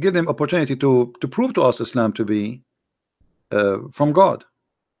like give them opportunity to prove to us Islam to be from God.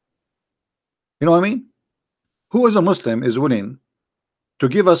 You know what I mean? Who is a Muslim is willing to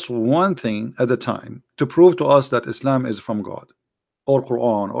give us one thing at a time to prove to us that Islam is from God or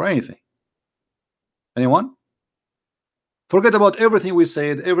Quran or anything? Anyone? Forget about everything we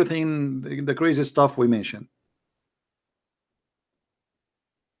said, everything, the crazy stuff we mentioned.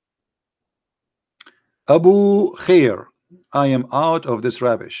 Abu Khair, I am out of this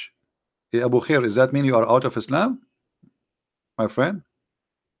rubbish. Hey, Abu Khair, does that mean you are out of Islam, my friend?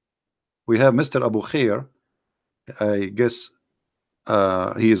 We have Mr. Abu Khair. I guess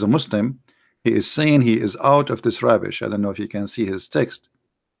he is a Muslim. He is saying he is out of this rubbish. I don't know if you can see his text.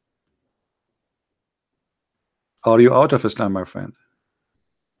 Are you out of Islam, my friend?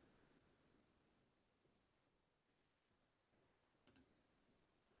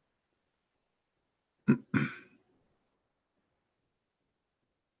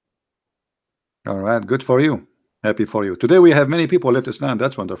 All right, good for you. Happy for you. Today we have many people left Islam.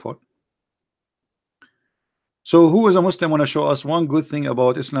 That's wonderful. So who is a Muslim want to show us one good thing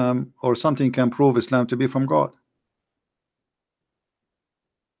about Islam or something can prove Islam to be from God?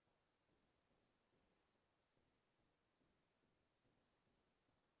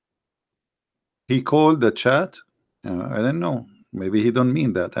 He called the chat. I don't know. Maybe he don't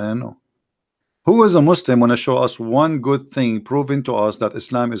mean that. I don't know. Who is a Muslim want to show us one good thing proving to us that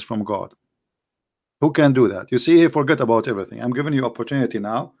Islam is from God? Who can do that? You see, he forget about everything. I'm giving you opportunity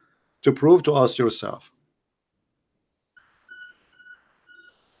now to prove to us yourself.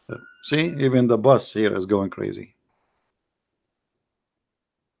 See, even the bus here is going crazy.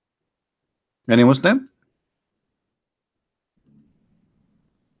 Any Muslim?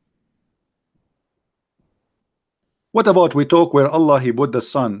 What about we talk where Allah he put the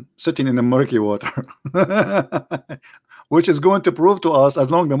sun sitting in the murky water, which is going to prove to us,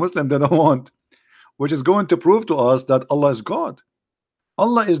 as long the Muslim they don't want, which is going to prove to us that Allah is God.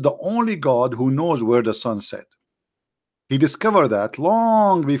 Allah is the only God who knows where the sun set. He discovered that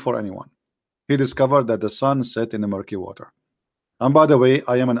long before anyone. He discovered that the sun set in the murky water. And by the way,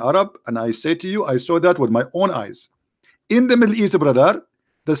 I am an Arab, and I say to you, I saw that with my own eyes. In the Middle East, brother,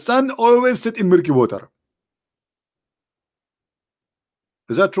 the sun always set in murky water.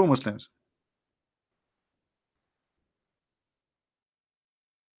 Is that true, Muslims?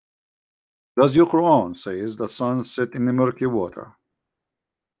 Does your Quran says the sun set in the murky water?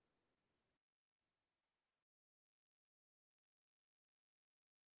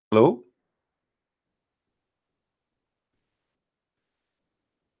 Hello?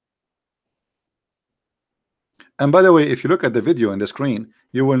 And by the way, if you look at the video on the screen,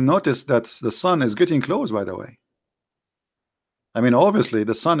 you will notice that the sun is getting close, by the way. I mean, obviously,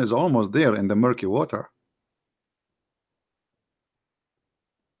 the sun is almost there in the murky water.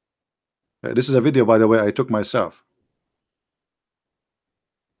 This is a video, by the way, I took myself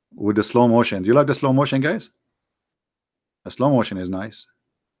with the slow motion. Do you like the slow motion, guys? The slow motion is nice,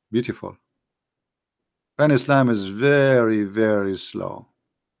 beautiful. And Islam is very, very slow.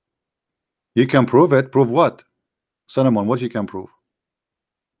 You can prove it. Prove what? Solomon, what you can prove?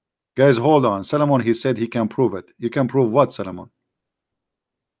 Guys, hold on. Solomon, he said he can prove it. You can prove what, Solomon?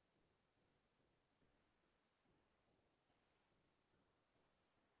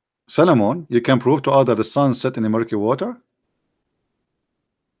 Solomon, you can prove to us that the sun set in the murky water?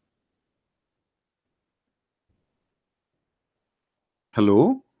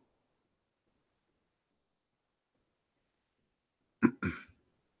 Hello?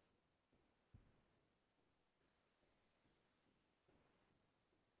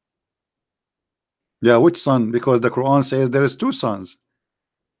 Yeah, which sun? Because the Quran says there is two suns.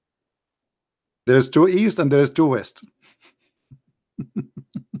 There is two east and there is two west.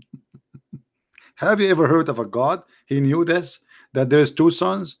 Have you ever heard of a God? He knew this, that there is two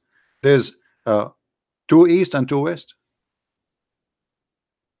suns. There's two east and two west.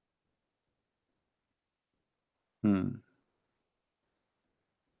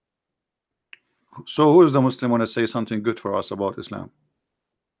 So who is the Muslim want to say something good for us about Islam?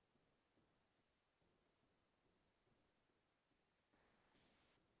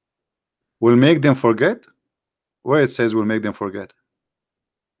 Will make them forget? Where it says will make them forget?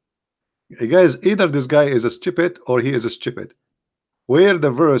 Hey guys, either this guy is a stupid or he is a stupid. Where the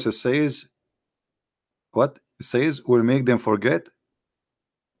verse says what? It says will make them forget.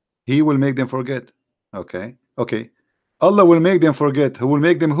 He will make them forget. Okay. Okay. Allah will make them forget. Who will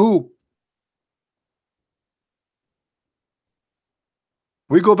make them who?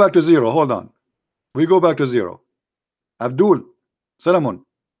 We go back to zero. Hold on. We go back to zero. Abdul, Solomon.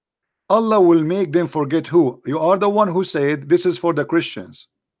 Allah will make them forget who? You are the one who said this is for the Christians.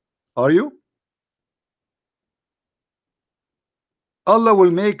 Are you? Allah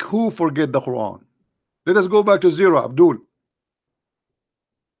will make who forget the Quran? Let us go back to zero, Abdul.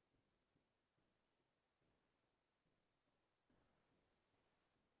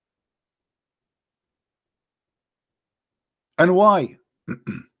 And why?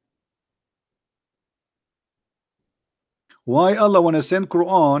 Why Allah want to send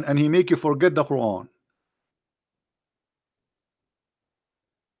Quran and he make you forget the Quran?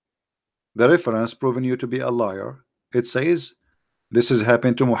 The reference proving you to be a liar. It says this has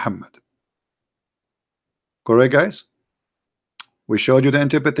happened to Muhammad. Correct, guys? We showed you the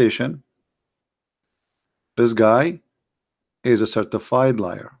interpretation. This guy is a certified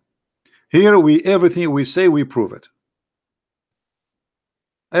liar. Here we everything we say we prove it.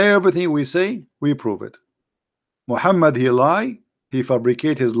 Everything we say we prove it. Muhammad he lie, he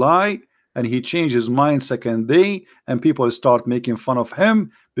fabricate his lie, and he changed his mind second day, and people start making fun of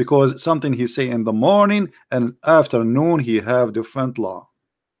him because something he say in the morning and afternoon he have different law.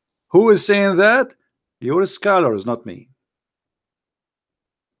 Who is saying that? You're scholars, not me.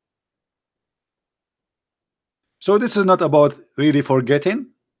 So this is not about really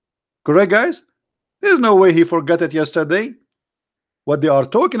forgetting. Correct, guys? There's no way he forgot it yesterday. What they are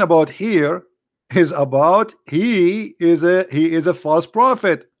talking about here is about he is a false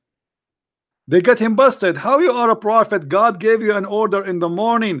prophet. They got him busted. How you are a prophet? God gave you an order in the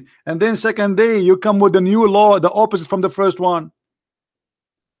morning, and then second day you come with a new law, the opposite from the first one.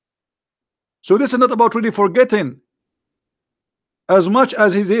 So this is not about really forgetting as much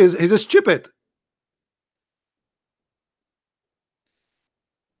as he's stupid.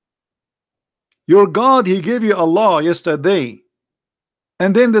 Your God, he gave you a law yesterday,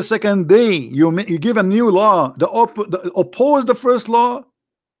 and then the second day you give a new law, the oppose the first law.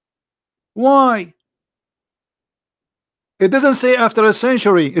 Why? It doesn't say after a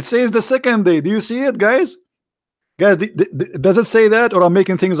century, it says the second day. Do you see it, guys? Guys, does it say that, or I'm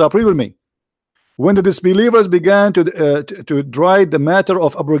making things up? Read with me. When the disbelievers began to deride the matter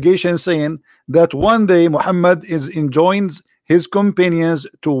of abrogation, saying that one day Muhammad enjoins his companions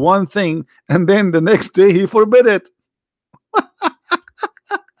to one thing, and then the next day he forbid it.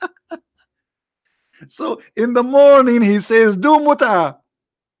 So in the morning he says do mut'a,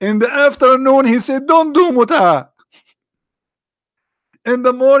 in the afternoon he said don't do mut'a. In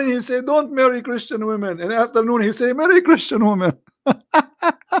the morning he said don't marry Christian women, in the afternoon he say marry Christian women.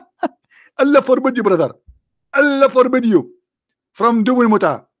 Allah forbid you, brother. Allah forbid you from doing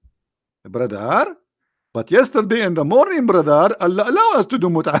mut'a, brother. But yesterday in the morning, brother, Allah allow us to do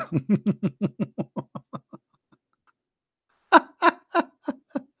mut'a.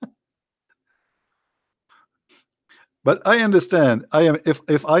 But I understand. I am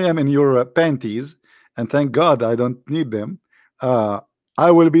if I am in your panties, and thank God I don't need them.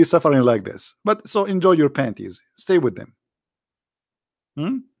 I will be suffering like this. But so enjoy your panties. Stay with them.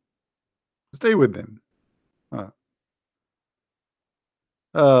 Stay with them.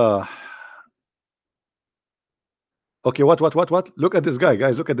 Okay, what? Look at this guy,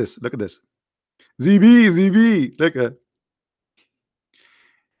 guys. Look at this. Look at this. ZB. Look at.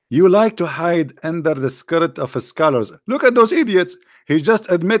 You like to hide under the skirt of scholars. Look at those idiots. He just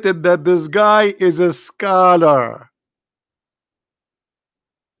admitted that this guy is a scholar.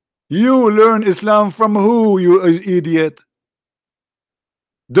 You learn Islam from who, you idiot?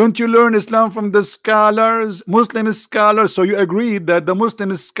 Don't you learn Islam from the scholars, Muslim scholars? So you agreed that the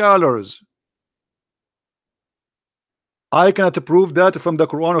Muslim scholars. I cannot prove that from the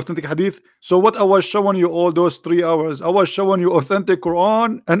Quran, authentic hadith. So what I was showing you all those 3 hours, I was showing you authentic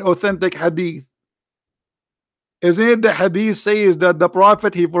Quran and authentic hadith. Isn't it the hadith says that the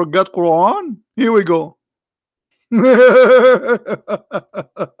prophet he forgot Quran? Here we go.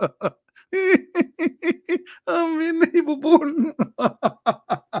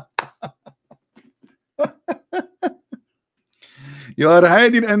 You are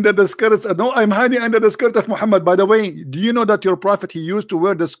hiding under the skirts. No, I'm hiding under the skirt of Muhammad. By the way, do you know that your prophet he used to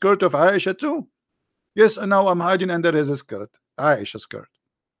wear the skirt of Aisha too? Yes, and now I'm hiding under his skirt, Aisha's skirt.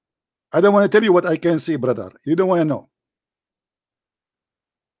 I don't want to tell you what I can see, brother. You don't want to know.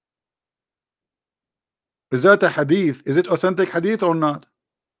 Is that a hadith? Is it authentic hadith or not?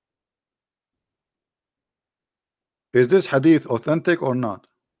 Is this hadith authentic or not?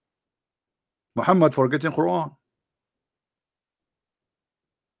 Muhammad forgetting Quran.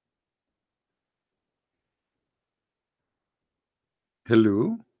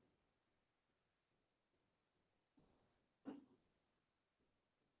 Hello.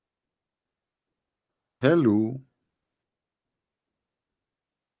 Hello.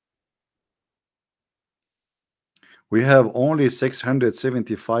 We have only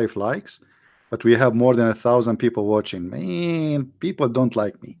 675 likes, but we have more than 1,000 people watching. Man, people don't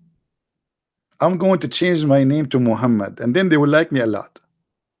like me. I'm going to change my name to Muhammad, and then they will like me a lot.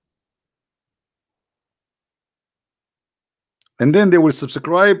 And then they will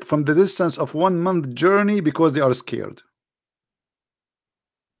subscribe from the distance of 1 month journey because they are scared.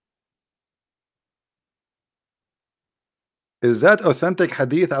 Is that authentic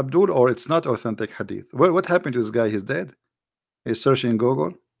hadith, Abdul, or it's not authentic hadith? What happened to this guy? He's dead. He's searching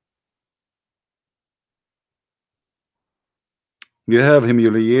Google. You have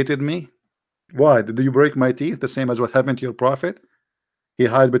humiliated me. Why? Did you break my teeth the same as what happened to your prophet? He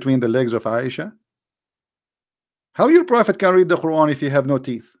hid between the legs of Aisha. How your prophet can read the Quran if you have no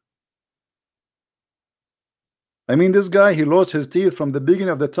teeth? I mean, this guy, he lost his teeth from the beginning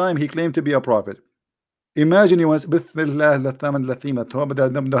of the time he claimed to be a prophet. Imagine you once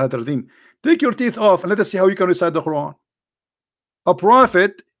take your teeth off and let us see how you can recite the Quran. A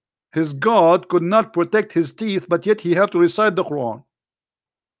prophet, his God could not protect his teeth, but yet he have to recite the Quran.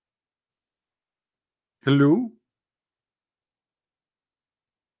 Hello?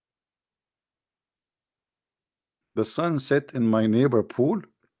 The sun set in my neighbor pool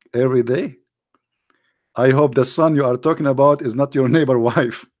every day. I hope the sun you are talking about is not your neighbor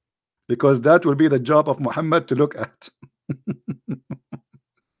wife, because that will be the job of Muhammad to look at.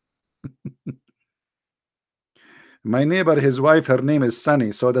 My neighbor, his wife, her name is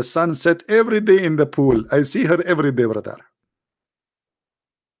Sunny. So the sun set every day in the pool. I see her every day, brother.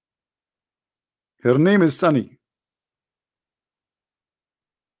 Her name is Sunny.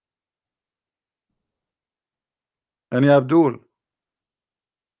 And Abdul,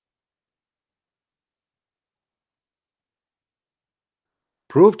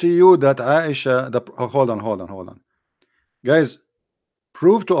 prove to you that Aisha, hold on. Guys,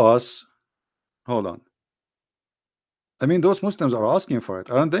 prove to us, hold on. I mean, those Muslims are asking for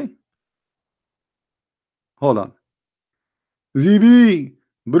it, aren't they? Hold on. ZB,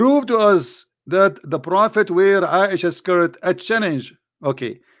 prove to us that the Prophet wear Aisha skirt at challenge.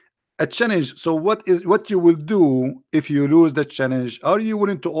 Okay, at challenge. So what you will do if you lose the challenge? Are you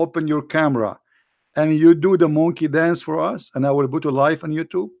willing to open your camera and you do the monkey dance for us, and I will put a live on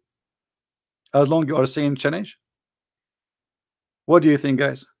YouTube? As long you are saying challenge. What do you think,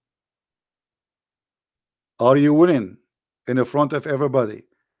 guys? Are you willing in the front of everybody?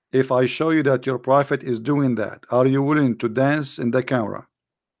 If I show you that your prophet is doing that, are you willing to dance in the camera?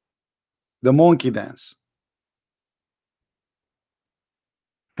 The monkey dance.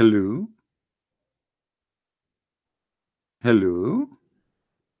 Hello? Hello?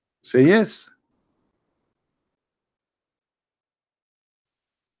 Say yes.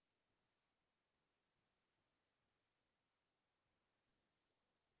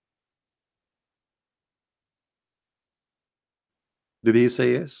 Did he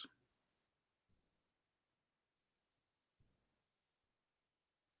say yes?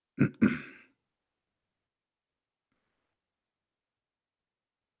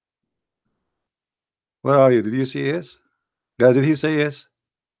 Where are you? Did you say yes? Guys, did he say yes?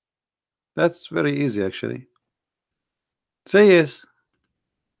 That's very easy, actually. Say yes.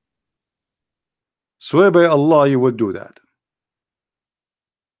 Swear by Allah you would do that.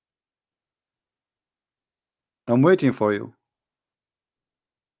 I'm waiting for you.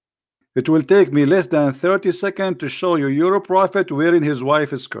 It will take me less than 30 seconds to show you your prophet wearing his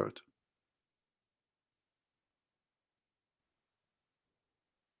wife's skirt.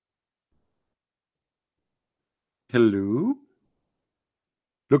 Hello?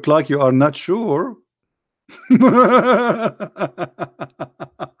 Look like you are not sure.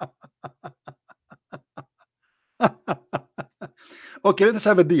 Okay, let's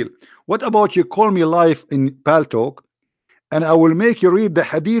have a deal. What about you call me live in Paltalk and I will make you read the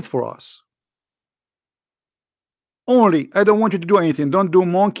hadith for us? Only, I don't want you to do anything. Don't do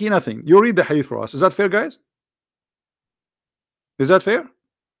monkey, nothing. You read the hadith for us. Is that fair, guys? Is that fair?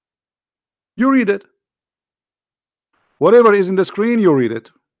 You read it. Whatever is in the screen, you read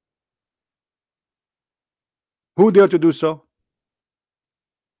it. Who dare to do so?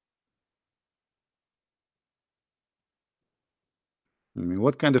 I mean,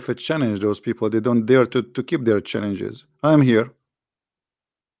 what kind of a challenge those people? They don't dare to keep their challenges. I'm here.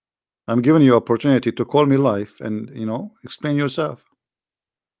 I'm giving you opportunity to call me live and explain yourself.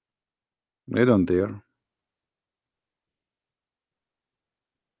 They don't dare.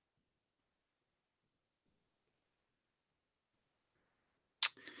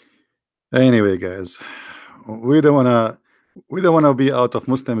 Anyway, guys, we don't wanna be out of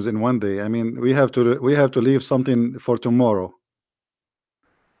Muslims in one day. I mean, we have to leave something for tomorrow.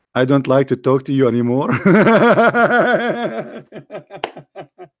 I don't like to talk to you anymore.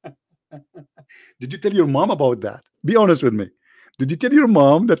 Did you tell your mom about that? Be honest with me. Did you tell your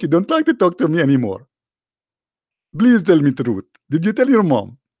mom that you don't like to talk to me anymore? Please tell me the truth. Did you tell your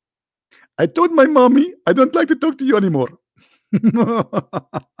mom? I told my mommy I don't like to talk to you anymore.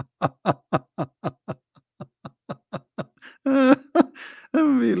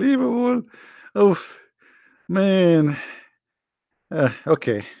 Unbelievable. Oh man.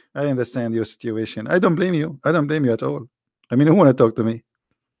 Okay, I understand your situation. I don't blame you. I don't blame you at all. I mean, who want to talk to me?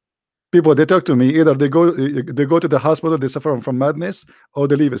 People, they talk to me. Either they go to the hospital, they suffer from madness, or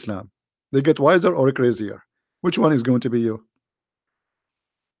they leave Islam. They get wiser or crazier. Which one is going to be you?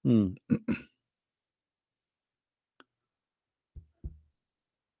 Hmm.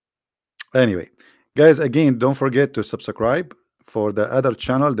 Anyway, guys, again, don't forget to subscribe for the other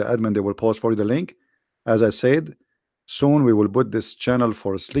channel. The admin, they will post for you the link. As I said, soon we will put this channel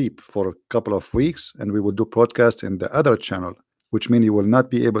for sleep for a couple of weeks, and we will do podcast in the other channel, which means you will not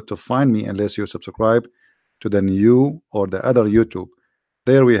be able to find me unless you subscribe to the new or the other YouTube.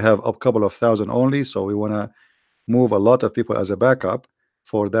 There we have a couple of thousand only, so we want to move a lot of people as a backup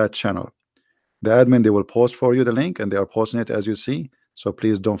for that channel. The admin, they will post for you the link, and they are posting it as you see. So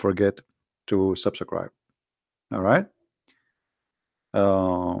please don't forget to subscribe. All right.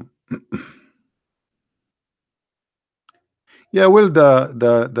 Uh, yeah, well,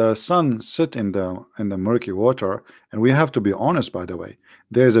 the sun sit in the murky water, and we have to be honest. By the way,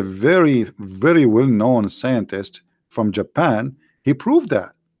 there's a very well-known scientist from Japan. He proved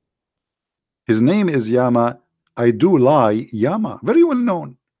that. His name is Yama. I do lie, Yama. Very well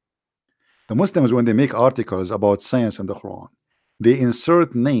known. The Muslims, when they make articles about science in the Quran, they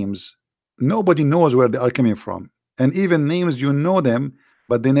insert names nobody knows where they are coming from, and even names you know them,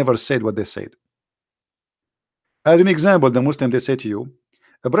 but they never said what they said. As an example, the Muslim, they say to you,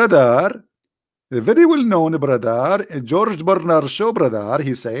 brother, a very well known brother, George Bernard Shaw, brother,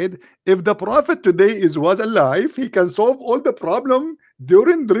 he said, if the Prophet today was alive, he can solve all the problem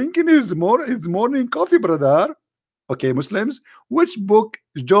during drinking his morning coffee, brother. Okay, Muslims, which book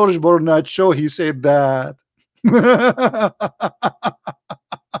George Bernard Shaw he said that?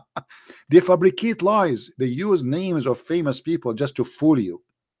 They fabricate lies. They use names of famous people just to fool you.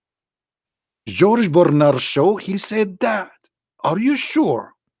 George Bernard Shaw, he said that. Are you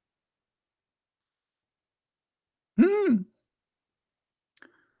sure?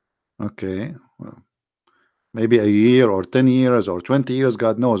 Okay, well, maybe a year or 10 years or 20 years,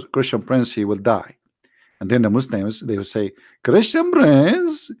 God knows. Christian Prince, he will die. And then the Muslims, they will say, Christian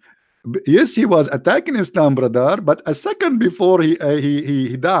Prince, yes, he was attacking Islam, brother, but a second before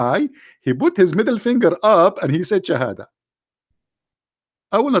he died, he put his middle finger up and he said Shahada.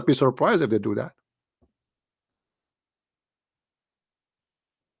 I will not be surprised if they do that.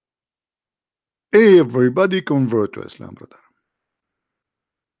 Everybody convert to Islam, brother.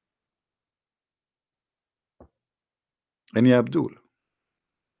 And yeah, Abdul.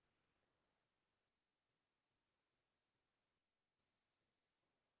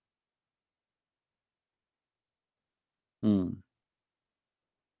 Hmm.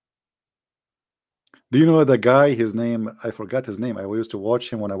 Do you know the guy? His name, I forgot his name. I used to watch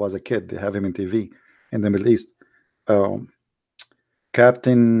him when I was a kid. They have him in TV in the Middle East. Um,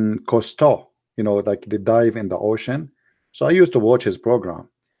 Captain Cousteau. You know, like they dive in the ocean. So I used to watch his program.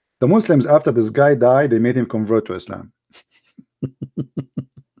 The Muslims, after this guy died, they made him convert to Islam.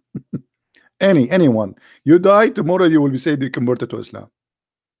 Anyone, you die tomorrow, you will be said they converted to Islam.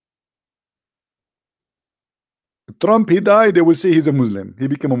 Trump, he died, they will say he's a Muslim. He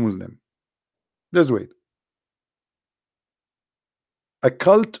became a Muslim. Just wait. A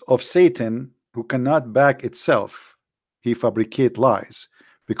cult of Satan who cannot back itself, he fabricate lies,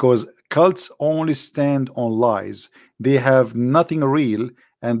 because cults only stand on lies. They have nothing real,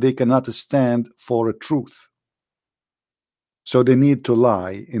 and they cannot stand for a truth. So they need to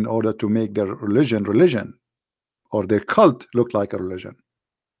lie in order to make their religion, or their cult look like a religion.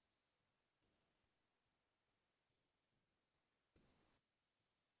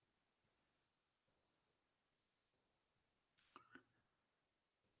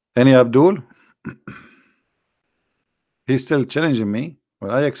 Any Abdul? He's still challenging me.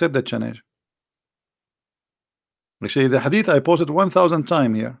 Well, I accept the challenge. Actually, the hadith I posted 1,000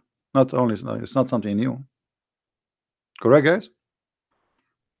 times here. Not only, it's not something new. Correct, guys?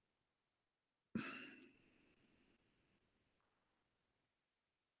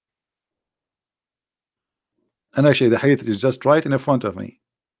 And actually, the hadith is just right in front of me.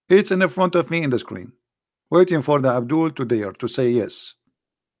 It's in front of me in the screen, waiting for the Abdul to dare to say yes.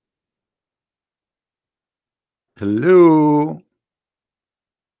 Hello.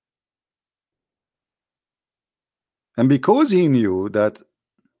 And because he knew that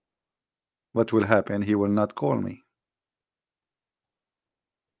what will happen, he will not call me.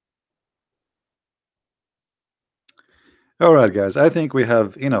 All right, guys, I think we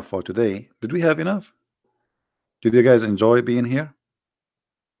have enough for today. Did we have enough? Did you guys enjoy being here?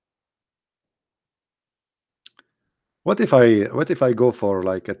 What if I go for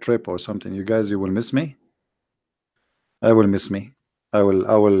like a trip or something? You will miss me. I will miss me. I will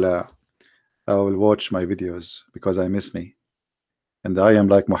watch my videos because I miss me. And I am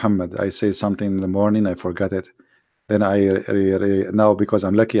like Muhammad. I say something in the morning, I forgot it. Then now, because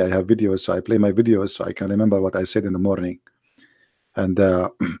I'm lucky, I have videos, so I play my videos so I can remember what I said in the morning. And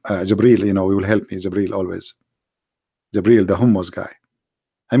Jabril, he will help me. Jabril always. Jabril, the hummus guy.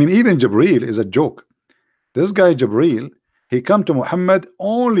 I mean, even Jabril is a joke. This guy Jabril, he come to Muhammad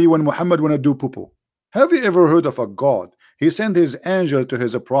only when Muhammad wanna do poo-poo. Have you ever heard of a God? He sent his angel to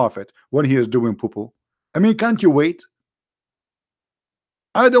his prophet when he is doing poo-poo. I mean, can't you wait?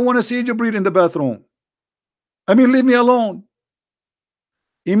 I don't want to see Jabril in the bathroom. I mean, leave me alone.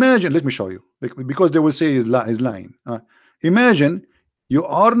 Imagine, let me show you, because they will say he's lying. Imagine you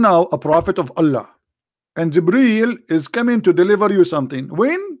are now a prophet of Allah, and Jibril is coming to deliver you something.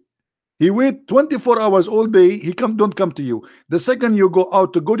 When he wait 24 hours all day, he don't come to you. The second you go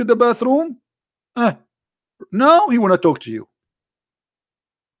out to go to the bathroom, now he wanna talk to you.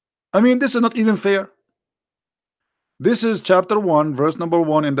 I mean, this is not even fair. This is chapter 1, verse number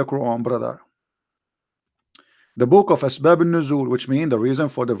 1 in the Quran, brother. The book of Asbab al-Nuzul, which means the reason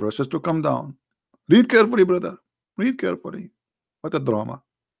for the verses to come down. Read carefully, brother. Read carefully. What a drama.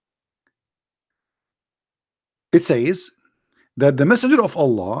 It says that the messenger of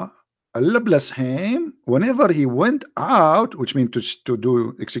Allah, Allah bless him, whenever he went out, which means to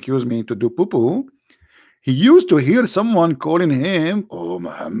do, excuse me, to do poo-poo, he used to hear someone calling him, "Oh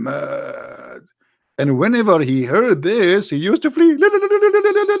Muhammad." And whenever he heard this, he used to flee,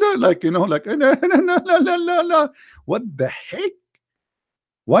 like, you know, like, what the heck?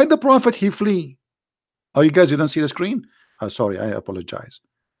 Why the prophet he flee? Oh, you guys, you don't see the screen? Oh, sorry, I apologize.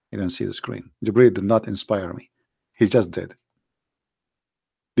 You don't see the screen. Jibril did not inspire me. He just did.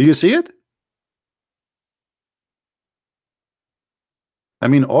 Do you see it? I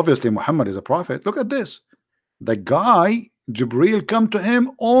mean, obviously Muhammad is a prophet. Look at this. The guy, Jibril come to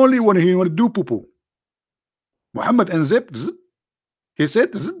him only when he want to do poo-poo. Muhammad unzip, zzz, he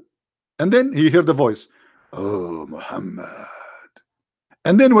said, zzz, and then he heard the voice, "Oh Muhammad."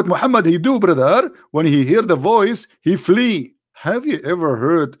 And then what Muhammad he do, brother, when he hear the voice, he flee. Have you ever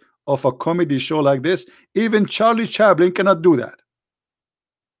heard of a comedy show like this? Even Charlie Chaplin cannot do that.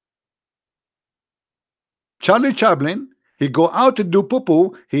 Charlie Chaplin, he go out to do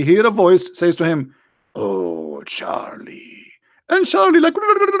poo-poo, he hear a voice, says to him, "Oh Charlie." And Charlie like,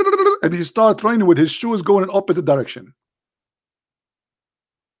 and he start running with his shoes going in opposite direction.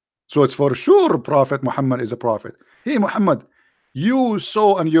 So it's for sure Prophet Muhammad is a prophet. Hey Muhammad, you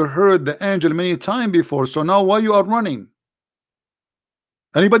saw and you heard the angel many times before, so now why you are running?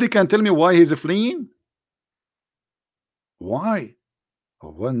 Anybody can tell me why he's fleeing? Why? I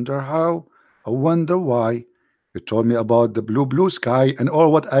wonder how. I wonder why. You told me about the blue sky and all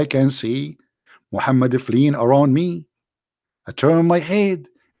what I can see. Muhammad fleeing around me. I turn my head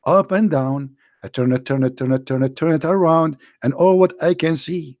up and down. I turn it around, and all what I can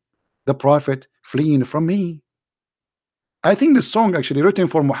see. The prophet fleeing from me. I think this song actually written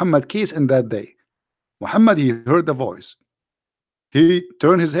for Muhammad case in that day. Muhammad, he heard the voice. He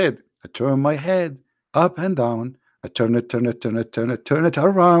turned his head. I turn my head up and down. I turn it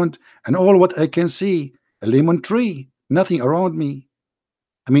around, and all what I can see, a lemon tree, nothing around me.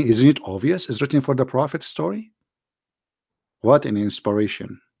 I mean, isn't it obvious? It's written for the prophet story. What an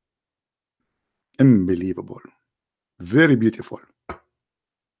inspiration. Unbelievable. Very beautiful.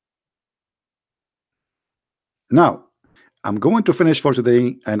 Now, I'm going to finish for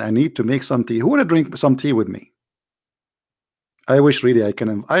today, and I need to make some tea. Who want to drink some tea with me? I wish really I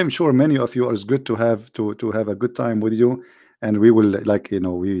can. I'm sure many of you are good to have a good time with you, and we will, like, you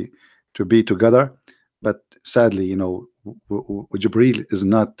know, we to be together. But sadly, you know, Jibril is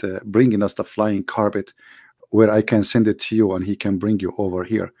not bringing us the flying carpet where I can send it to you and he can bring you over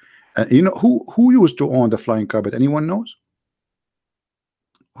here. And you know who used to own the flying carpet? Anyone knows?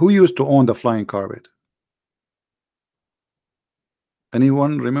 Who used to own the flying carpet?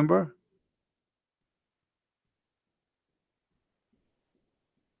 Anyone remember?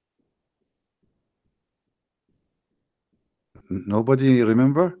 Nobody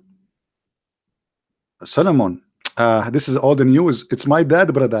remember? Solomon. This is all the news. It's my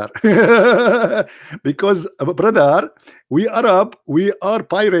dad, brother. Because brother, we Arab, we are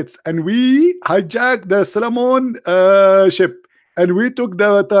pirates, and we hijacked the Solomon ship, and we took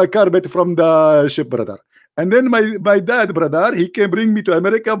the carpet from the ship, brother. And then my dad, brother, he can bring me to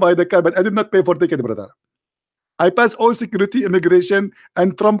America by the carpet. I did not pay for ticket, brother. I passed all security, immigration,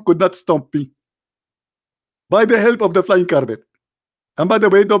 and Trump could not stop me by the help of the flying carpet. And by the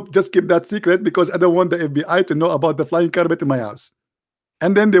way, don't just keep that secret, because I don't want the FBI to know about the flying carpet in my house.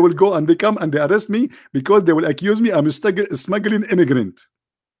 And then they will go and they come and they arrest me because they will accuse me I'm smuggling immigrant.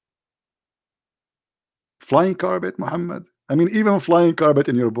 Flying carpet, Muhammad. I mean, even flying carpet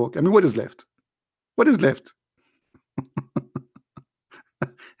in your book. I mean, what is left? What is left?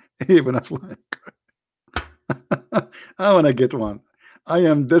 Even a flying carpet. I want to get one. I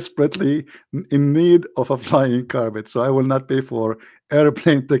am desperately in need of a flying carpet, so I will not pay for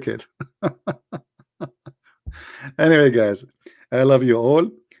airplane ticket. Anyway, guys, I love you all,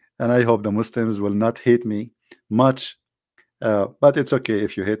 and I hope the Muslims will not hate me much. But it's okay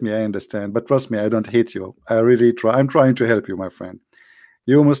if you hate me, I understand. But trust me, I don't hate you. I really try. I'm trying to help you, my friend.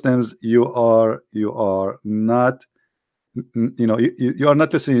 You Muslims, you are not You know, you are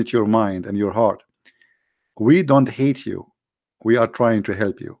not listening to your mind and your heart. We don't hate you. We are trying to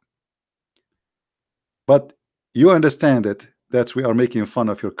help you. But you understand it, that we are making fun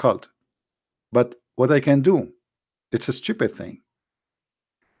of your cult. But what I can do, it's a stupid thing.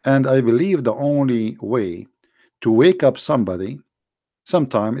 And I believe the only way to wake up somebody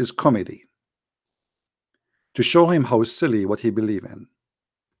sometime is comedy. To show him how silly what he believe in.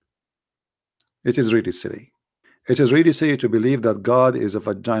 It is really silly. It is really silly to believe that God is a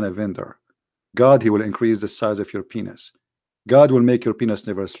vagina vendor. God, he will increase the size of your penis. God will make your penis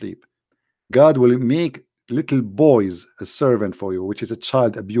never sleep. God will make little boys a servant for you, which is a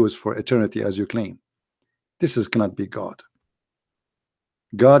child abuse for eternity, as you claim. This cannot be God.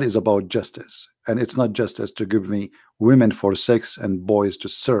 God is about justice, and it's not justice to give me women for sex and boys to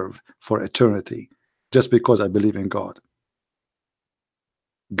serve for eternity just because I believe in God.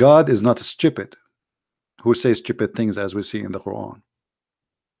 God is not stupid who says stupid things as we see in the Quran.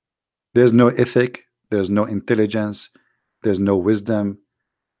 There's no ethic, there's no intelligence, there's no wisdom,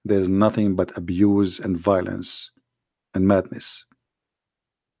 there's nothing but abuse and violence and madness.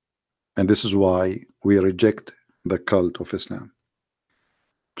 And this is why we reject the cult of Islam.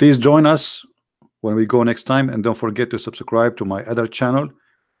 Please join us when we go next time, and don't forget to subscribe to my other channel,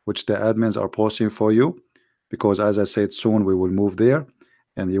 which the admins are posting for you, because as I said, soon we will move there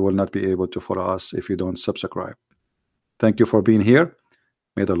and you will not be able to follow us if you don't subscribe. Thank you for being here.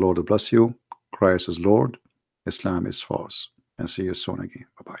 May the Lord bless you. Christ is Lord, Islam is false, and see you soon again.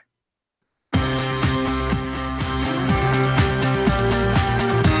 Bye-bye.